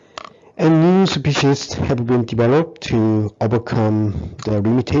 and new species have been developed to overcome the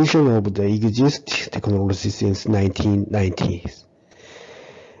limitation of the existing technology since 1990s.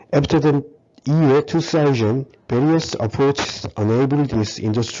 After the year 2000, various approaches enabled this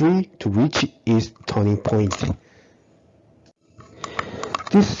industry to reach its turning point.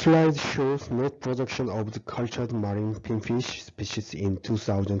 This slide shows net production of the cultured marine pinfish species in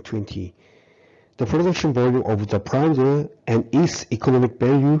 2020. The production volume of the flounder and its economic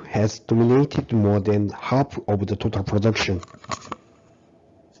value has dominated more than half of the total production.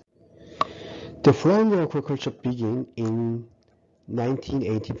 The flounder aquaculture began in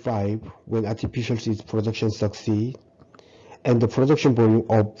 1985 when artificial seed production succeeded, and the production volume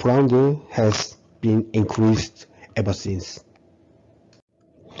of flounder has been increased ever since.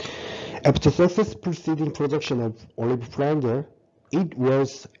 After successful seeding production of olive flounder, it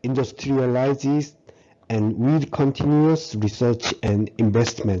was industrialized, and with continuous research and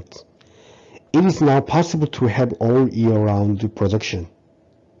investment, it is now possible to have all year-round production.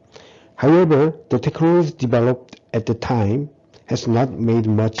 However, the technology developed at the time has not made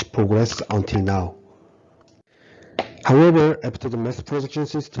much progress until now. However, after the mass production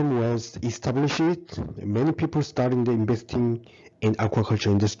system was established, many people started investing in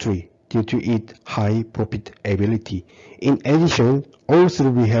aquaculture industry due to its high profitability. In addition, although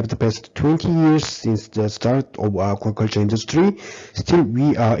we have the past 20 years since the start of aquaculture industry, still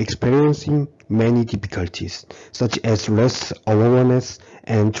we are experiencing many difficulties, such as less awareness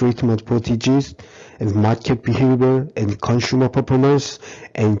and treatment strategies, and market behavior and consumer performance,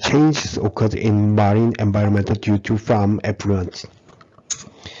 and changes occurred in marine environment due to farm effluent.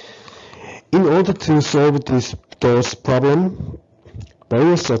 In order to solve those problems,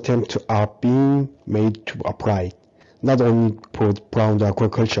 various attempts are being made to apply, not only for flounder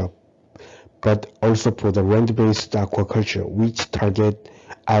aquaculture, but also for the land-based aquaculture, which target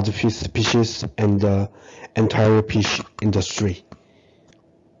other fish species and the entire fish industry.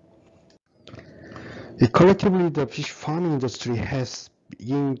 Collectively, the fish farming industry has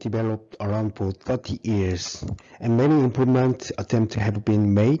been developed around for 30 years, and many improvement attempts have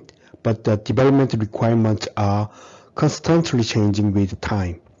been made, but the development requirements are constantly changing with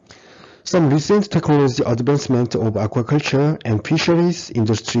time. Some recent technology advancements of aquaculture and fisheries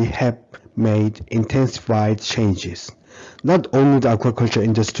industry have made intensified changes. Not only the aquaculture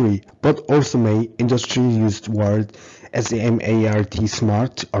industry, but also my industry used word SMART,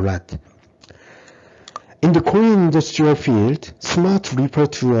 smart, a lot. In the Korean industrial field, smart refers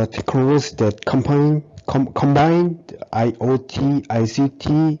to a technology that combined IoT,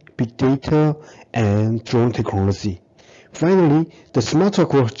 ICT, big data, and drone technology. Finally, the smart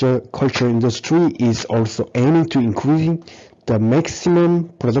aquaculture industry is also aiming to increasing the maximum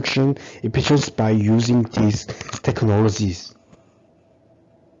production efficiency by using these technologies.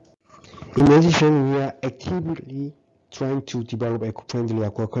 In addition, we are actively trying to develop eco-friendly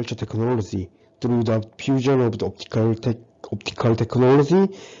aquaculture technology through the fusion of the optical technology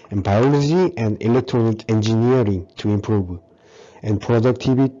and biology and electronic engineering to improve and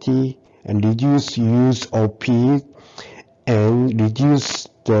productivity and reduce use of feed and reduce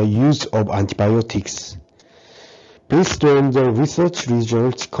the use of antibiotics. Based on the research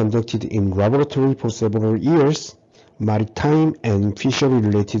results conducted in laboratory for several years, maritime and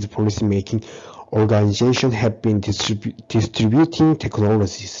fishery-related policymaking organizations have been distributing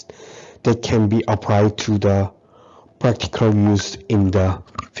technologies that can be applied to the practical use in the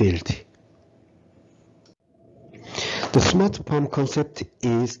field. The smart farm concept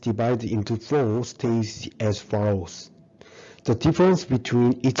is divided into 4 stages as follows. The difference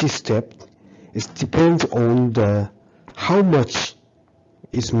between each step depends on how much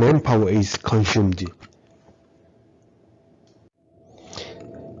its manpower is consumed.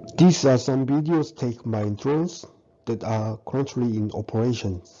 These are some videos taken by drones that are currently in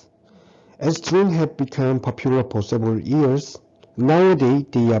operations. As drones have become popular for several years, nowadays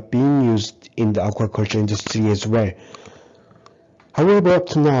they are being used in the aquaculture industry as well. However, up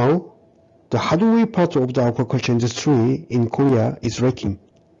to now, the hardware part of the aquaculture industry in Korea is lacking.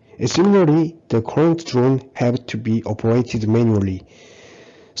 Similarly, the current drones have to be operated manually.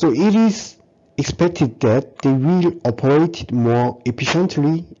 So it is expected that they will operate more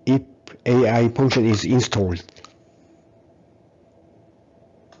efficiently if AI function is installed.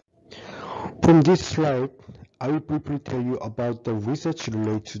 From this slide, I will briefly tell you about the research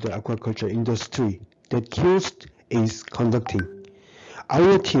related to the aquaculture industry that KIOST is conducting.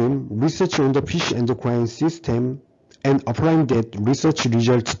 Our team researched on the fish endocrine system and applying that research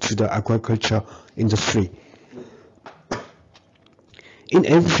results to the aquaculture industry. In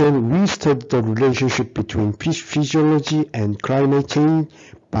addition, we studied the relationship between fish physiology and climate change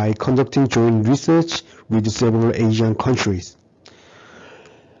by conducting joint research with several Asian countries.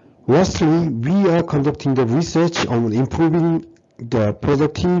 Lastly, we are conducting the research on improving the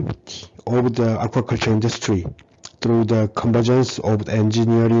productivity of the aquaculture industry through the convergence of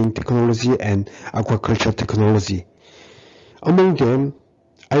engineering technology and aquaculture technology. Among them,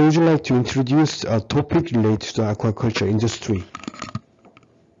 I would like to introduce a topic related to the aquaculture industry.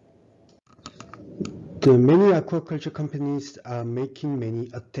 The many aquaculture companies are making many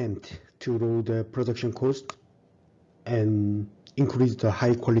attempts to lower the production cost and increase the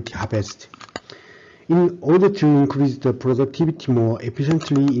high quality harvest. In order to increase the productivity more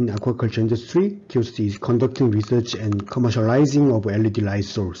efficiently in aquaculture industry, KIOST is conducting research and commercializing of LED light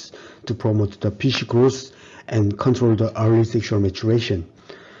source to promote the fish growth and control the early sexual maturation.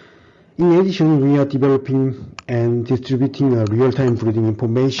 In addition, we are developing and distributing a real-time breeding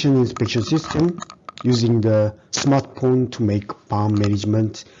information inspection system using the smartphone to make farm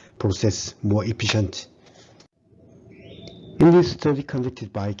management process more efficient. In this study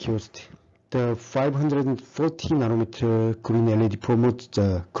conducted by KIOST, the 540 nanometer green LED promotes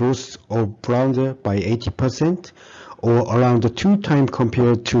the growth of flounder by 80%, or around 2 times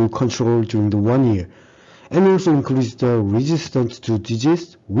compared to control during the 1 year, and also increase the resistance to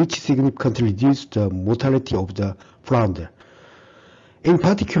disease, which significantly reduces the mortality of the flounder. In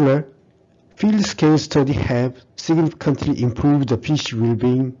particular, field-scale studies have significantly improved the fish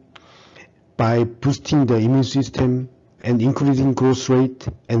well-being by boosting the immune system and increasing growth rate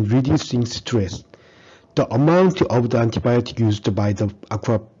and reducing stress. The amount of the antibiotic used by the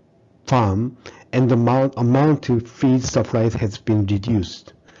aqua farm and the amount of feed supplies has been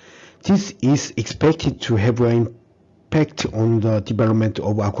reduced. This is expected to have an impact on the development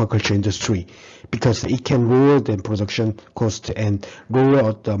of aquaculture industry because it can lower the production cost and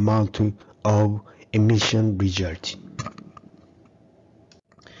lower the amount of emission result.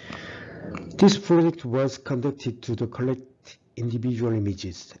 This project was conducted to collect individual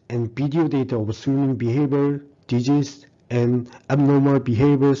images and video data of swimming behavior, disease, and abnormal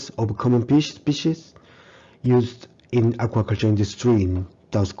behaviors of common fish species used in aquaculture industry in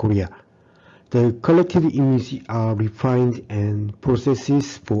South Korea. The collected images are refined and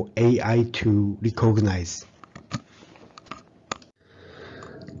processes for AI to recognize.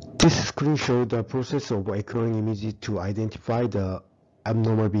 This screen shows the process of acquiring images to identify the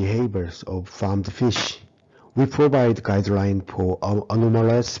abnormal behaviors of farmed fish. We provide guidelines for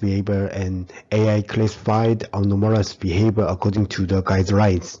anomalous behavior and AI classified anomalous behavior according to the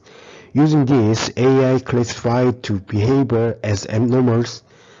guidelines. Using this, AI classified to behavior as abnormals,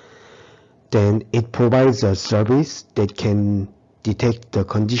 then it provides a service that can detect the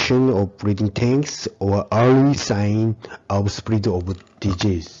condition of breeding tanks or early sign of spread of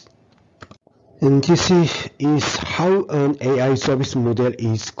disease. And this is how an AI service model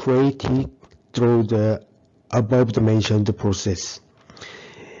is created through the above-mentioned process.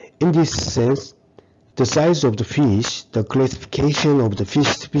 In this sense, the size of the fish, the classification of the fish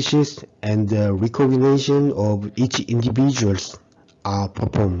species, and the recognition of each individual are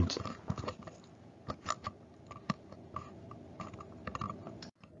performed.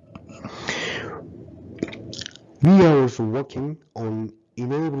 We are also working on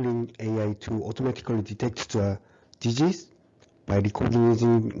enabling AI to automatically detect the disease by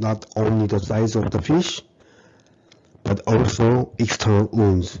recognizing not only the size of the fish, but also external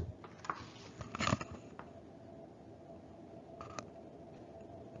wounds.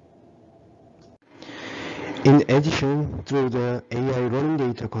 In addition, through the AI running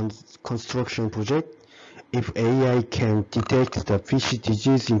data construction project, if AI can detect the fish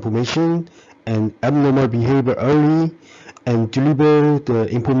disease information and abnormal behavior early and deliver the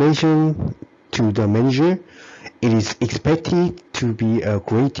information to the manager, it is expected to be a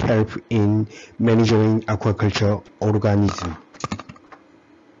great help in managing aquaculture organisms.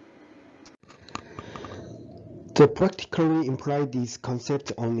 To practically imply this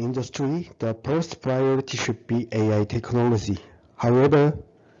concept on industry, the first priority should be AI technology. However,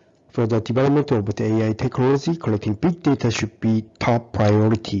 for the development of the AI technology, collecting big data should be top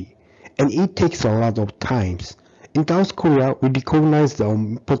priority, and it takes a lot of time. In South Korea, we recognize the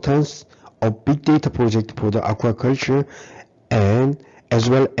importance of big data project for the aquaculture and as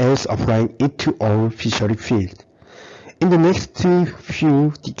well as applying it to our fishery field. In the next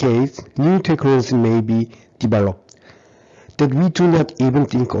few decades, new technology may be developed that we do not even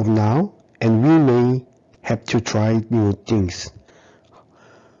think of now, and we may have to try new things.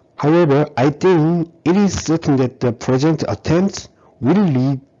 However, I think it is certain that the present attempts will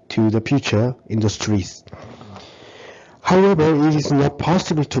lead to the future industries. However, it is not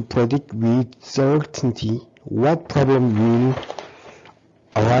possible to predict with certainty what problem will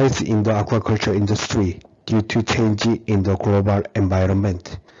arise in the aquaculture industry due to change in the global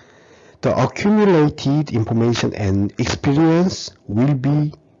environment. The accumulated information and experience will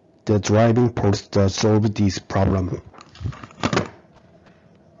be the driving force to solve this problem.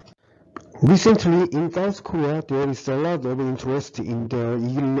 Recently, in South Korea, there is a lot of interest in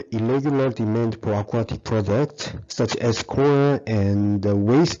the irregular demand for aquatic products, such as coral and the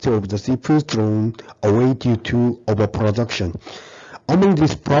waste of the seafood thrown away due to overproduction. Among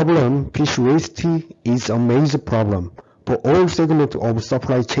this problem, fish waste is a major problem for all segments of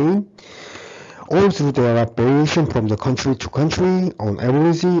supply chain. Also, there are variations from the country to country. On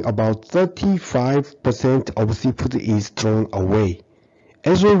average, about 35% of seafood is thrown away.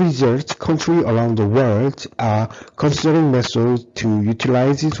 As a result, countries around the world are considering methods to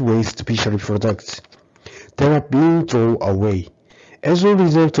utilize these waste fishery products that are being thrown away. As a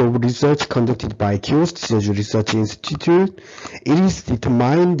result of research conducted by Kyoto Research Institute, it is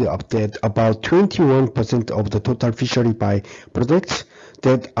determined that about 21% of the total fishery byproducts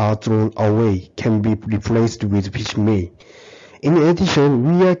that are thrown away can be replaced with fish meal. In addition,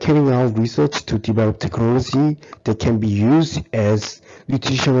 we are carrying out research to develop technology that can be used as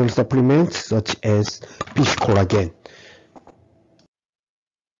nutritional supplements such as fish collagen.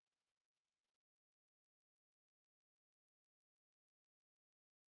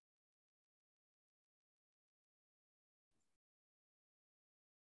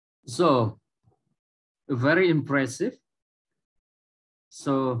 So, very impressive.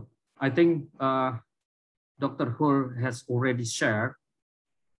 So, I think Dr. Hur has already shared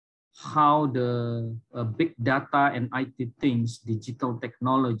how the big data and IT things, digital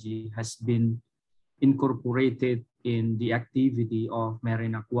technology has been incorporated in the activity of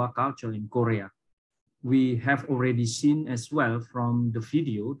marine aquaculture in Korea. We have already seen as well from the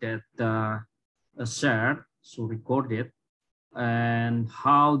video that shared, so recorded, and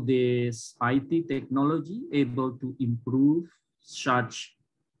how this IT technology able to improve such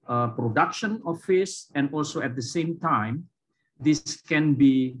production of fish, and also at the same time, this can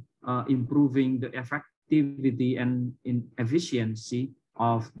be improving the effectivity and efficiency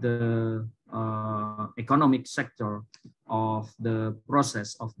of the economic sector of the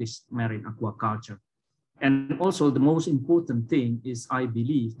process of this marine aquaculture. And also the most important thing is, I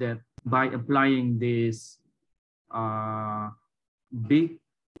believe that by applying this big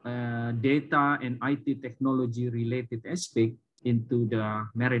data and IT technology related aspect into the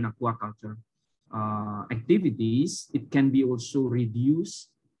marine aquaculture activities, it can be also reduce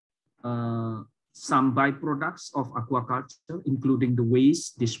some byproducts of aquaculture, including the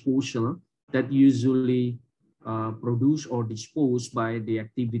waste disposal that usually produced or disposed by the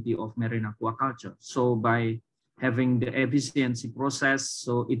activity of marine aquaculture. So by having the efficiency process,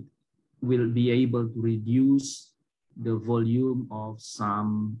 so it will be able to reduce the volume of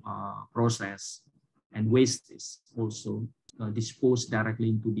some process and wastes also disposed directly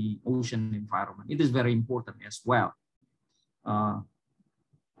into the ocean environment. It is very important as well,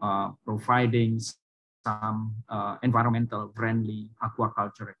 providing some environmental friendly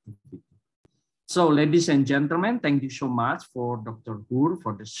aquaculture activity. So ladies and gentlemen, thank you so much for Dr. Hur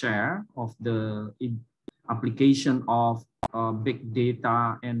for the share of the application of big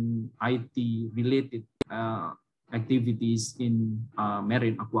data and IT related activities in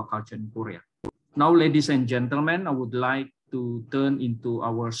marine aquaculture in Korea. Now, ladies and gentlemen, I would like to turn into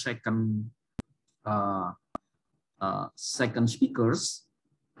our second speakers,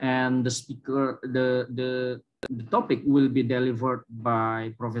 and the topic will be delivered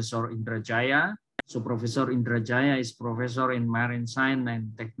by Professor Indrajaya. So Professor Indrajaya is professor in marine science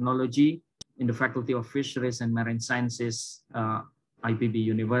and technology in the Faculty of Fisheries and Marine Sciences, IPB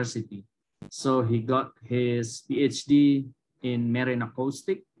University. So he got his PhD in marine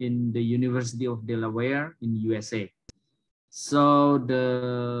acoustic in the University of Delaware in USA. So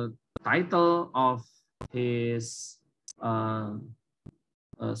the title of his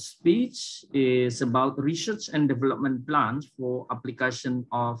speech is about research and development plans for application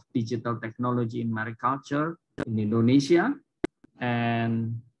of digital technology in mariculture in Indonesia.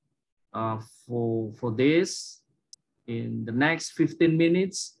 And for this, in the next 15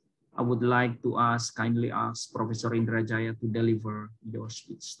 minutes, I would like to kindly ask Professor Indrajaya to deliver your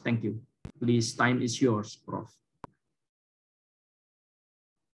speech. Thank you. Please, time is yours, Prof.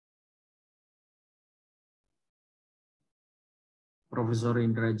 Professor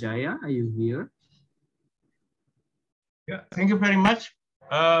Indrajaya, are you here? Yeah, thank you very much,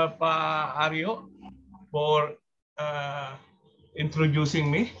 Pak Aryo, for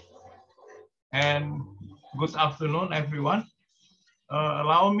introducing me. And good afternoon, everyone.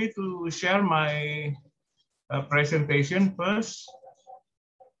 Allow me to share my presentation first.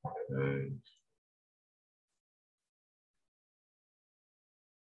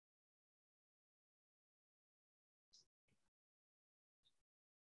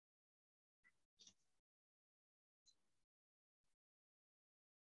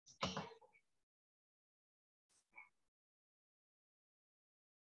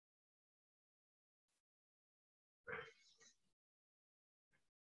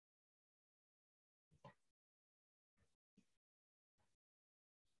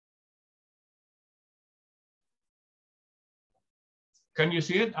 Can you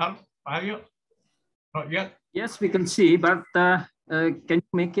see it, Arief? Not yet? Yes, we can see, but can you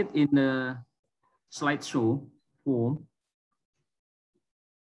make it in the slideshow form?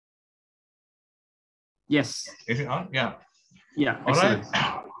 Yes. Is it on? Yeah. Yeah. All excellent.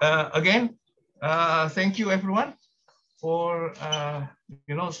 right. Again, thank you everyone for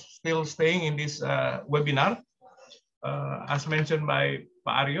still staying in this webinar. As mentioned by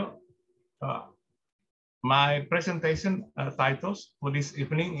Pak Arief, my presentation titles for this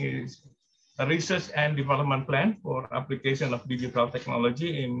evening is a research and development plan for application of digital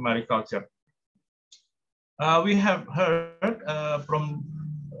technology in mariculture. We have heard from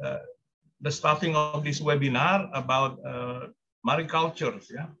the starting of this webinar about mariculture,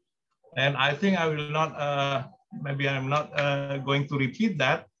 yeah, and I think I will not. Maybe I'm not going to repeat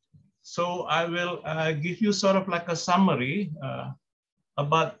that. So I will give you sort of like a summary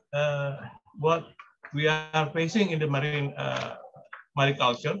about what we are facing in the marine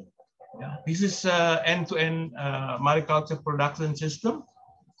mariculture. Yeah. This is end-to-end mariculture production system.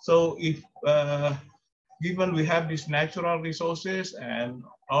 So if given we have these natural resources and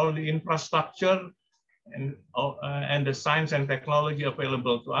all the infrastructure and the science and technology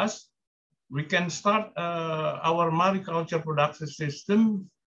available to us, we can start our mariculture production system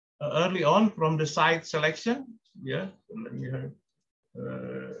early on from the site selection. Yeah, let me have,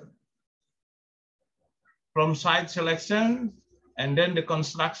 from site selection, and then the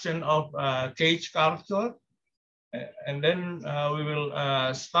construction of cage culture, and then we will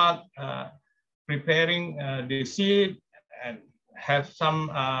start preparing the seed and have some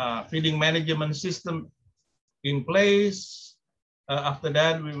feeding management system in place. After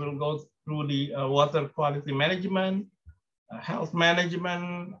that, we will go through the water quality management, health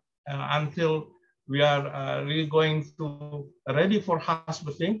management, until we are really going to ready for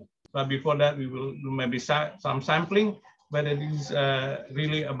harvesting. But before that, we will do maybe some sampling, whether it is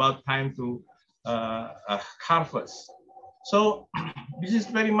really about time to harvest. So this is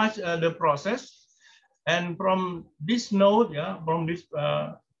very much the process. And from this node, yeah, from this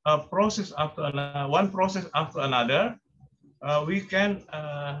process after another, one process after another, we can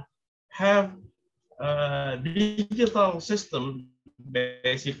have a digital system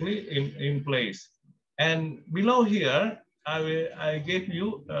basically in place. And below here, I gave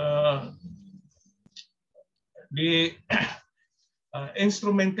you the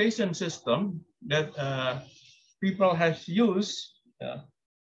instrumentation system that people have used,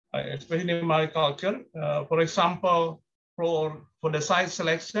 especially in mariculture. For example, for the site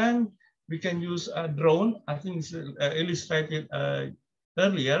selection, we can use a drone. I think it's illustrated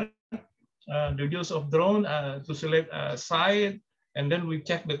earlier. The use of drone to select a site, and then we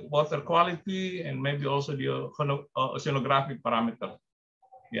check the water quality and maybe also the oceanographic parameter.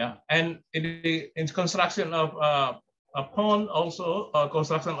 Yeah, and in construction of a pond also,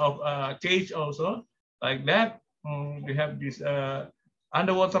 construction of a cage also, like that. We have this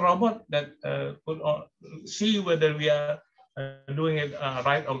underwater robot that could see whether we are doing it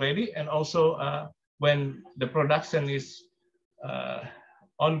right already, and also when the production is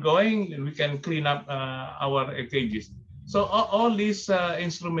ongoing, we can clean up our cages. So all this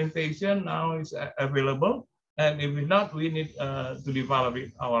instrumentation now is available, and if not, we need to develop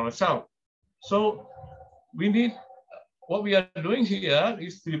it ourselves. So we need, what we are doing here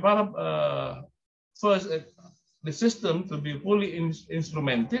is to develop first the system to be fully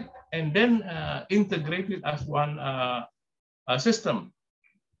instrumented, and then integrated as one system.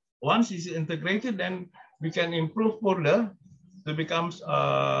 Once it's integrated, then we can improve further to become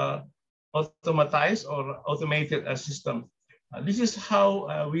automatized or automated system. This is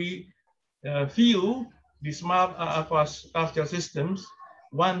how we view the smart aquaculture systems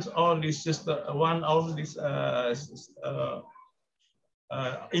once all these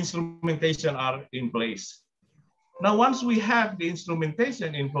instrumentation are in place. Now, once we have the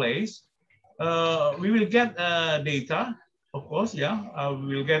instrumentation in place, we will get data, of course, yeah.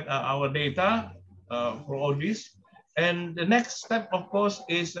 We will get our data for all this. And the next step, of course,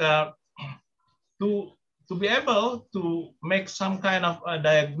 is to be able to make some kind of a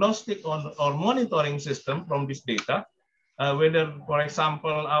diagnostic or monitoring system from this data, whether, for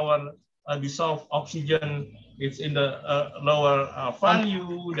example, our dissolved oxygen is in the lower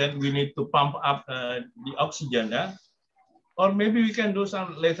value, then we need to pump up the oxygen, yeah? Or maybe we can do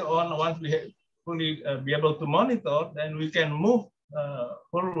some later on, once we fully be able to monitor, then we can move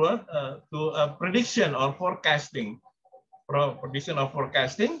forward to a prediction or forecasting. Prediction or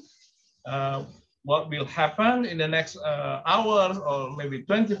forecasting, what will happen in the next hours or maybe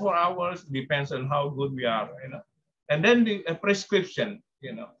 24 hours, depends on how good we are, you know. And then the prescription,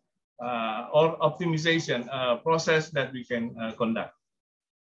 you know, or optimization process that we can conduct.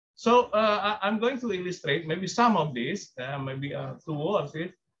 So I'm going to illustrate maybe some of these, maybe 2 or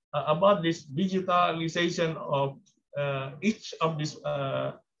 3, about this digitalization of each of this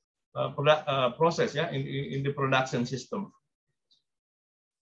process, yeah, in the production system.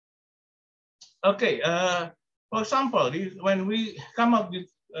 Okay, for example, when we come up with,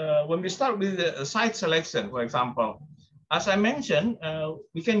 when we start with the site selection, for example, as I mentioned,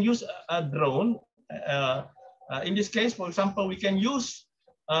 we can use a drone. In this case, for example, we can use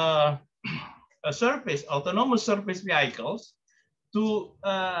a autonomous surface vehicles to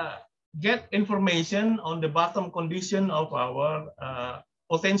get information on the bottom condition of our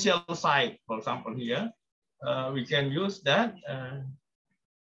potential site. For example, here, we can use that.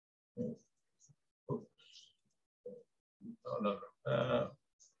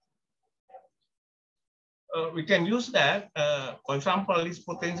 We can use that, for example, this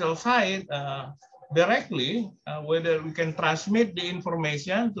potential site directly, whether we can transmit the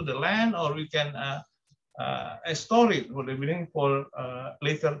information to the land or we can store it for the beginning for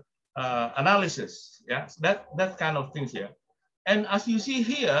later analysis. Yeah, that kind of things here. And as you see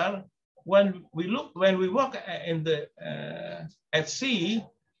here, when we work in the at sea,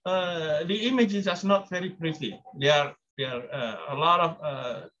 the images are not very pretty. There are a lot of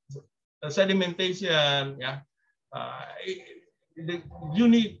sedimentation. Yeah, you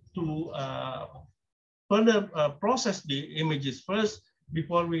need to further process the images first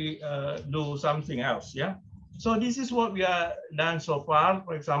before we do something else. Yeah. So this is what we are done so far.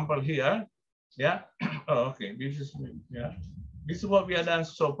 For example, here. Yeah. Oh, okay. This is what we have done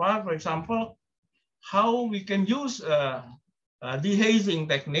so far. For example, how we can use dehazing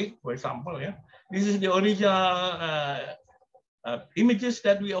technique. For example, yeah. This is the original images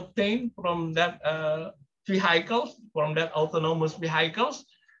that we obtained from that vehicles, from that autonomous vehicles.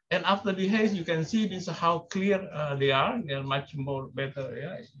 And after dehaze, you can see this how clear they are. They are much more better.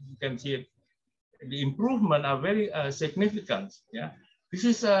 Yeah, you can see it. The improvement are very significant. Yeah, this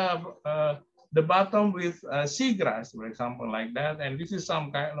is the bottom with seagrass, for example, like that. And this is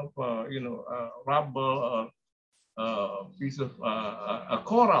some kind of rubble or piece of a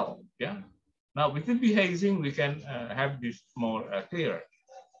coral. Yeah. Now with the dehazing, we can have this more clear.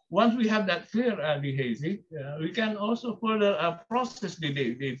 Once we have that clear dehazing, we can also further process the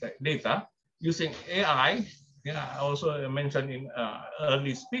data using AI. Yeah, also mentioned in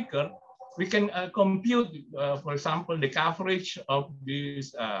early speaker. We can compute, for example, the coverage of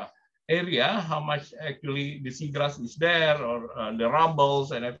this area, how much actually the seagrass is there, or the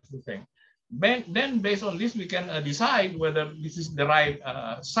rubbles and everything. Then based on this, we can decide whether this is the right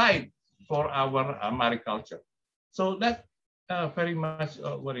site for our mariculture. So that very much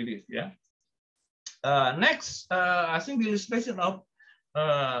what it is. Yeah. Next, I think the illustration of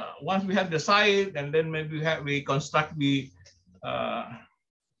once we have the site, and then maybe we construct the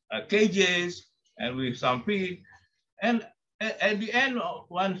cages and with some feed, and at the end,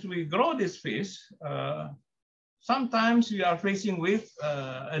 once we grow this fish, sometimes we are facing with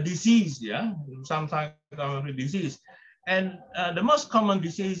a disease. Yeah, sometimes a disease, and the most common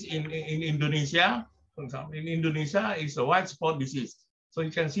disease in Indonesia, for example, in Indonesia is a white spot disease. So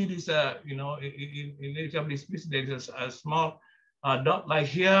you can see this, in each of these fish, there is a small dot like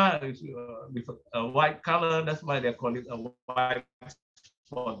here with a white color. That's why they call it a white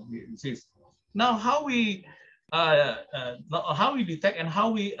spot disease. Now, how we detect and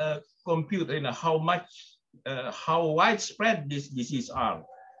how we compute, how widespread these diseases are.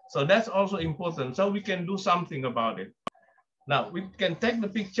 So that's also important. So we can do something about it. Now we can take the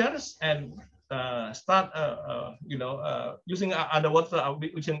pictures and start, using underwater,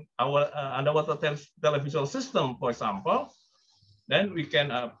 using our underwater television system, for example. Then we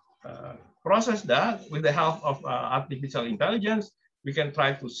can process that with the help of artificial intelligence. We can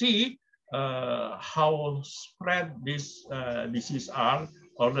try to see how spread these diseases are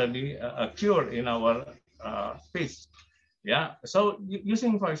already occurred in our fish. Yeah. So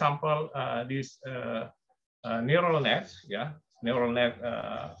using, for example, this neural net, yeah, neural net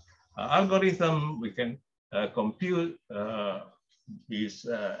algorithm, we can compute this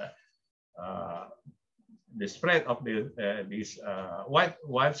the spread of this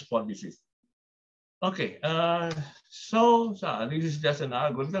white spot disease. Okay, so this is just an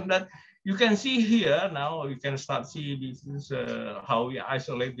algorithm that you can see here. Now you can start see this is how we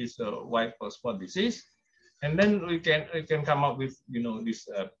isolate this white spot disease, and then we can come up with these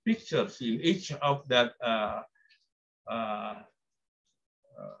pictures in each of that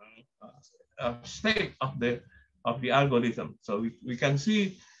state of the algorithm. So we can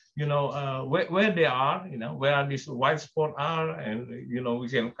see where they are, where these white spots are, and we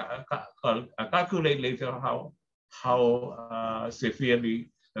can calculate later how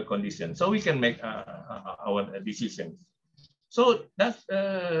severely condition, so we can make our decisions. So that's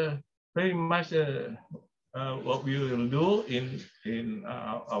very much what we will do in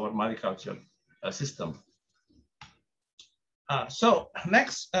our mariculture system. So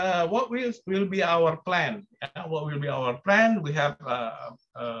next, what will be our plan? What will be our plan? We have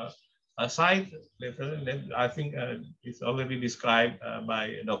a site. I think it's already described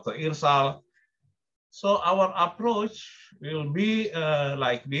by Dr. Irsal. So our approach will be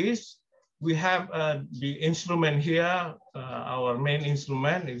like this. We have the instrument here. Our main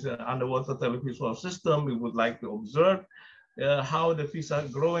instrument is an underwater televisual system. We would like to observe how the fish are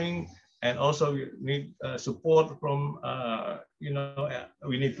growing, and also we need support from,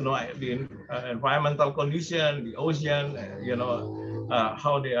 we need to know the environmental condition, the ocean,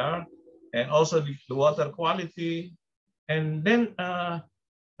 how they are, and also the water quality. And then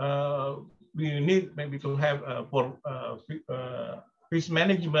we need maybe to have for fish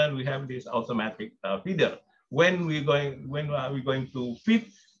management, we have this automatic feeder. When are we going to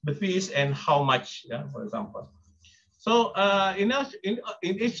feed the fish and how much, for example. So in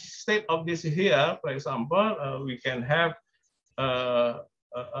each state of this here, for example, we can have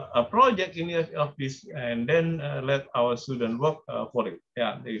a project in each of this, and then let our student work for it.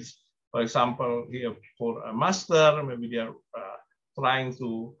 Yeah, this, for example, here for a master, maybe they are trying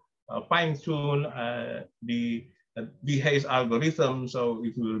to fine-tune the Hayes algorithm, so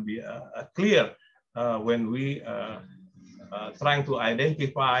it will be clear when we trying to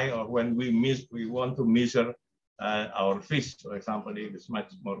identify, or when we want to measure our fish, for example. It is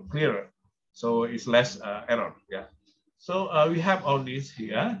much more clearer, so it's less error. Yeah. So we have all this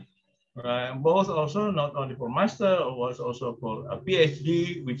here, both also not only for master, but also for a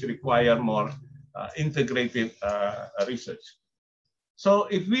PhD, which require more integrated research. So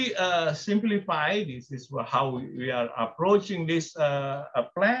if we simplify, this is how we are approaching this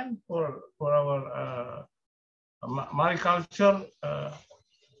plan for our mariculture.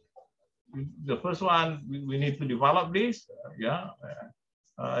 The first one, we need to develop this,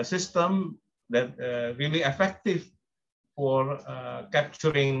 a system that really effective for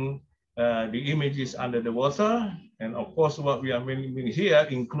capturing the images under the water. And of course, what we are meaning here,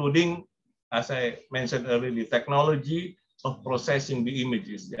 including, as I mentioned earlier, the technology of processing the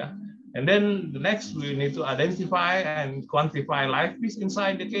images. Yeah. And then the next, we need to identify and quantify live fish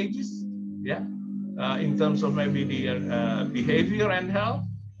inside the cages. Yeah. In terms of maybe the behavior and health,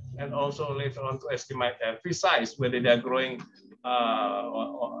 and also later on to estimate their fish size, whether they are growing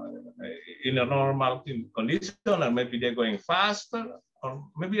in a normal condition, or maybe they're going faster, or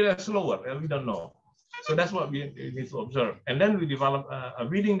maybe they're slower. We don't know. So that's what we need to observe. And then we develop a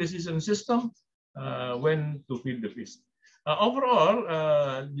feeding decision system when to feed the fish.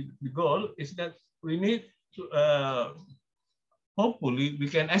 Overall, the goal is that we need to, hopefully, we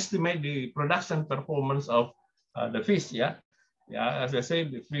can estimate the production performance of the fish. Yeah. Yeah, as I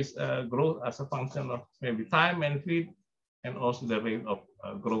said, the fish growth as a function of maybe time and feed, and also the rate of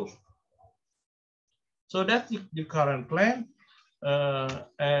growth. So that's the current plan.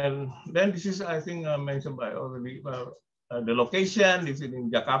 And then this is, I think, mentioned by already the location. This is in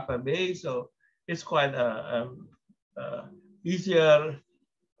Jakarta Bay, so it's quite easier.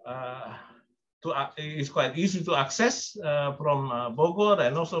 It's quite easy to access from Bogor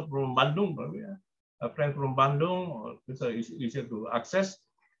and also from Bandung. A friend from Bandung, it's easier to access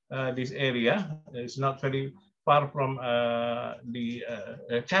this area. It's not very far from the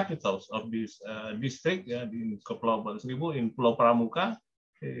capitals of this district, in Kepulauan Seribu, in Pulau Pramuka.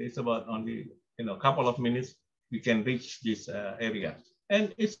 It's about only a couple of minutes we can reach this area,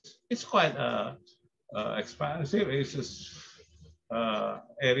 and it's quite expansive. It's just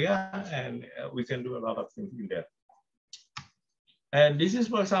area, and we can do a lot of things in there. And this is,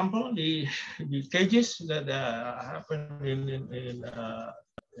 for example, the cages that happen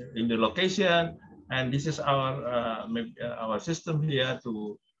in the location. And this is our system here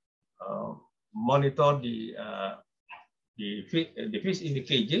to monitor the fish in the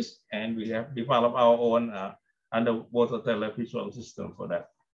cages, and we have developed our own underwater televisual system for that.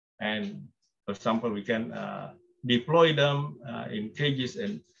 And for example, we can deploy them in cages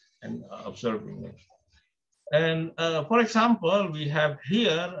and observing it. And for example, we have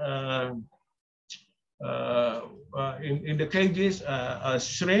here in the cages a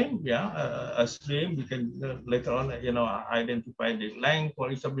shrimp. Yeah, a shrimp. We can later on, identify the length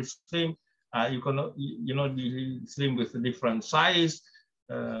for each of the shrimp. You can, the shrimp with a different size.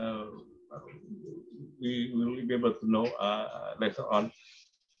 We will be able to know later on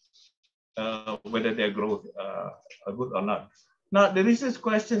whether their growth are good or not. Now, the research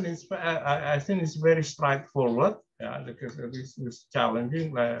question is, I think, is very straightforward. Yeah, because this is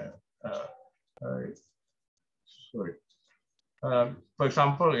challenging. Sorry. For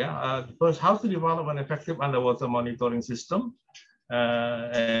example, first, how to develop an effective underwater monitoring system,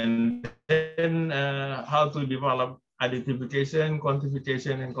 and then how to develop identification,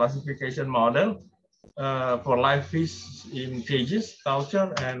 quantification, and classification model for live fish in cages,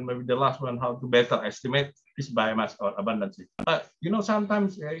 culture, and maybe the last one, how to better estimate fish biomass or abundance.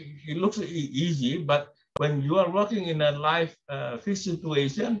 Sometimes it looks easy, but when you are working in a live fish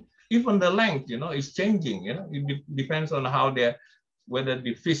situation, even the length, is changing. It depends on how whether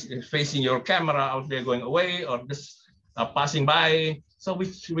the fish is facing your camera out there going away or just passing by. So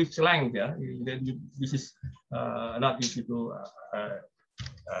which length? This is not easy to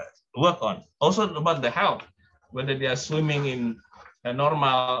work on. Also about the health, whether they are swimming in a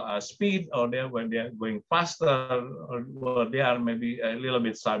normal speed or when they are going faster, or they are maybe a little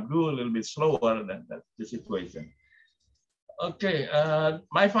bit subdued, a little bit slower than the situation. Okay,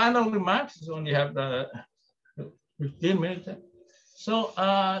 my final remarks, only have the 15 minutes. So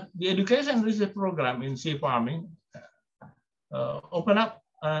the education research program in sea farming open up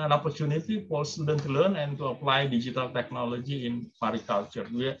an opportunity for students to learn and to apply digital technology in mariculture.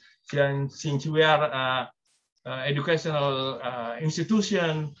 Since we are educational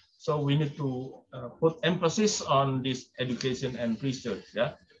institution, so we need to put emphasis on this education and research.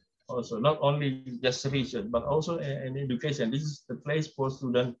 Also, not only just research, but also in education. This is the place for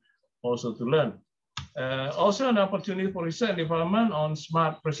students also to learn. Also an opportunity for research and development on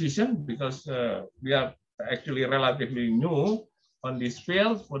smart precision, because we are actually relatively new on this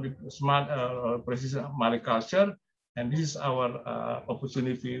field for the smart precision mariculture, and this is our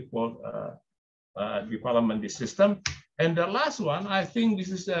opportunity for development this system. And the last one, I think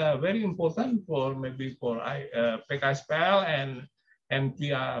this is very important for PKSPL and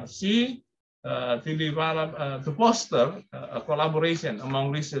MTCRC to develop, to foster a collaboration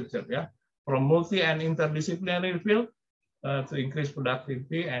among researchers, from multi and interdisciplinary field to increase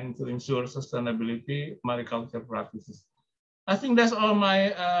productivity and to ensure sustainability mariculture practices. I think that's all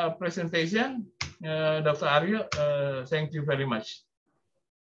my presentation. Dr. Arief, thank you very much.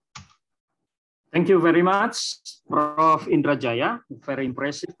 Thank you very much, Prof. Indrajaya. Very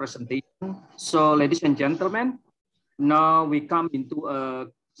impressive presentation. So, ladies and gentlemen, now we come into a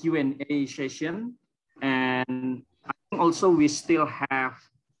Q&A session, and I think also we still have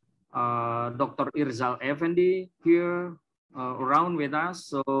Dr. Irzal Effendi here around with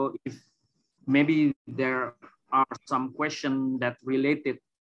us. So if maybe there are some questions that related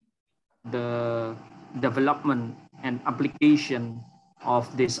the development and application of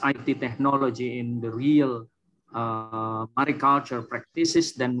this IT technology in the real mariculture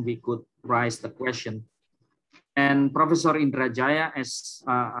practices, then we could raise the question. And Professor Indrajaya, as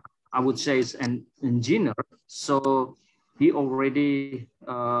I would say, is an engineer, so he already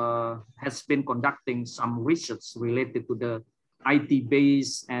has been conducting some research related to the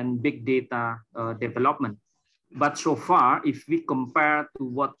IT-based and big data development. But so far, if we compare to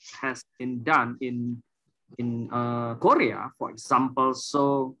what has been done in Korea, for example,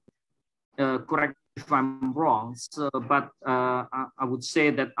 so correct if I'm wrong, so, but I would say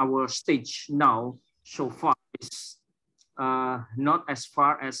that our stage now so far is not as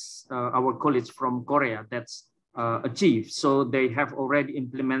far as our colleagues from Korea that's achieved. So they have already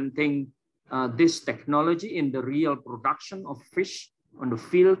implementing this technology in the real production of fish on the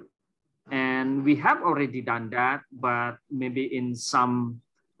field. And we have already done that, but maybe in some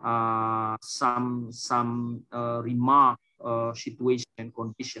remark situation and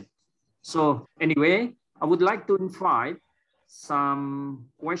condition. So anyway, I would like to invite some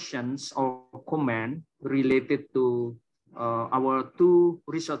questions or comment related to our two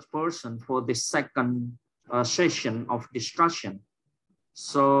research persons for the second session of discussion.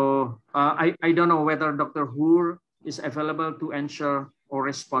 So I don't know whether Dr. Hur is available to answer or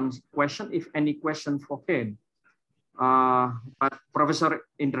respond question, if any question for him. But Professor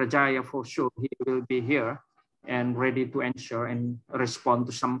Indrajaya, for sure, he will be here and ready to answer and respond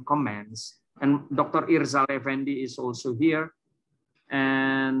to some comments. And Dr. Irzal Effendi is also here.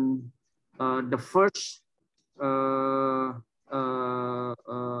 And the first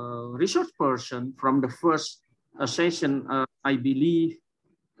research person from the first session, I believe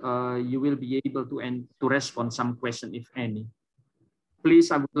you will be able to respond some question, if any.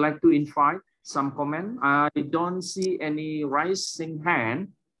 Please, I would like to invite some comment. I don't see any raising hand,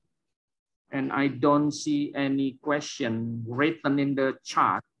 and I don't see any question written in the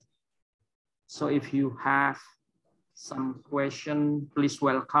chat. So if you have some question, please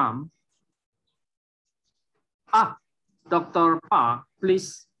welcome. Dr. Pa,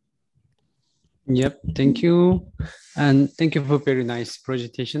 please. Yep, thank you. And thank you for very nice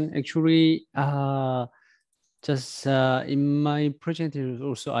presentation. Actually, just in my presentation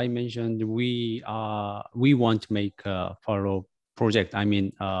also I mentioned we want to make a follow project. I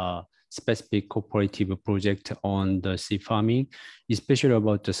mean, specific cooperative project on the sea farming, especially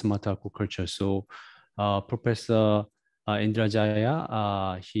about the smart aquaculture. So Professor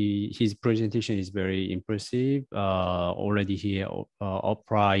Indrajaya, his presentation is very impressive. Already he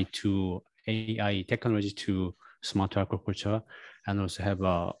applied to AI technology to smart aquaculture, and also have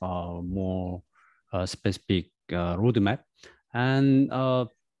a more specific roadmap. And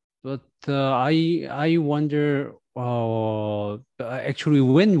but I wonder actually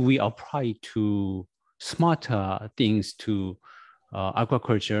when we apply to smarter things to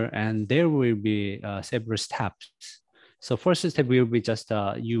aquaculture, and there will be several steps. So first step will be just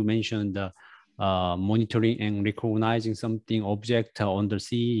you mentioned monitoring and recognizing something object on the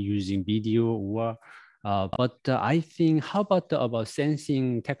sea using video or but I think how about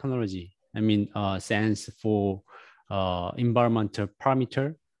sensing technology? I mean, sense for environmental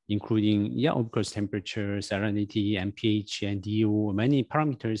parameter, including, yeah, of course, temperature, salinity, and pH, and DO. Many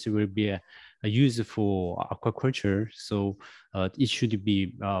parameters will be used for aquaculture. So it should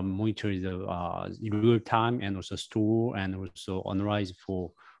be monitored in real time and also store and also analyze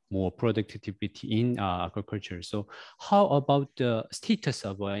for more productivity in aquaculture. So how about the status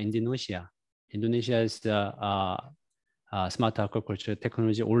of Indonesia? Indonesia's smart aquaculture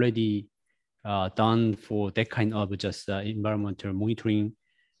technology already done for that kind of just environmental monitoring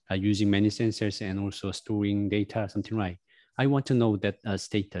using many sensors and also storing data, something like. I want to know that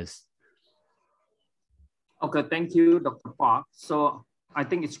status. Okay, thank you, Dr. Park. So I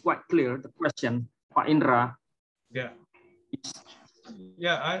think it's quite clear, the question, Pak Indra. Yeah.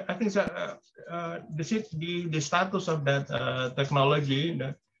 Yeah, I think the status of that technology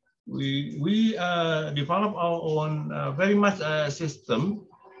that we develop our own very much system.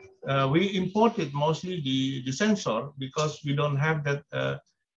 We imported mostly the sensor because we don't have that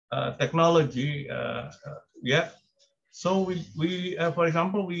technology yet. So we for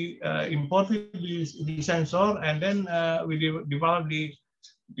example, we imported the sensor, and then we developed the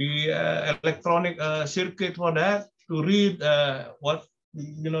electronic circuit for that to read what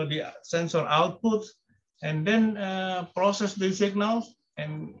the sensor outputs, and then process the signals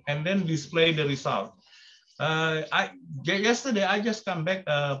and then display the result. Yesterday I just come back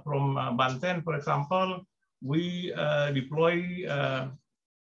from Banten, for example. We deploy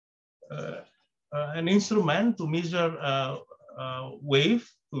an instrument to measure wave,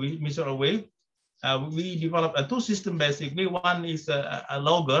 a wave. We developed two systems basically. One is a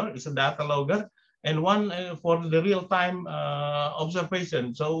logger, it's a data logger, and one for the real-time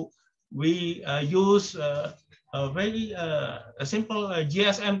observation. So we use a very simple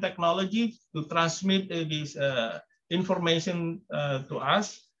GSM technology to transmit this information to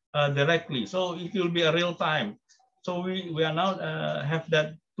us directly. So it will be a real time. So we are now have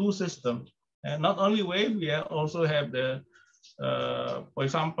that two systems. And not only wave, we also have the, for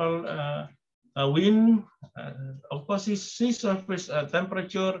example, wind, of course, sea surface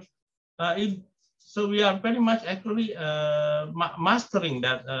temperature. So we are very much actually mastering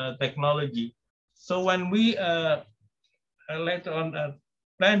that technology. So when we later on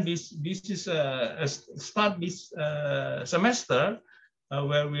plan this is start this semester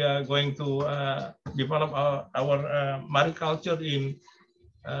where we are going to develop our mariculture in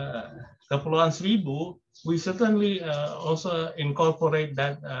Kepulauan Seribu, we certainly also incorporate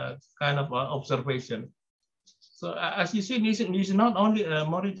that kind of observation. So as you see, this is not only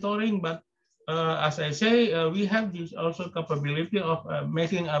monitoring, but as I say, we have this also capability of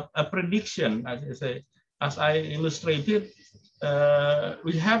making a prediction, as I say. As I illustrated,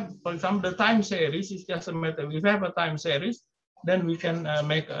 we have, for example, the time series is just a matter. If we have a time series, then we can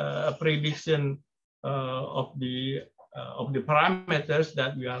make a prediction of the parameters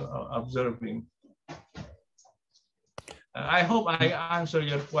that we are observing. I hope I answer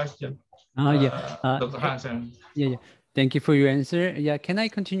your question, Dr. Hansen. Yeah. Thank you for your answer. Yeah, can I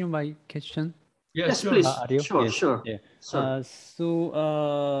continue my question? Yes, sure. Please. Sure, yes. sure. Yeah.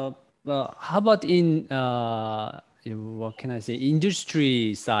 So, how about in what can I say,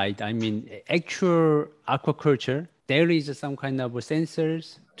 industry side? I mean, actual aquaculture. There is some kind of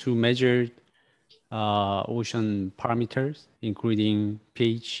sensors to measure ocean parameters, including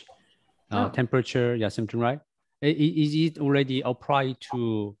pH, temperature, yeah, something, right? Is it already applied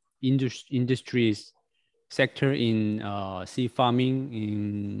to industries sector in sea farming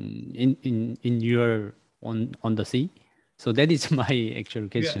in your on the sea, So that is my actual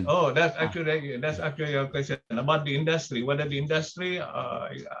question. Yeah. Oh, that's actually your question about the industry. Whether the industry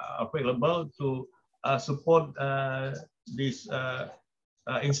are available to support this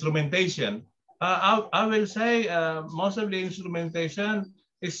instrumentation. I will say most of the instrumentation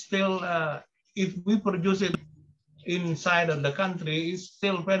is still, if we produce it inside of the country, is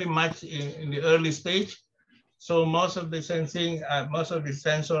still very much in the early stage. So most of the sensing, most of the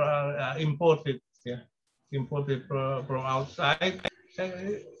sensors are imported, imported from outside,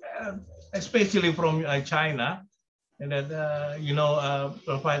 especially from China, and that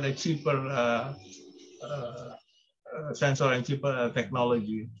provide a cheaper sensor and cheaper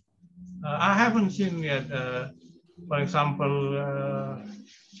technology. I haven't seen yet, for example,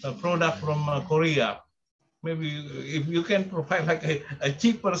 a product from Korea. Maybe if you can provide like a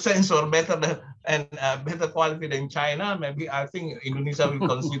cheaper sensor, better and better quality than China, maybe I think Indonesia will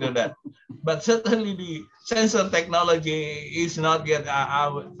consider that. But certainly the sensor technology is not yet.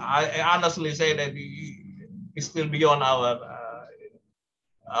 I honestly say that it's still beyond our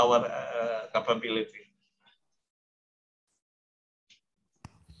capability.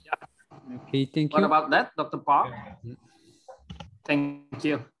 Okay, thank you. What about that, Dr. Park? Thank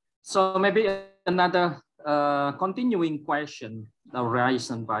you. So maybe another continuing question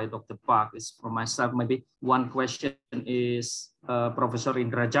raised by Dr. Park is from myself. Maybe one question is Professor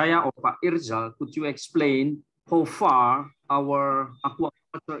Indrajaya or Pak Irzal, could you explain how far our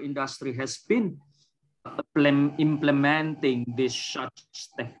aquaculture industry has been implementing this such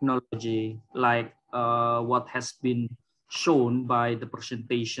technology, like what has been shown by the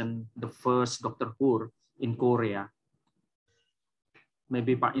presentation, the first Dr. Hur in Korea?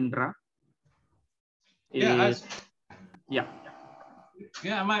 Maybe Pak Indra? Yeah,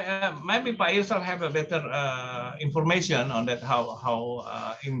 maybe Pak Irsal have a better information on that, how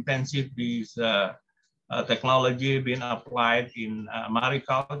intensive this technology being applied in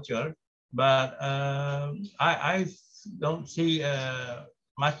mariculture, but I don't see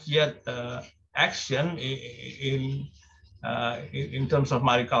much yet action in terms of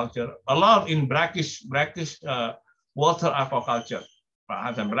mariculture. A lot in brackish water aquaculture.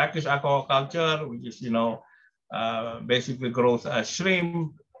 Brackish aquaculture, which is basically grows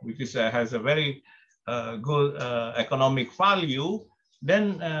shrimp, which is has a very good economic value.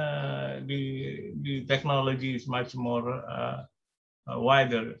 Then the technology is much more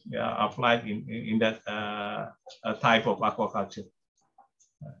wider applied in that type of aquaculture.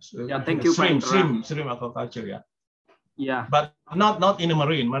 So thank you, shrimp aquaculture, Yeah, but not in a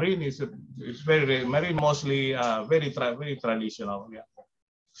marine. Marine is very marine, mostly very traditional.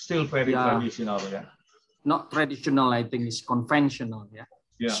 Still very traditional. Not traditional. I think it's conventional.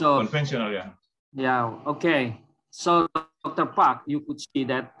 So conventional. Okay. So Dr. Park, you could see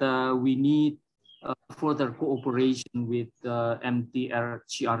that we need further cooperation with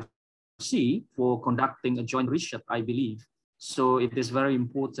MTCRC for conducting a joint research, I believe. So it is very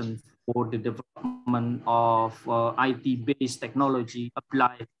important for the development of IT-based technology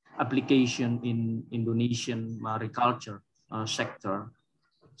application in Indonesian mariculture sector.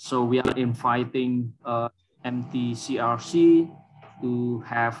 So we are inviting MTCRC to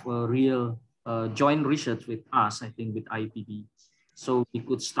have a real joint research with us, I think with IPB. So we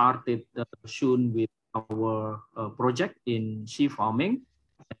could start it soon with our project in sea farming.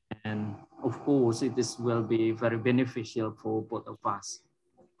 And of course, will be very beneficial for both of us.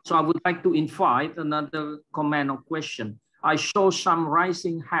 So I would like to invite another comment or question. I saw some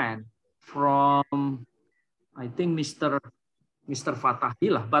rising hand from, I think, Mr.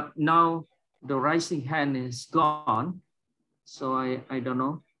 Fatahillah, but now the rising hand is gone. So I don't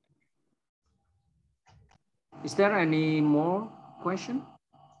know. Is there any more question?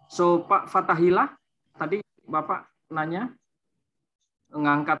 So Pak Fatahillah, tadi Bapak nanya,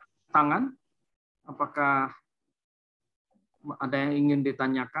 ngangkat tangan, apakah ada yang ingin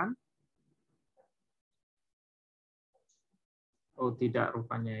ditanyakan? Oh, tidak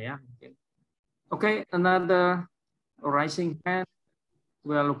rupanya ya. Okay, another rising hand.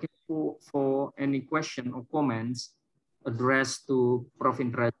 We are looking for any question or comments addressed to Prof.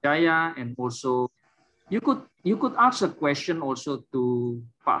 Indrajaya, and also you could ask a question also to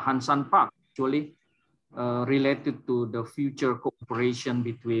Pak Hansan Pak, actually related to the future cooperation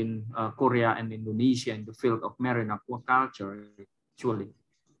between Korea and Indonesia in the field of marine aquaculture, actually.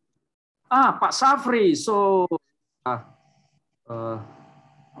 Pak Safri, so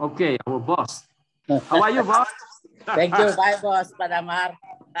okay, our boss. How are you, boss? Thank you, bye, boss, Pak Damar.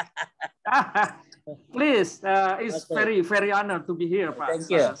 Please, it's very honored to be here, Pak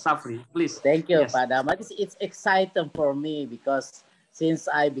Safri. Please. Thank you, Pak Damar. It's exciting for me because since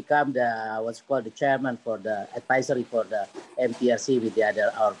I become the what's called the chairman for the advisory for the MTRC with the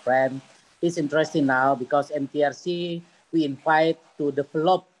other our friend. It's interesting now because MTRC we invite to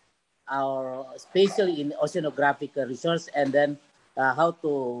develop our especially in oceanographic research and then how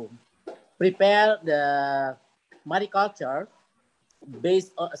to prepare the mariculture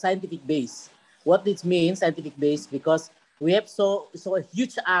based on scientific base. What this means scientific base because we have so a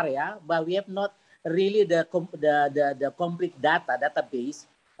huge area, but we have not really the complete database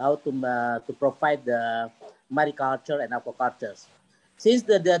how to provide the mariculture and aquaculture. Since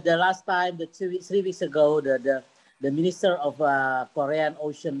the last time, 3 weeks ago, the Minister of Korean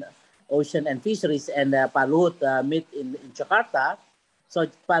Ocean and Fisheries and Pak Luhut meet in Jakarta. So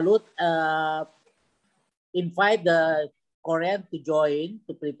Pak Luhut invite the Korean to join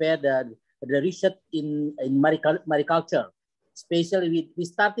to prepare the research in mariculture. Especially we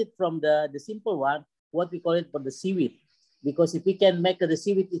started from the simple one, what we call it for the seaweed. Because if we can make the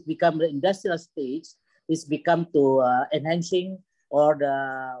seaweed, it become the industrial stage, it's become to enhancing or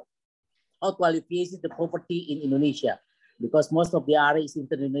the qualification the poverty in Indonesia. Because most of the areas in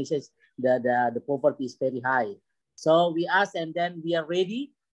Indonesia, the poverty is very high. So we asked and then we are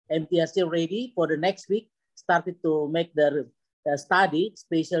ready, MTRC ready for the next week, started to make the study,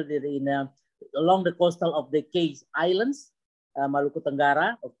 especially in along the coastal of the Cayes Islands, Maluku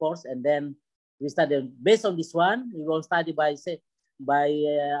Tenggara, of course, and then we studied based on this one. We will study by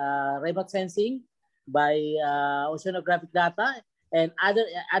remote sensing, by oceanographic data, and other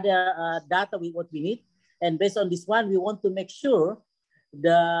data what we need. And based on this one, we want to make sure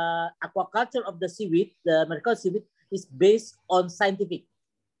the aquaculture of the seaweed, the mariculture seaweed, is based on scientific,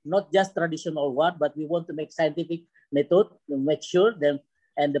 not just traditional one, but we want to make scientific method to make sure them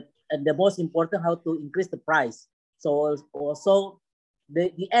and the most important how to increase the price. So also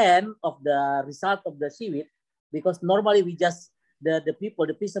the end of the result of the seaweed, because normally we just the people,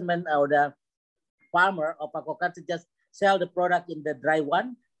 the fishermen or the farmer of aquaculture just sell the product in the dry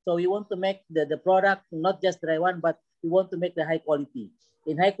one. So we want to make the product not just dry one, but we want to make the high quality.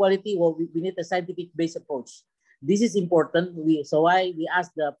 In high quality, well, we need a scientific based approach. This is important. So why we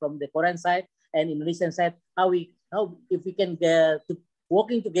asked from the Korean side and Indonesian side how if we can get to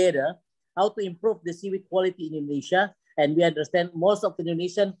working together how to improve the seaweed quality in Indonesia. And we understand most of the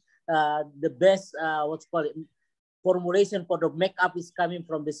Indonesian the best what's called formulation for the makeup is coming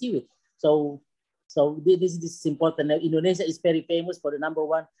from the seaweed. So this is important. Indonesia is very famous for the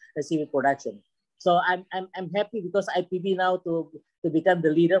 #1 seaweed production. So I'm happy because IPB now to become the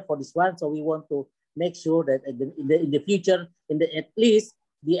leader for this one. So we want to make sure that in the future, at least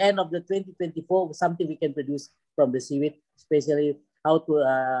the end of the 2024, something we can produce from the seaweed, especially how to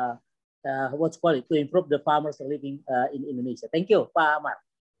to improve the farmers living in Indonesia. Thank you, Pak Amar.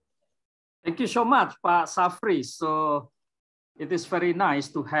 Thank you so much, Pak Safri. So it is very nice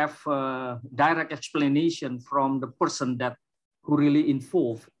to have a direct explanation from the person that who really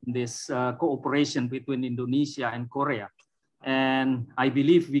involved in this cooperation between Indonesia and Korea. And I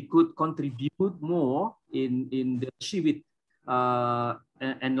believe we could contribute more in the seaweed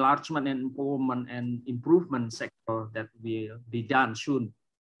enlargement and empowerment and improvement sector that will be done soon.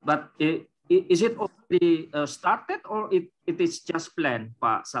 But is it already started or it is just planned,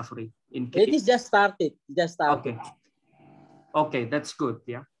 Pak Safri? It is just started. Okay. Okay, that's good.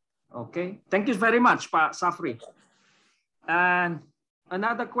 Yeah. Okay. Thank you very much, Pak Safri. And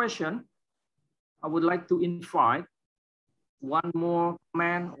another question, I would like to invite one more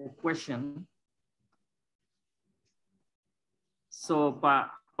comment or question. So,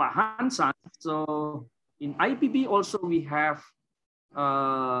 Pak Hansan, so in IPB also we have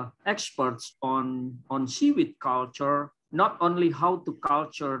experts on seaweed culture, not only how to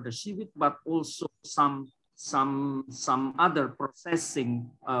culture the seaweed, but also some other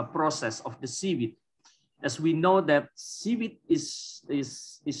processing process of the seaweed. As we know that seaweed is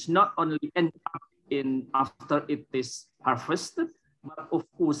not only end up in after it is harvested, but of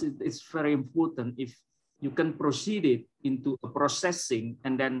course it is very important if you can proceed it into a processing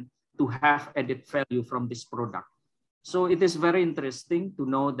and then to have added value from this product. So it is very interesting to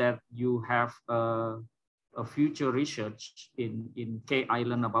know that you have a future research in Cayes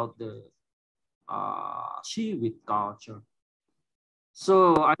Island about the seaweed culture.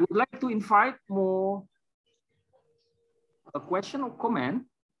 So I would like to invite more a question or comment.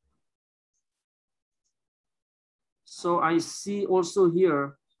 So I see also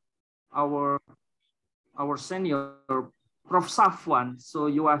here our senior Prof. Safwan. So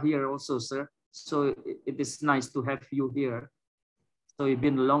you are here also, sir. So it is nice to have you here. So it's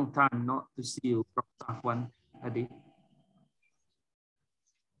been a long time not to see you, Prof. Safwan Adi.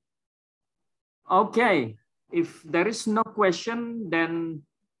 Okay, if there is no question, then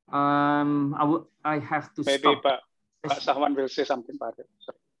I have to maybe stop. Pak Safwan will say something about it.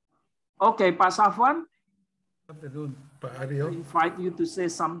 Okay, Pak Safwan. Pak Aryo. I invite you to say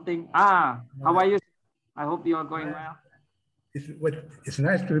something. How are you? I hope you are going well. It's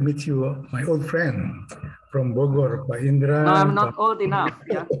nice to meet you, my old friend from Bogor, Pak Indra. No, I'm not old enough.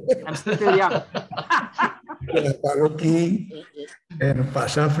 Yeah, I'm still young. Pak Rocky, and Pak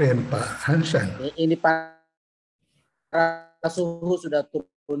Safri, and Pak Hansan. Ini para suhu sudah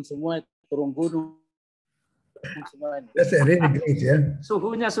turun semua, turun gunung semua. That's really great, yeah.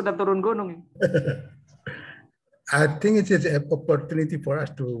 Suhunya sudah turun gunung. I think it is an opportunity for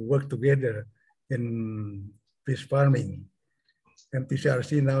us to work together in fish farming.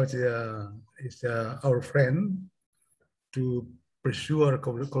 MTCRC now is our friend to pursue our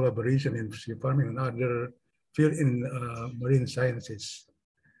collaboration in fish farming and other field in marine sciences.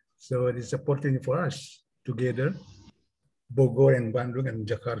 So it is an opportunity for us together, Bogor and Bandung and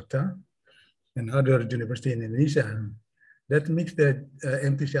Jakarta and other universities in Indonesia. That makes the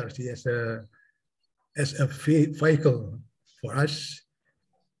MTCRC as a vehicle for us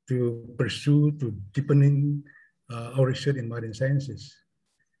to pursue, to deepening our research in marine sciences.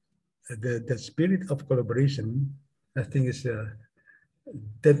 The spirit of collaboration, I think, is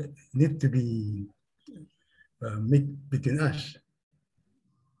that need to be made between us,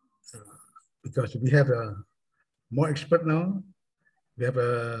 because we have more expert now. We have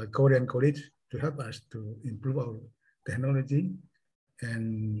a Korean college to help us to improve our technology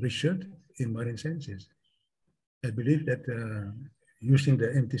and research in marine sciences. I believe that using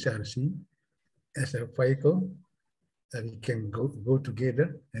the MTCRC as a vehicle, we can go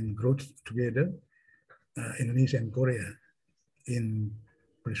together and grow together, Indonesia and Korea, in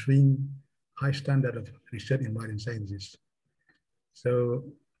pursuing high standard of research in marine sciences. So,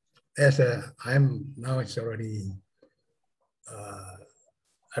 as I'm now, it's already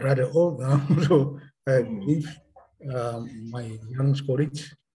rather old now, so I believe my young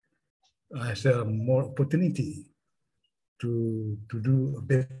colleagues has more opportunity to do a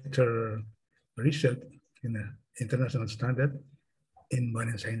better research in an international standard in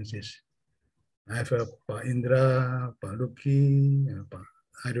marine sciences. I have Pak Indra, Pak Luki, Pak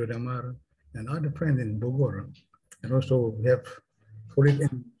Ario Damar, and other friends in Bogor. And also we have colleagues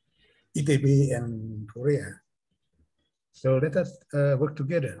in IPB and Korea. So let us work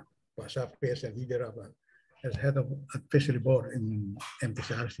together. Pak Safri as a leader of as head of fishery board in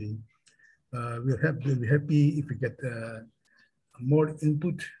MTCRC. We'll be happy if we get more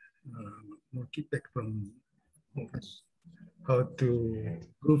input, more feedback from how to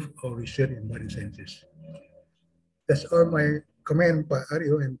improve our research in marine sciences. That's all my comment, Pak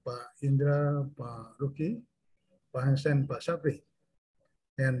Aryo and Pak Indra, Pak Ruki, Pak Hansan, Pak Safri,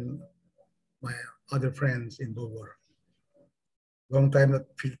 and my other friends in Bogor. Long time not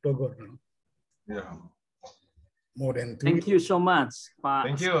visit Bogor now. Yeah. More than 2 Thank you so much, Pak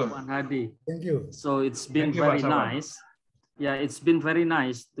Thank you. Hardy. Thank you. So it's been Thank you, very Pak Sawan. nice. Yeah, it's been very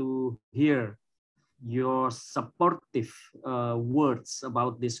nice to hear your supportive words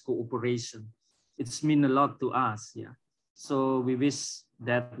about this cooperation. It's mean a lot to us. Yeah. So we wish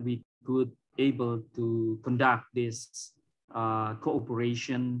that we could able to conduct this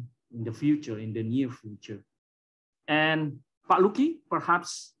cooperation in the future, in the near future. And Pak Luki,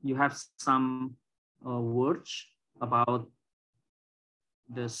 perhaps you have some words about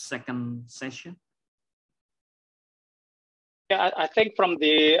the second session. Yeah, I think from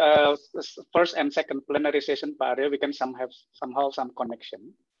the first and second plenary session, Pak Aryo, we can somehow some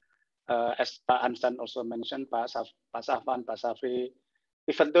connection. As Pak Hansan also mentioned, Pak Safwan, Pak Safri,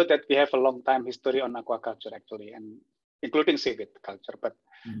 even though that we have a long time history on aquaculture actually, and including seaweed culture, but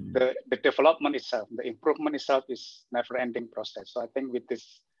the development itself, the improvement itself is never-ending process. So I think with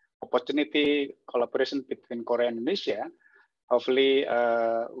this opportunity, collaboration between Korea and Indonesia, hopefully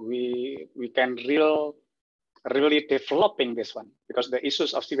we can really developing this one, because the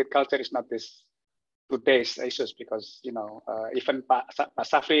issues of seaweed culture is not this today's issues, because even Pak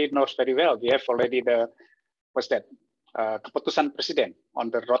Safri knows very well, we have already the keputusan presiden on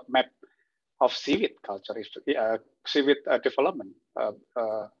the roadmap of seaweed culture, seaweed development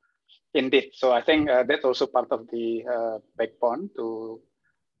indeed. So I think that's also part of the backbone to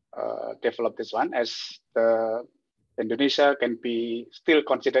develop this one, as Indonesia can be still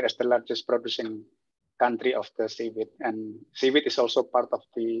considered as the largest producing country of the seaweed, and seaweed is also part of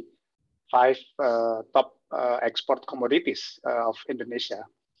the 5 top export commodities of Indonesia,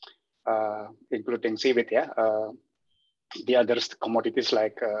 including seaweed. Yeah, the other commodities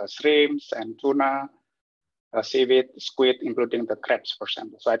like shrimps and tuna, seaweed, squid, including the crabs, for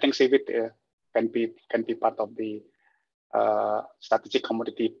example. So I think seaweed can be part of the strategic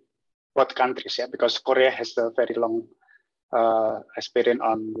commodity both countries, yeah, because Korea has a very long experience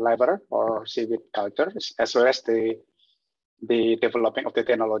on labor or seaweed culture, as well as the developing of the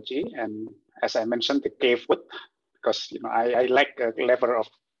technology, and as I mentioned, the K food, because I like the flavor of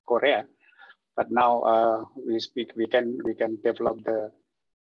Korea, but now we can develop the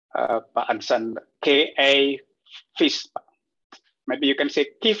Pak Ansan KA fish. Maybe you can say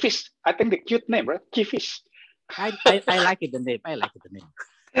key fish. I think the cute name, right? Key fish. I like it, the name. I like it, the name.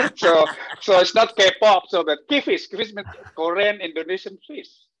 so it's not K-pop. So that key fish means Korean Indonesian fish,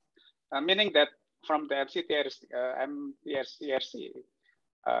 meaning that from the MTCRC,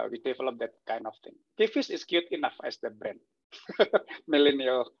 we developed that kind of thing. Key fish is cute enough as the brand,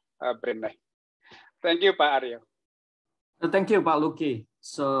 millennial brand name. Thank you, Pak Aryo. Thank you, Pak Luki.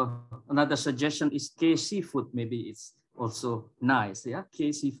 So another suggestion is K seafood. Maybe it's also nice, yeah,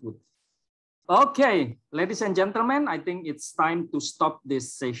 K seafood. Okay, ladies and gentlemen, I think it's time to stop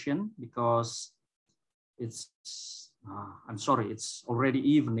this session because it's, I'm sorry, it's already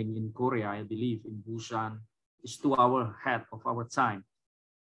evening in Korea, I believe, in Busan. It's 2 hours ahead of our time.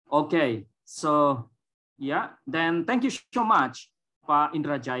 Okay, so yeah, then thank you so much, Pak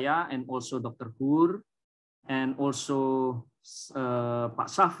Indrajaya and also Dr. Hur, and also Pak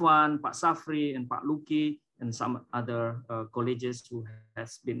Safwan, Pak Safri, and Pak Luki, and some other colleges who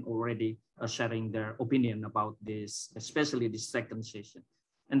has been already sharing their opinion about this, especially this second session.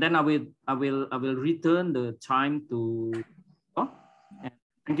 And then I will return the time to. Oh, and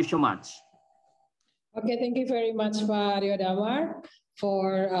thank you so much. Okay, thank you very much, Pak Aryo Damar,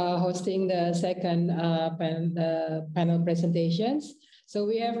 for hosting the second panel presentations. So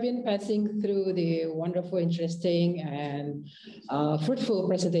we have been passing through the wonderful, interesting, and fruitful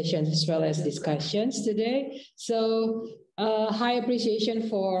presentations as well as discussions today. So high appreciation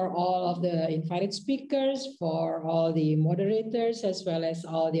for all of the invited speakers, for all the moderators, as well as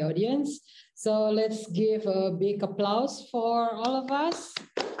all the audience. So let's give a big applause for all of us.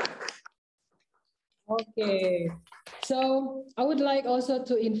 Okay. So I would like also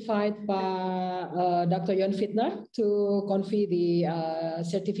to invite Dr. Yon Fitner to convey the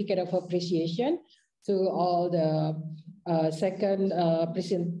certificate of appreciation to all the second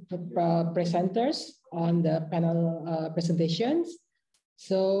presenters on the panel presentations.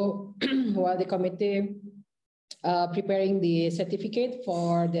 So while the committee preparing the certificate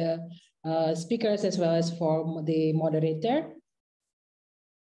for the speakers as well as for the moderator,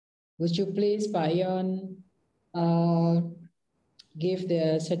 would you please, Pak Yon, give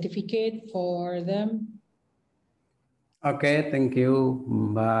the certificate for them? Okay, thank you,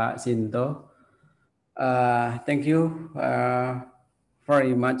 Mbak Sinto. Thank you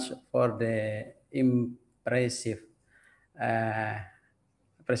very much for the impressive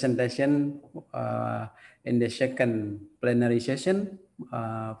presentation in the second plenary session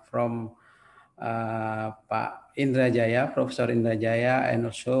from Pak Indrajaya, Professor Indrajaya, and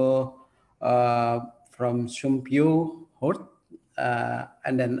also from Sumpyu Hurt,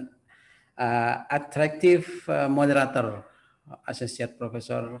 and then attractive moderator, Associate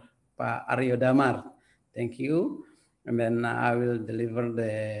Professor Pak Aryo Damar. Thank you. And then I will deliver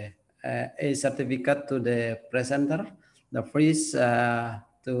the a certificate to the presenter. The first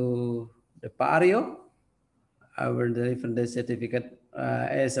to the Pak Aryo. I will deliver the certificate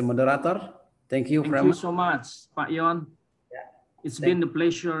as a moderator. Thank you very much. Thank you so much, Pak Yon. Yeah. It's been a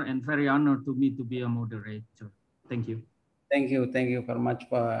pleasure and very honored to me to be a moderator. Thank you. Thank you very much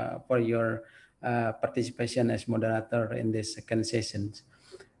for your participation as moderator in this second session.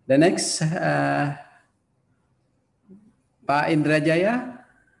 The next, Pak Indrajaya.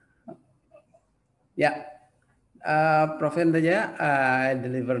 Yeah, Prof. Indrajaya, I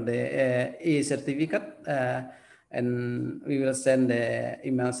deliver the e-certificate and we will send the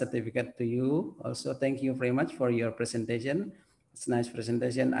email certificate to you. Also, thank you very much for your presentation. It's a nice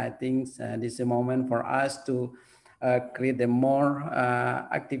presentation. I think this is a moment for us to create a more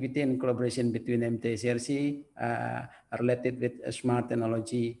activity and collaboration between MTCRC related with smart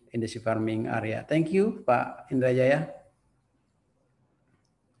technology in the sea farming area. Thank you, Pak Indrajaya.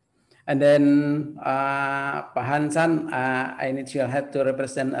 And then Pak Hansan, I need your help to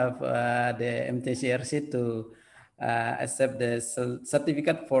represent of the MTCRC to accept the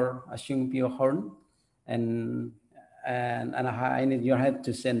certificate for Sumpyu Horn, and I need your help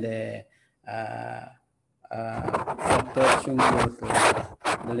to send the Dr. Sumpyu to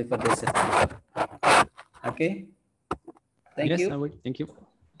deliver the certificate. Okay. Thank you. I will. Thank you.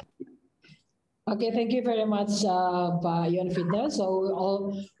 Okay, thank you very much, Pak Yuan Fitner.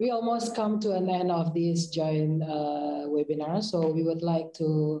 So we almost come to an end of this joint webinar. So we would like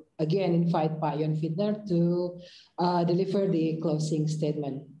to again invite Pak Yuan Fitner to deliver the closing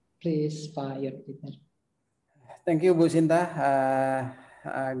statement. Please, Pak Yuan Fitner. Thank you, Bu Sinta.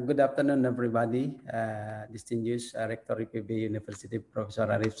 Good afternoon, everybody. Distinguished Rector IPB University, Professor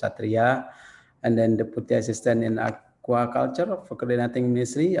Arief Satria, and then Deputy Assistant in Aquaculture for Coordinating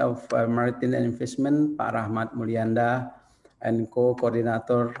Ministry of Maritime and Investment, Pak Rahmat Yulianda, and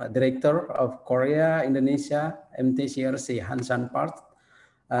Co-Coordinator Director of Korea-Indonesia MTCRC, Hansan Park,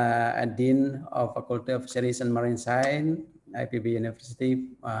 Dean of Faculty of Fisheries and Marine Science, IPB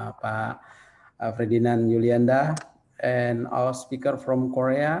University, Pak Fredinan Yulianda, and our speaker from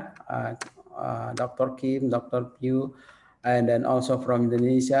Korea, Dr. Kim, Dr. Pugh, and then also from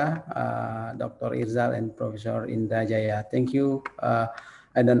Indonesia, Dr. Irzal and Professor Indra Jaya. Thank you.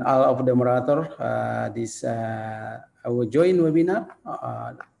 And then all of the moderator, this our joint webinar,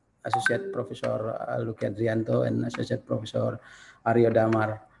 Associate Professor Luki Adrianto and Associate Professor Aryo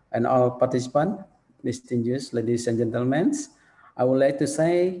Damar, and all participants, distinguished ladies and gentlemen. I would like to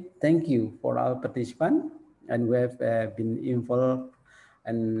say thank you for all participants and who have been involved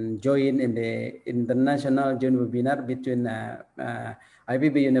and joined in the international joint webinar between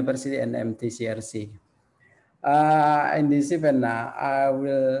IPB University and MTCRC. In this event, I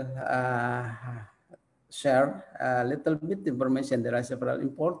will share a little bit information. There are several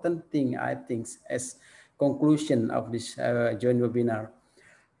important things, I think, as conclusion of this joint webinar.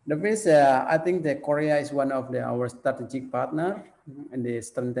 The first, I think that Korea is one of our strategic partner in the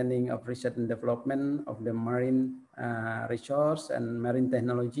strengthening of research and development of the marine resource and marine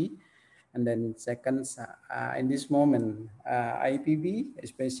technology. And then second, in this moment, IPB,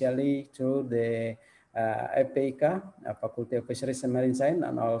 especially through the FPK, Faculty of Fisheries and Marine Science,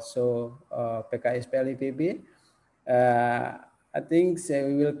 and also PKSPL IPB, I think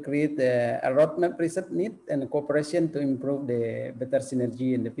we will create a roadmap research need and cooperation to improve the better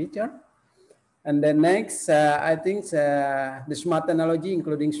synergy in the future. And then next, I think the smart technology,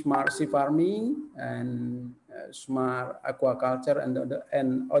 including smart sea farming and smart aquaculture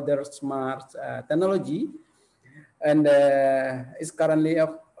and other smart technology, and is currently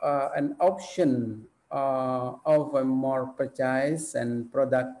an option of a more precise and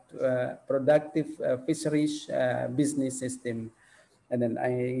productive fisheries business system. And then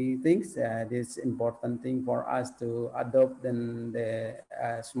I think this important thing for us to adopt the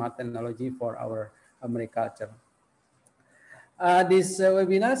smart technology for our agriculture. This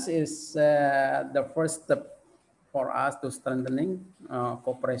webinar is the first step for us to strengthening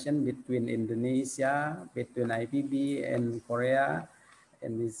cooperation between Indonesia, between IPB and Korea.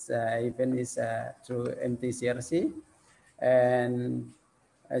 And this event is through MTCRC. And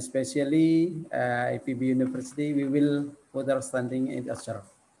especially IPB University, we will further strengthening it as well.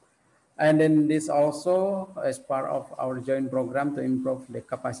 And then this also as part of our joint program to improve the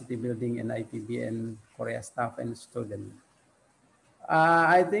capacity building in IPB and Korea staff and students.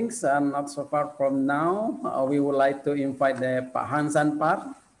 I think not so far from now, we would like to invite the Pak Hansan Park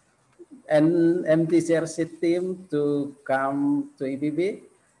and MTCRC team to come to IPB.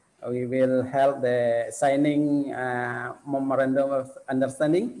 We will help the signing memorandum of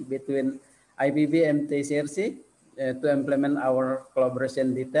understanding between IPB and MTCRC to implement our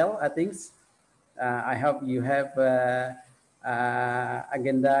collaboration detail. I think I hope you have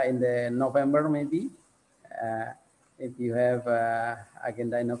agenda in the November maybe. If you have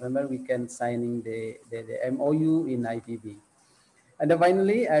agenda in November, we can signing the MOU in IPB. And then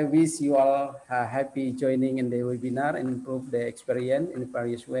finally, I wish you all happy joining in the webinar and improve the experience in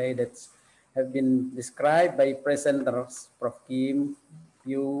various ways that have been described by presenters, Prof. Kim,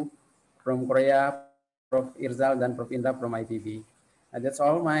 Pugh from Korea, Prof. Irzal, and Prof. Indra from IPB. And that's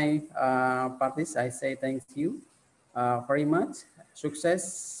all my parties. I say thank you very much.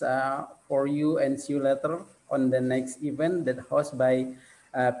 Success for you and see you later on the next event that hosted by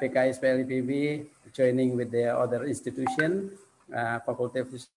PKSPL IPB, joining with the other institution, Faculty of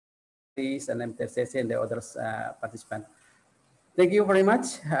Fisheries and MTCRC and the others participants. Thank you very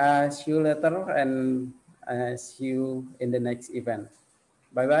much. See you later and see you in the next event.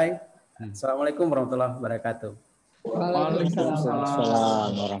 Bye-bye. Assalamualaikum warahmatullahi wabarakatuh.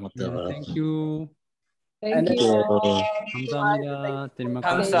 Waalaikumsalam warahmatullahi wabarakatuh. Thank you. Thank you. Kamsahamnida. Terima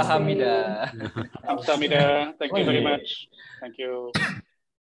kasih. Kamsahamnida. Kamsahamnida. Thank you very much. Thank you.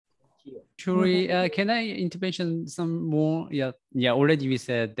 Shuri, can I intervention some more? Yeah. Already we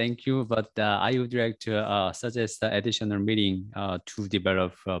said thank you, but I would like to suggest an additional meeting to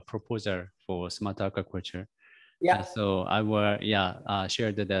develop a proposal for smart aquaculture. Yeah. So I will share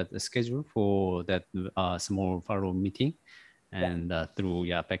the schedule for that small follow meeting, and through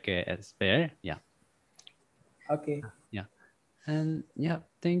PKSPL. Yeah. Okay. Yeah. And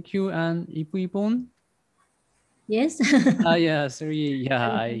thank you. And Ibu Ipon. Yes. Sorry.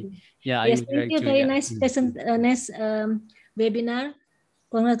 I yes, would thank like you. to, Very nice nice webinar.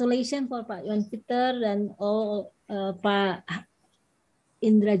 Congratulations for Pak Yuan Peter dan Pak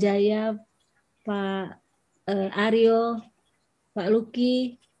Indrajaya, Pak Aryo, Pak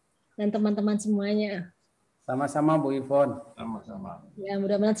Luki, dan teman-teman semuanya. Sama-sama Bu Ivon. Sama-sama. Ya,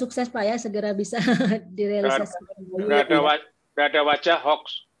 mudah-mudahan sukses Pak ya, segera bisa direalisasikan. Gak ada wajah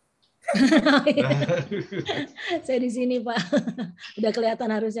hoax. Saya di sini Pak, udah kelihatan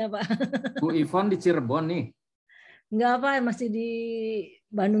harusnya Pak. Bu Ivon di Cirebon nih. Enggak Pak, masih di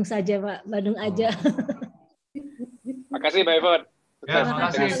Bandung saja Pak, Bandung aja. Makasih Mbak Ivon. Ya, terima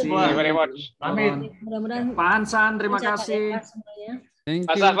kasih semua. Thank you very much. Amin. Mudah-mudahan Pak Hansan, terima kasih.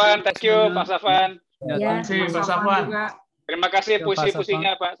 Pak Safan, thank you Pak Safan. Terima kasih Pak Safan. Terima kasih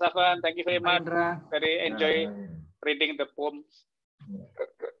puisi-puisinya Pak Safan. Thank you very much. Very enjoy reading the poems.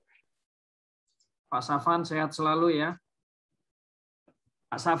 Pak Safan sehat selalu ya.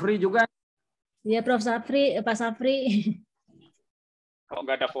 Pak Safri juga. Iya Prof Safri, Pak Safri. Kok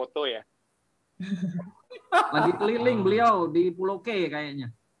nggak ada foto ya? Lagi keliling beliau di Pulau K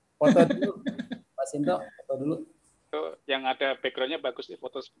kayaknya. Foto dulu, Pak Sinto, foto dulu. Tuh, yang ada backgroundnya bagus nih,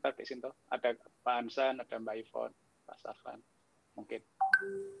 foto sebentar Pak Sinto. Ada Pak Hansan, ada Mbak Ivon, Pak Safan, mungkin.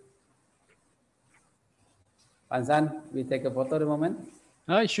 Pak Hansan, we take a photo the moment.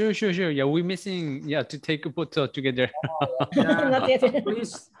 Sure. Yeah, we're missing to take a photo together.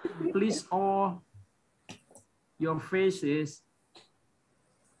 Please all your faces.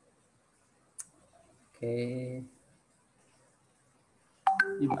 Oke.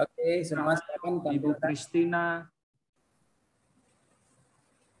 Oke, semua silakan. Ibu Christina.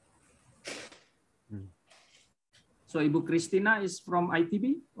 So Ibu Christina is from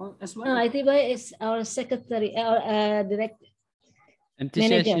ITB as well? No, ITB is our secretary, our director.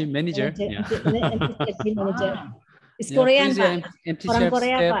 MTCRC manager. MTCRC manager. It's Korean, Pak. Orang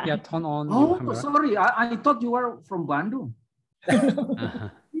Korea, Pak. Turn on oh, sorry. I thought you were from Bandung.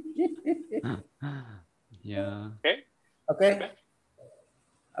 Ya. Oke.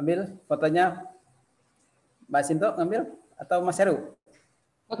 Ambil fotonya. Mbak Sinto ngambil atau Mas Heru?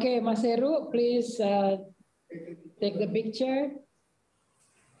 Oke, Mas Heru, please take the picture.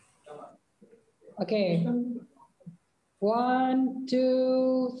 Okay. 1,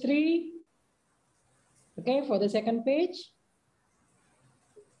 2, 3. Okay, for the second page.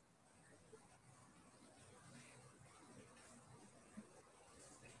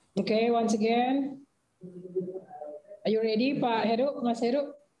 Okay, once again. Are you ready, Pak Heru, Mas Heru?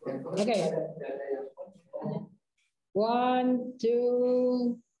 Okay. 1,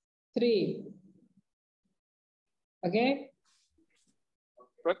 2, 3. Okay.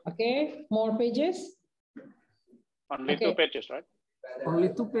 Okay, more pages. Only 2 pages, right? Only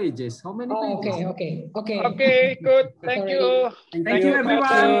 2 pages. How many pages? Okay, good. Thank you. Thank you,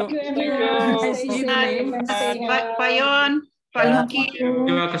 everyone. Thank you. Pak Yon, Pak Luki.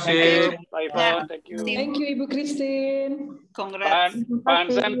 Terima kasih. Pak Ivon, thank you. Thank you, Ibu Christine. Congrats. Pak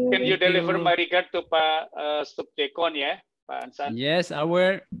Hansan, can you deliver my regard to Pak Subjekon, ya? Pak Hansan. Yes, I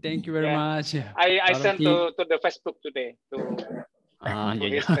will. Thank you very much. I sent to the Facebook today. To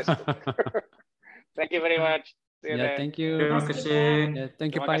his Facebook. Thank you very much. Thank you. Terima kasih.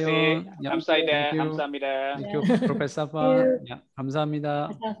 Thank you, Pak Yon. 감사합니다. 감사합니다. Thank you, Professor Safan.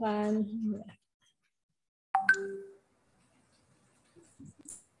 감사합니다.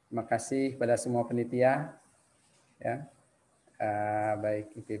 Terima kasih kepada semua penitia, ya,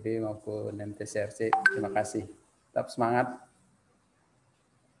 baik IPB maupun MTCRC. Terima kasih. Tetap semangat.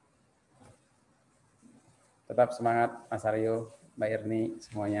 Tetap semangat, Mas Aryo, Mbak Irni,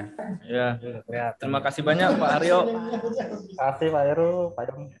 semuanya. Ya, terima kasih banyak Pak Aryo. Terima kasih Pak Heru, Pak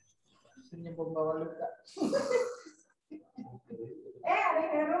Yon.